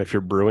background if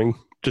you're brewing,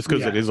 just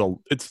because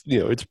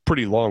it's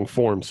pretty long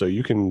form, so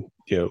you can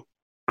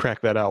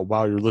crack that out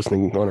while you're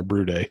listening on a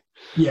brew day.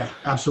 Yeah,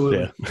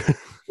 absolutely. Yeah.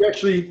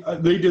 Actually,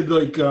 they did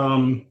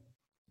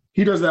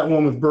he does that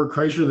one with Bert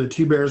Kreischer, the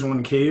Two Bears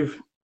One Cave,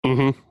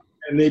 Mm-hmm.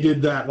 and they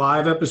did that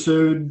live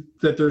episode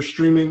that they're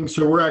streaming.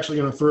 So we're actually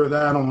going to throw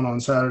that on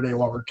Saturday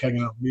while we're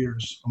kegging up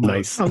beers.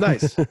 Nice. Oh,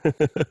 nice.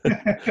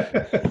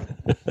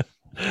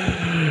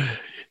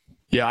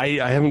 Yeah,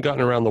 I haven't gotten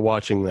around to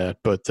watching that,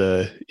 but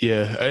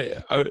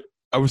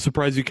I was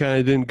surprised you kind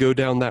of didn't go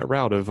down that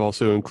route of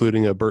also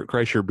including a Bert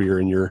Kreischer beer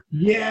in your.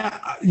 Yeah.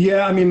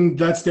 I mean,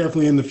 that's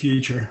definitely in the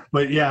future.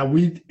 But yeah,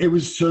 it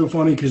was so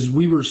funny because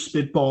we were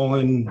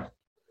spitballing.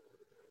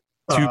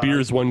 Two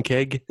beers, one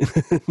keg.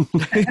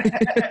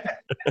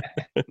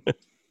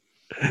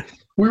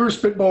 We were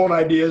spitballing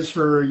ideas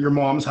for your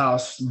mom's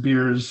house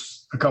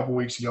beers a couple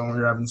weeks ago when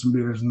we were having some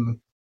beers, and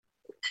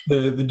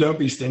the Don't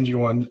Be Stingy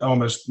one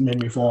almost made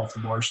me fall off the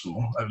bar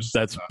stool.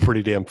 That's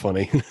pretty damn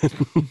funny.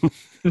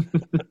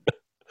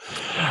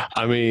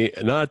 I mean,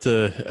 not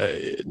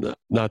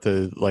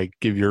to like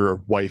give your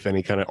wife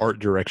any kind of art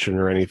direction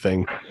or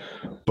anything,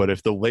 but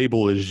if the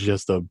label is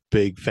just a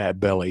big fat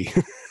belly.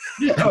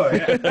 Oh,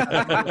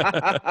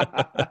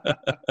 yeah.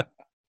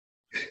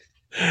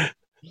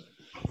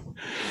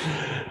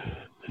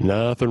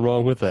 Nothing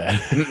wrong with that.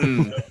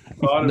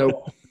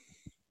 Nope.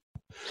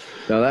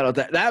 No,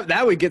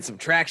 that would get some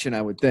traction,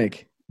 I would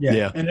think.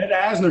 Yeah. And Ed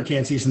Asner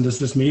can't cease and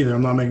desist me either.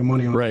 I'm not making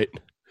money on it. Right.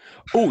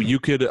 Oh, you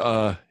could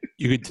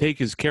take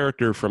his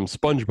character from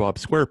SpongeBob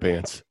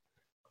SquarePants.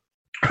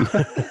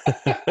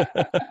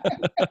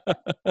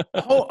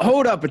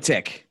 Hold up a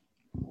tick.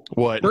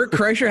 What? Bert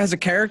Kreischer has a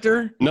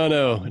character?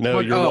 No.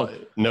 What?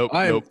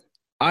 Nope.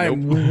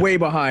 I'm way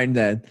behind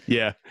then.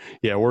 Yeah,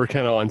 we're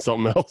kind of on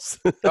something else.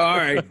 All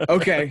right.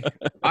 Okay.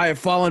 I have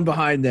fallen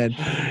behind then.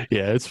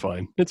 Yeah, it's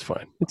fine. It's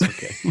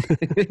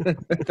okay.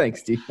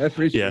 Thanks, Steve. I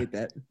appreciate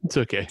that. It's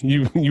okay.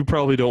 You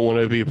probably don't want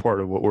to be a part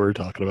of what we're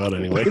talking about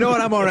anyway. You know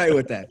what? I'm all right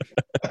with that.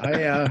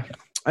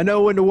 I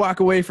know when to walk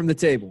away from the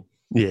table.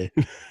 Yeah.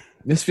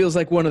 This feels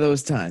like one of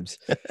those times.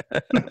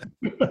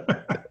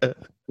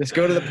 Just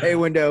go to the pay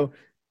window,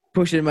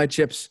 push in my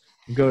chips,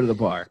 and go to the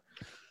bar.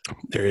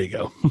 There you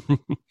go.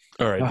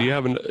 All right. Do you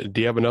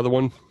have another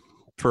one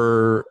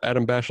for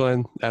Adam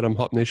Bashline, Adam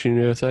Hop Nation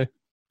USA?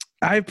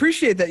 I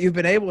appreciate that you've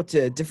been able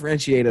to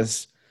differentiate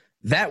us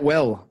that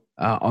well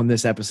on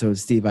this episode,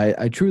 Steve.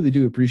 I truly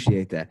do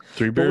appreciate that.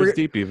 3 beers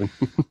deep, even.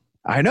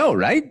 I know,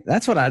 right?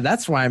 That's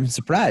why I'm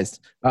surprised.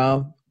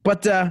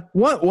 But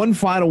one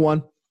final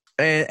one,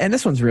 and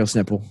this one's real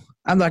simple.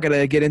 I'm not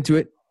gonna get into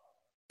it.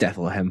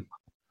 Bethlehem.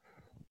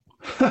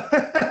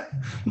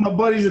 My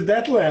buddies at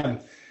Bethlehem.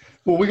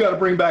 Well, we got to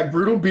bring back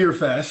Brutal Beer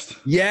Fest.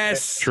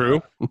 Yes.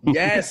 True.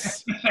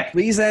 Yes.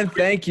 Please and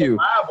thank you.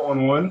 Lab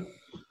on one.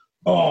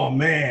 Oh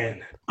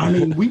man. I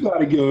mean, we got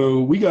to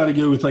go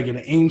with like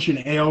an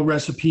ancient ale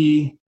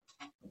recipe.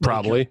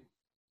 Probably.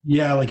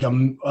 Like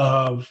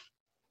a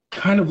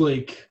kind of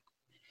like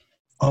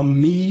a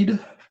mead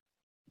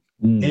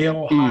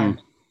ale high.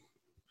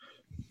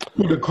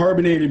 Like a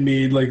carbonated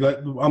mead. Like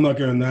I'm not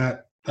going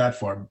that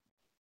far,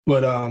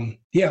 but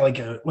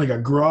like a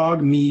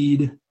grog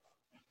mead.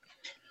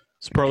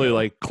 It's probably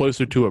like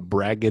closer to a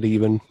braggot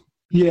even.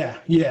 Yeah.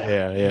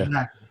 Yeah.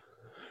 Exactly.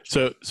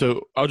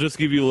 So I'll just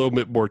give you a little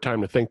bit more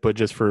time to think, but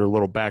just for a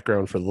little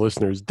background for the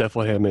listeners,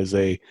 Bethlehem is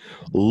a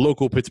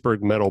local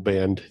Pittsburgh metal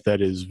band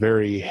that is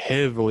very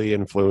heavily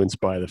influenced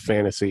by the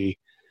fantasy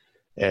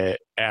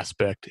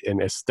aspect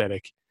and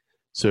aesthetic.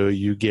 So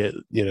you get,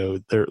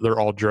 they're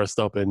all dressed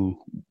up in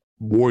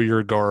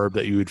warrior garb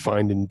that you would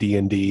find in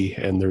D&D,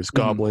 and there's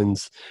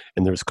goblins,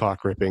 and there's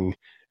cock ripping,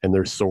 and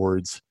there's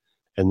swords,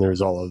 and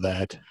there's all of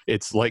that.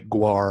 It's like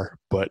Gwar,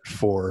 but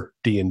for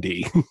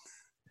D&D.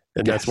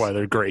 And that's why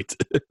they're great.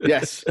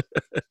 Yes.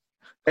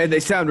 And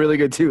they sound really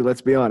good too, let's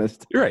be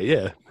honest. You're right,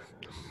 yeah.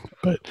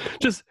 But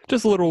just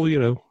a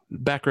little,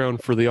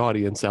 background for the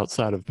audience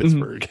outside of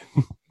Pittsburgh.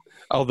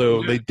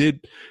 Although they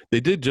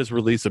did just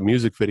release a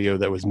music video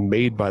that was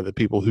made by the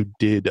people who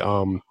did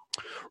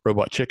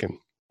Robot Chicken,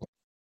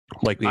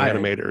 like the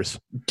animators.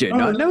 Did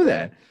not know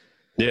that.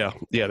 Yeah,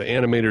 the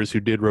animators who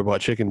did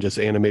Robot Chicken just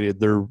animated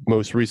their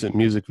most recent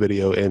music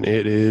video, and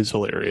it is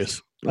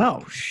hilarious.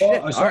 Oh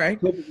shit! I saw All right,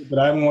 the clip of it, but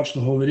I haven't watched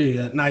the whole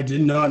video yet, and I did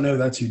not know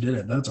that's who did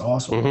it. That's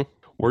awesome. Mm-hmm.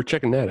 We're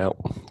checking that out.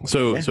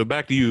 So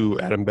back to you,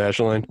 Adam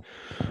Bashline.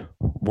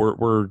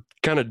 We're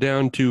kind of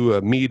down to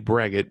mead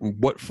braggot.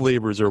 What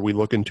flavors are we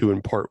looking to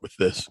impart with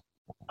this?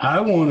 I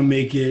want to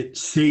make it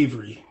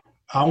savory.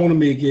 I'm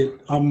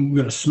going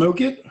to smoke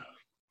it.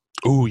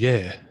 Oh,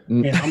 yeah.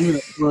 And I'm going to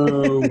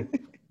throw,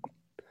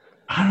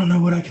 I don't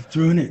know what I could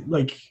throw in it.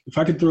 Like, if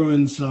I could throw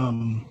in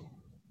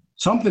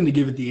something to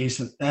give it the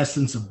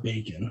essence of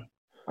bacon.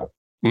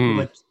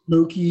 Like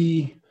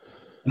smoky.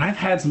 And I've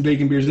had some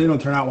bacon beers. They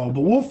don't turn out well,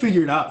 but we'll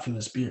figure it out for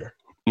this beer.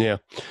 Yeah.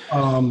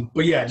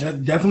 But yeah,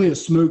 definitely a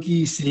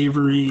smoky,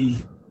 savory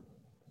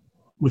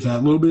with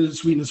that little bit of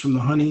sweetness from the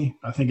honey.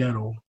 I think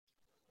that'll.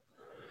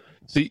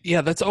 See,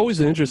 yeah, that's always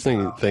an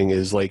interesting thing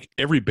is like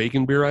every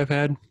bacon beer I've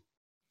had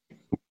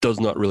does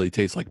not really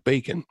taste like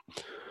bacon.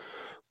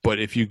 But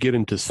if you get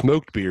into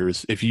smoked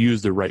beers, if you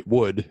use the right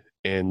wood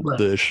and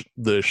the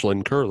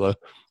Schlenkerla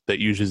that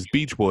uses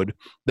beech wood,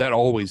 that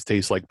always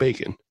tastes like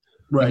bacon.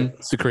 Right.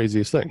 It's the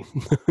craziest thing.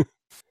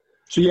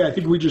 So yeah, I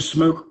think we just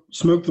smoke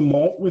the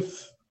malt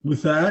with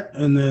that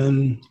and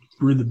then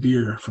brew the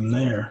beer from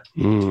there.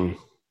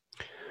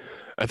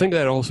 I think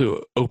that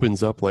also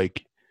opens up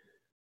like,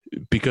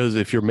 because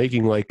if you're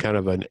making like kind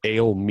of an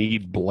ale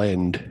mead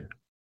blend,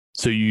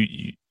 so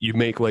you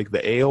make like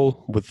the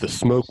ale with the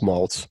smoke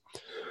malts,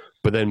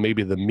 but then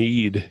maybe the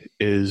mead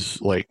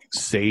is like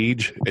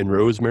sage and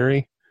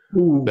rosemary.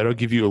 Ooh. That'll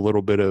give you a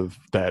little bit of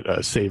that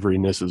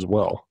savoriness as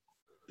well.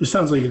 This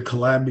sounds like a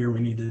collab beer we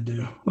need to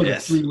do. Like a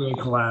 3-way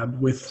collab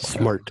with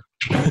Smart.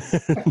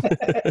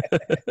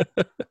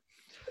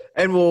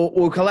 And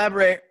we'll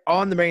collaborate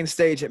on the main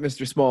stage at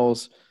Mr.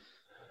 Small's.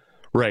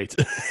 Right.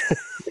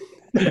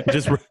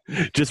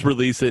 just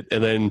release it,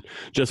 and then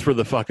just for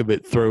the fuck of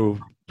it, throw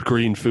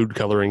green food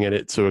coloring in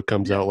it so it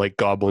comes out like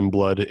goblin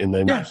blood, and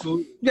then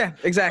absolutely. Yeah,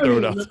 exactly. throw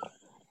it up.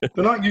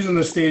 They're not using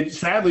the stage.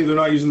 Sadly, they're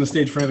not using the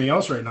stage for anything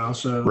else right now.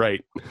 So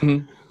Right.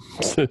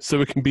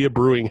 So it can be a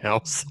brewing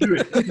house.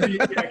 it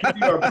can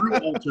be our brew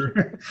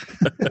altar.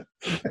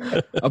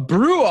 A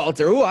brew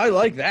altar. Ooh, I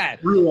like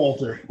that. Brew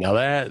altar. Now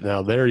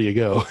there you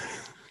go.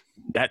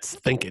 That's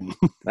thinking.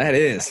 That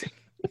is.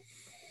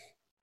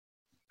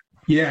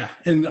 Yeah,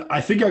 and I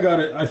think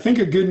I think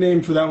a good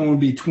name for that one would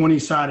be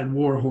 20-sided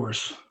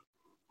Warhorse.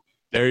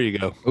 There you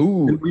go.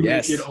 Ooh, We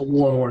yes. make it a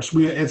Warhorse.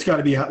 It's got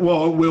to be it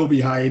will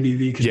be high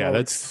ABV. Yeah,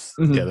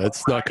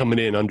 that's not coming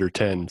in under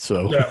 10.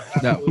 So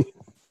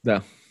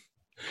No.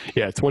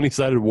 yeah,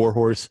 20-sided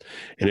Warhorse,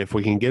 and if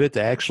we can get it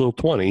to actual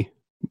 20,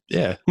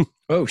 yeah.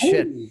 Oh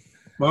shit.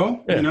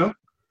 Well, Yeah.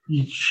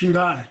 you shoot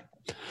high.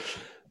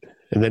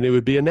 And then it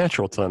would be a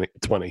natural 20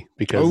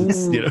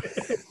 because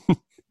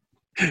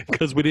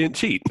because we didn't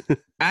cheat.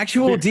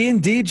 Actual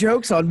D&D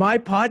jokes on my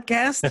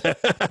podcast?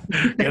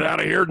 Get out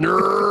of here,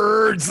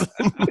 nerds.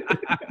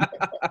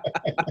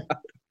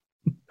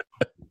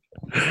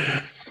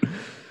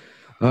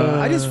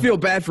 I just feel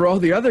bad for all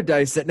the other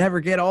dice that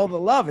never get all the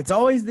love. It's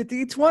always the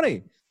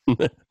D20.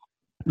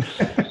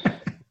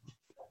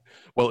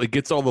 Well, it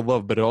gets all the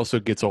love, but it also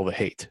gets all the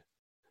hate.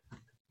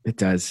 It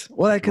does.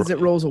 Well, because it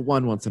rolls a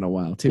 1 once in a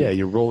while, too. Yeah,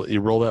 you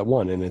roll that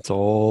 1, and it's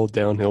all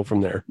downhill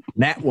from there.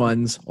 Nat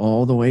ones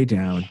all the way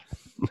down.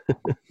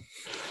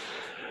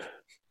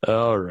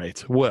 All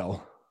right.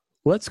 Well,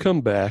 let's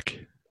come back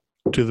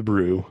to the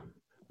brew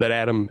that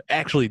Adam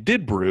actually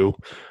did brew,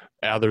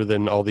 other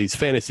than all these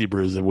fantasy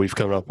brews that we've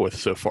come up with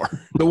so far.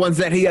 The ones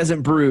that he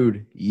hasn't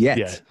brewed yet.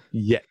 Yeah,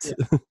 yet.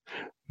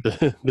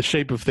 The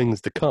shape of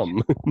things to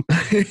come.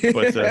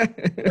 But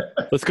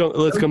let's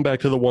come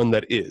back to the one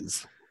that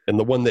is. And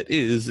the one that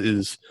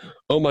is,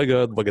 oh my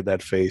God, look at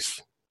that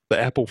face. The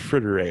apple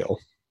fritter ale.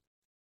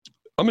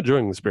 I'm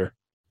enjoying this beer.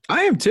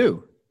 I am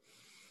too.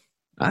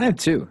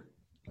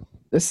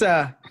 This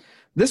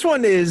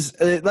one is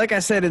like I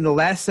said in the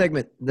last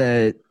segment,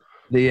 the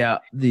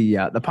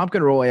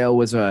pumpkin roll ale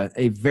was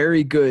a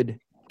very good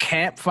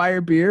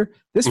campfire beer.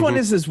 This one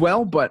is as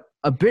well, but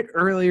a bit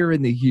earlier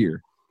in the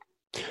year,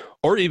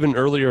 or even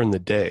earlier in the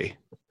day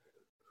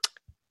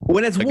at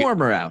when it's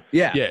warmer out.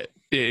 Yeah.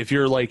 If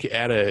you're like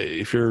at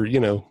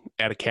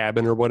at a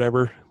cabin or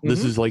whatever.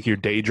 This is like your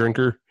day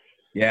drinker.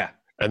 Yeah.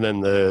 And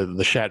then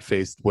the Shat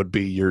Face would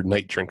be your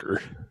night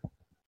drinker.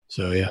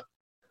 So yeah,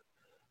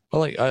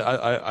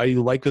 I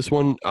like this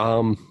one.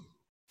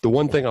 The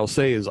one thing I'll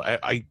say is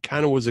I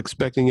kind of was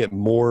expecting it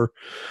more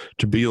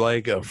to be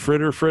like a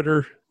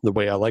fritter, the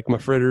way I like my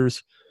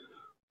fritters.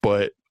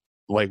 But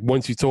like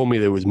once you told me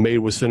that it was made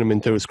with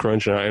Cinnamon Toast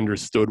Crunch and I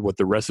understood what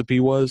the recipe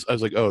was, I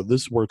was like, oh,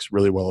 this works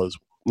really well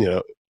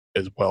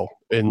as well.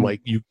 And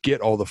like you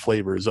get all the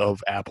flavors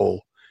of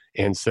apple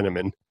and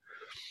cinnamon.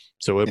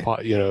 So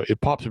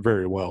it pops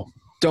very well.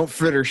 Don't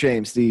fritter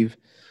shame, Steve.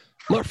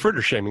 I'm not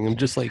fritter shaming. I'm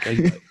just like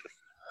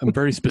I'm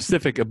very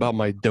specific about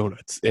my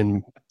donuts,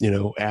 and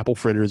apple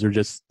fritters are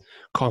just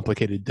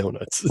complicated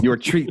donuts. Your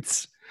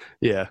treats.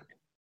 Yeah,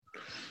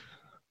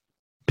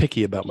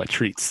 picky about my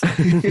treats.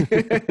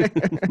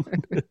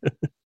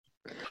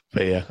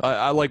 But yeah,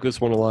 I like this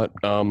one a lot.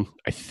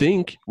 I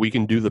think we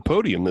can do the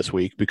podium this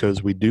week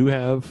because we do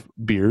have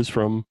beers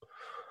from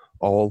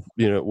all,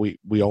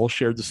 we all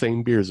shared the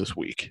same beers this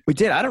week. We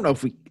did. I don't know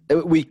if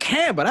we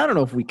can, but I don't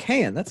know if we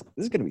can. This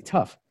is going to be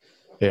tough.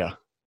 Yeah.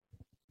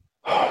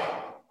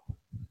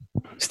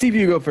 Steve,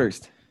 you go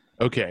first.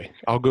 Okay,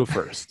 I'll go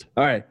first.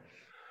 All right.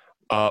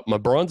 My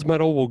bronze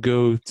medal will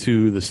go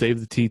to the Save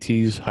the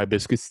TT's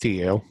Hibiscus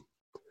Tea Ale.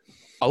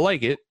 I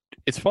like it.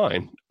 It's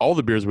fine. All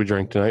the beers we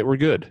drank tonight were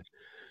good.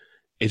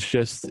 It's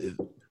just,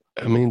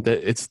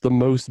 it's the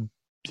most,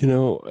 I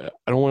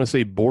don't want to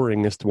say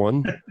boringest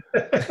one,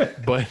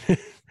 but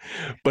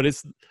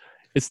it's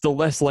the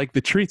less like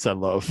the treats I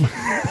love.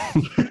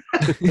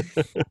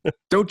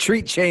 Don't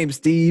treat shame,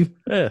 Steve.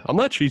 Yeah, I'm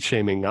not treat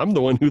shaming. I'm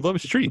the one who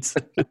loves treats.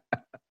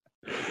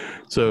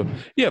 So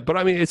yeah,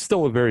 but it's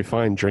still a very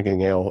fine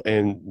drinking ale,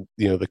 and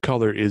the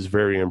color is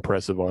very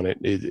impressive on it.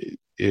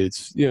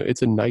 It's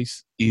a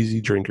nice, easy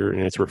drinker,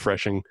 and it's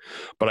refreshing.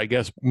 But I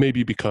guess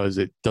maybe because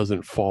it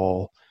doesn't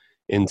fall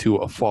into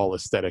a fall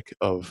aesthetic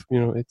of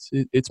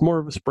it's more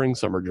of a spring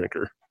summer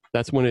drinker.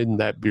 That's when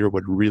that beer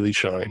would really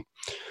shine.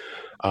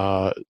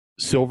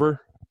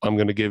 Silver, I'm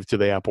going to give to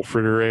the Apple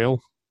Fritter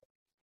Ale.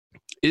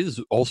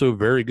 Is also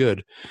very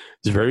good.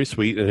 It's very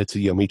sweet and it's a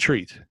yummy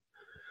treat.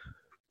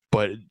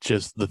 But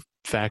just the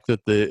fact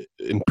that the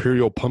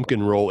Imperial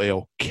Pumpkin Roll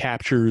Ale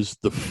captures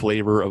the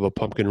flavor of a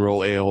pumpkin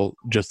roll ale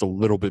just a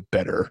little bit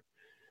better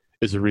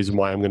is the reason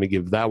why I'm going to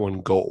give that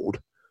one gold,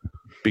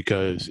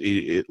 because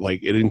it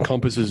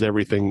encompasses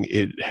everything.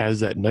 It has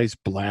that nice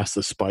blast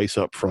of spice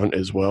up front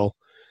as well,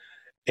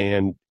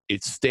 and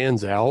it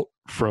stands out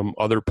from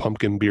other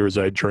pumpkin beers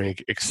I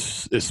drank,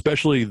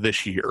 especially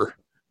this year,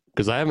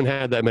 because I haven't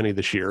had that many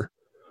this year.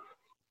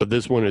 But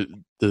this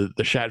one,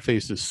 the Shat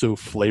Face is so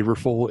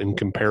flavorful in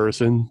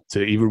comparison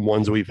to even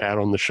ones we've had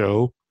on the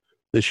show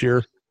this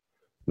year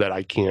that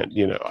I can't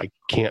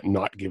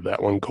not give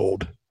that one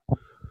gold.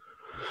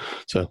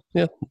 So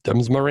yeah,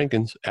 them's my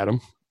rankings, Adam,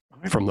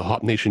 from the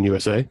Hop Nation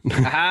USA.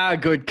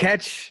 Good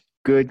catch.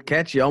 Good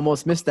catch. You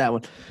almost missed that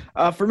one.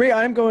 For me,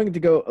 I'm going to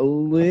go a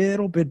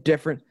little bit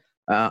different.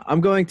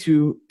 I'm going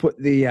to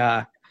put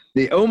the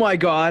oh my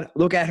God,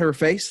 look at her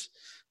face,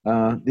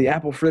 the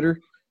Apple Fritter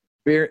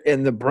beer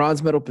in the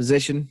bronze medal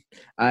position.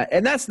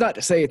 And that's not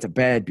to say it's a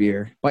bad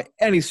beer by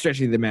any stretch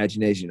of the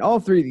imagination. All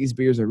three of these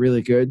beers are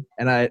really good,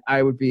 and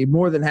I would be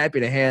more than happy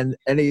to hand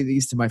any of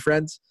these to my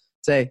friends.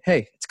 Say,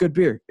 hey, it's good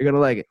beer. You're going to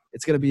like it.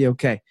 It's going to be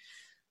okay.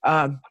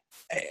 And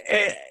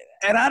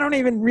I don't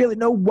even really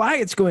know why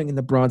it's going in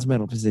the bronze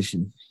medal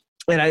position.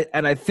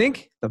 And I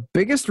think the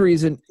biggest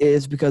reason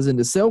is because in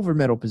the silver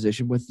medal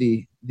position with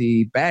the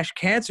Bash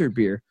Cancer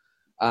beer,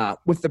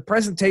 with the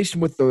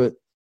presentation with the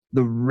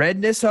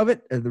redness of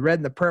it, the red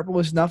and the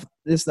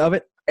purplishness of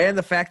it, and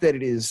the fact that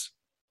it is,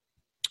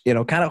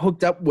 kind of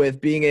hooked up with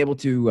being able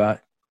to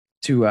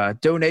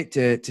donate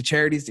to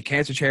charities, to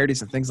cancer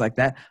charities and things like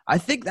that. I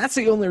think that's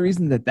the only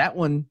reason that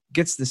one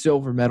gets the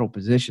silver medal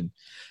position.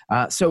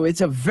 So it's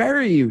a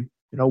very,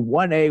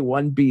 1A,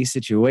 1B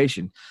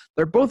situation.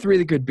 They're both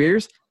really good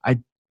beers.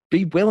 I'd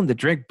be willing to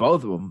drink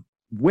both of them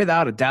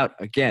without a doubt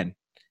again,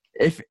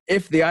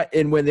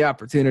 when the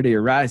opportunity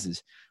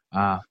arises.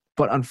 But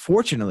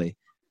unfortunately,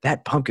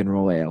 that pumpkin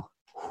roll ale,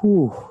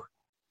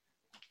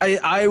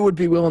 I would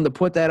be willing to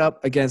put that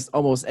up against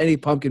almost any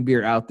pumpkin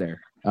beer out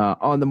there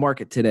on the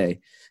market today.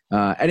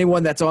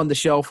 Anyone that's on the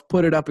shelf,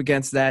 put it up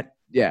against that.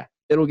 Yeah,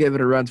 it'll give it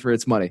a run for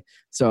its money.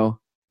 So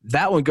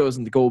that one goes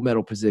in the gold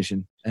medal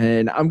position,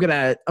 and I'm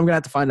gonna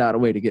have to find out a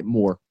way to get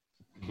more,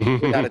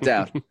 without a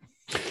doubt.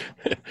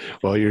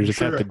 Well,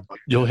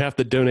 you'll have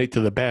to donate to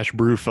the Bash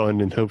Brew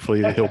Fund, and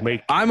hopefully he'll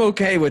make. I'm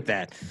okay with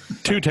that.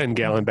 2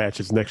 10-gallon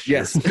batches next year.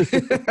 Yes.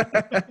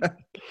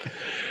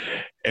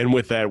 And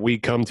with that, we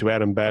come to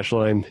Adam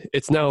Bashline.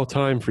 It's now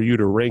time for you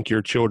to rank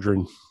your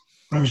children.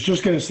 I was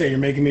just going to say, you're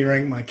making me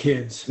rank my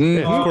kids.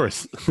 Yeah, of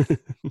course.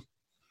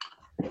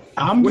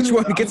 Which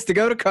one gets to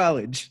go to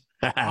college?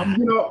 I'm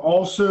going to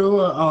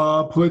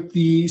also put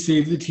the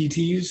Save the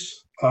TTs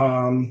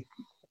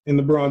in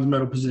the bronze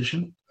medal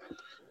position.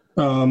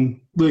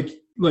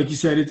 Like you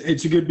said,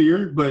 it's a good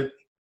beer, but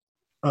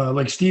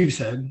like Steve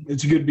said,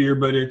 it's a good beer,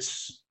 but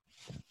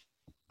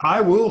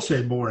I will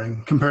say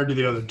boring compared to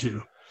the other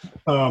two.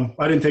 I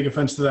didn't take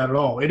offense to that at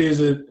all. It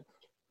is a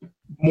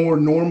more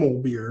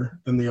normal beer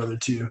than the other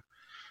two.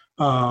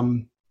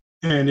 But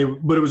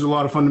it was a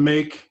lot of fun to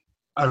make.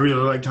 I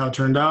really liked how it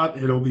turned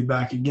out. It'll be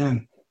back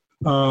again.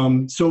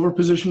 Silver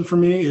position for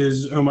me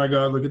is, oh my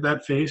God, look at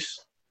that face.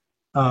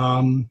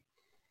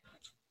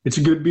 It's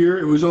a good beer.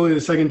 It was only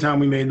the second time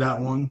we made that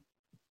one.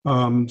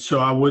 So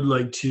I would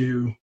like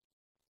to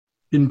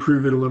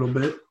improve it a little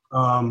bit.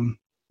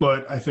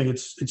 But I think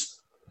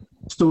it's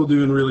still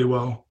doing really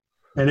well.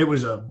 And it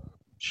was a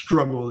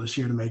struggle this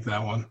year to make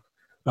that one.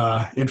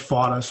 It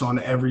fought us on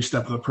every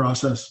step of the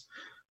process.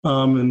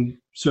 And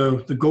so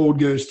the gold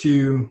goes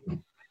to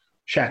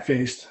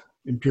Shat-Faced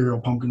Imperial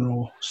Pumpkin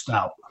Roll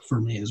Stout for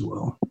me as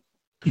well.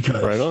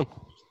 Because Right on.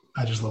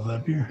 I just love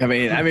that beer. I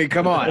mean,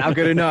 come on. How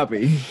could it not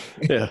be?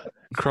 Yeah.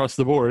 Across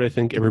the board, I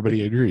think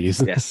everybody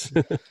agrees. Yes.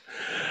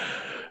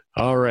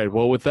 All right.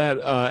 Well, with that,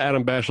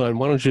 Adam Bashline,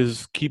 why don't you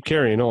just keep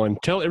carrying on?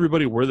 Tell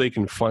everybody where they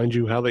can find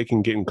you, how they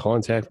can get in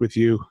contact with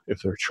you,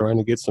 if they're trying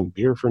to get some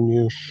beer from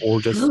you,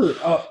 or just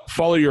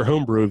follow your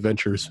homebrew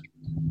adventures.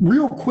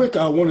 Real quick,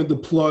 I wanted to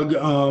plug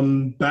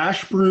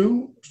Bash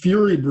Brew,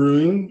 Fury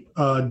Brewing,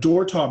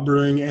 Doortop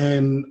Brewing,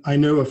 and I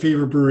know a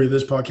favorite brewery of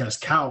this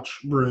podcast, Couch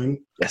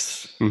Brewing.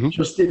 Yes.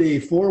 Just did a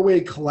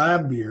 4-way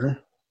collab beer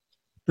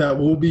that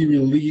will be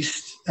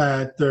released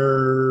at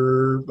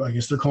their, I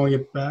guess they're calling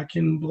it Back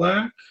in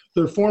Black,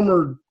 their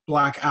former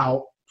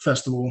Blackout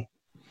Festival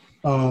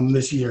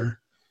this year.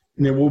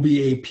 And it will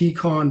be a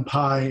pecan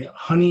pie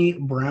honey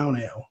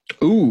brown ale.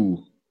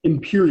 Ooh.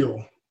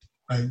 Imperial.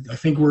 I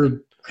think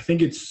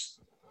it's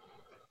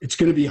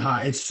going to be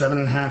high. It's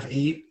 7.5,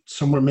 8,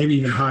 somewhere, maybe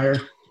even higher.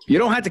 You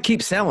don't have to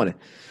keep selling it.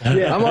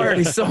 Yeah. I'm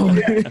already sold.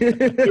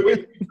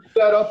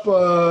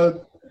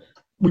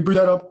 We brewed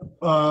that up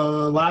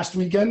last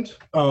weekend,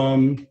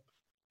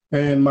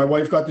 and my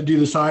wife got to do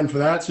the sign for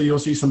that. So you'll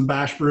see some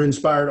Bash Brew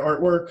inspired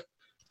artwork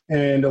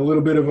and a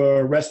little bit of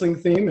a wrestling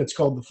theme. It's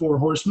called the Four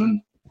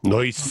Horsemen.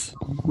 Nice.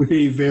 With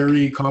a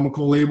very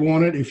comical label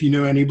on it, if you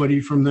know anybody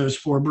from those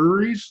 4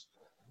 breweries.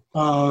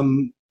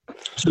 So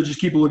just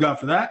keep a lookout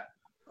for that.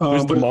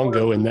 There's the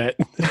Mongo in that.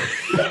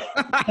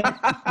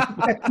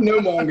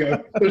 No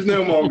Mongo. There's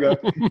no Mongo.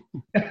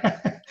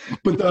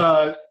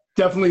 But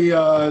definitely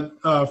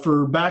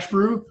for Bash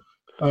Brew,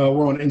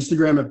 we're on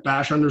Instagram at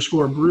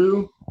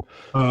bash_brew,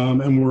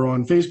 and we're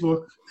on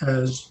Facebook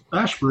as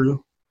Bash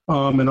Brew.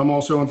 And I'm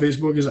also on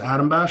Facebook as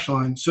Adam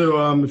Bashline.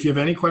 So if you have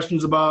any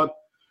questions about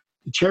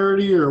the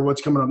charity or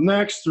what's coming up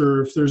next,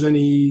 or if there's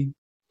any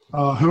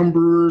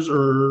homebrewers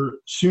or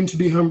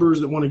soon-to-be homebrewers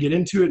that want to get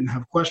into it and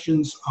have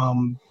questions,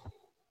 I'm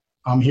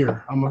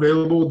here. I'm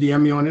available.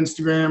 DM me on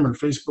Instagram or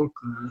Facebook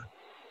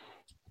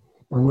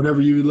or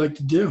whatever you would like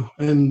to do.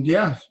 And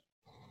yeah,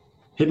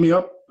 hit me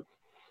up.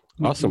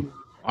 Awesome.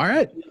 All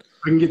right.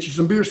 I can get you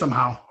some beer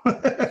somehow.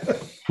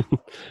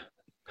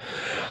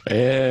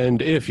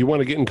 And if you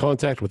want to get in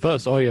contact with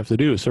us, all you have to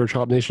do is search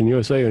Hop Nation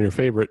USA on your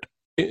favorite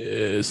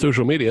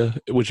social media,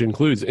 which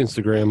includes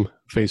Instagram,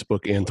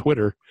 Facebook, and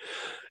Twitter.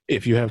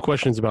 If you have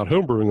questions about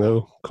homebrewing,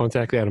 though,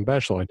 contact Adam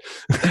Bashline.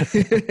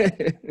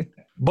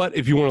 But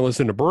if you want to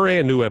listen to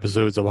brand new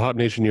episodes of Hop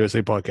Nation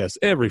USA podcast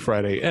every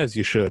Friday, as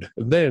you should,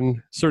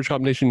 then search Hop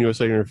Nation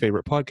USA in your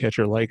favorite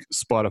podcatcher like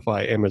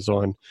Spotify,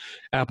 Amazon,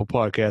 Apple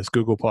Podcasts,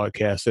 Google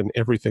Podcasts, and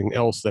everything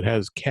else that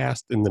has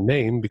cast in the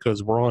name,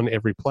 because we're on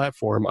every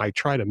platform. I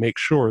try to make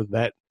sure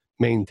that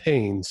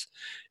maintains.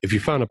 If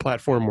you found a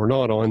platform we're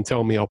not on,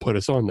 tell me, I'll put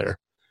us on there.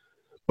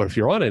 But if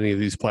you're on any of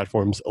these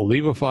platforms,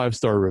 leave a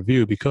 5-star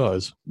review,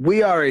 because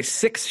we are a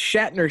 6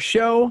 Shatner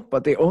show,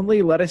 but they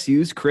only let us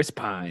use Chris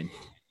Pine.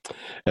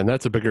 And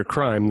that's a bigger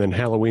crime than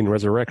Halloween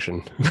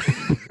Resurrection.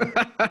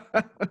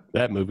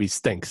 That movie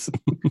stinks.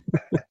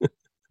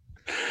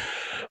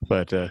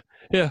 But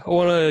yeah, I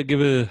want to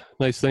give a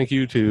nice thank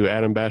you to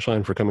Adam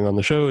Bashline for coming on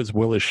the show, as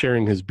well as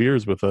sharing his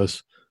beers with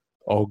us.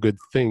 All good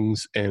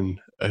things, and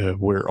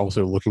we're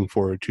also looking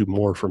forward to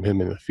more from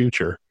him in the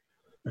future.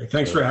 Hey,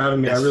 thanks for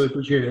having me. Yes. I really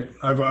appreciate it.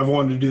 I've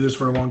wanted to do this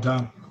for a long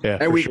time. Yeah,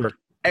 And for we sure.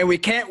 and we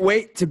can't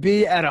wait to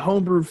be at a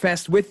homebrew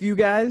fest with you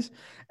guys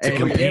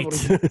and be able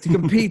to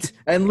compete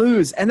and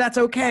lose, and that's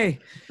okay.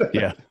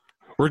 Yeah,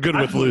 we're good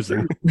with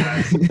losing.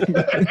 But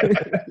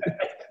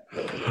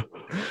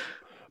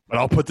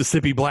I'll put the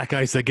Sippy Black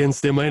Ice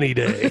against him any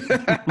day.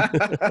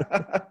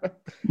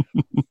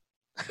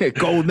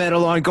 Gold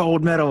medal on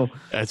gold medal.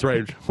 That's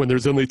right. When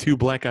there's only 2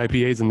 black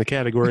IPAs in the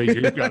category,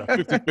 you've got a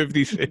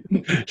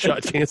 50-50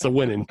 shot chance of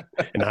winning.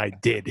 And I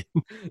did.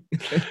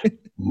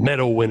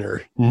 Medal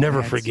winner.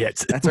 Never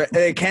forgets. That's right.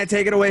 They can't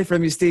take it away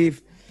from you,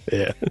 Steve.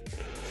 Yeah.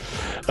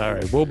 All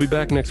right. We'll be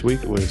back next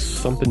week with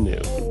something new.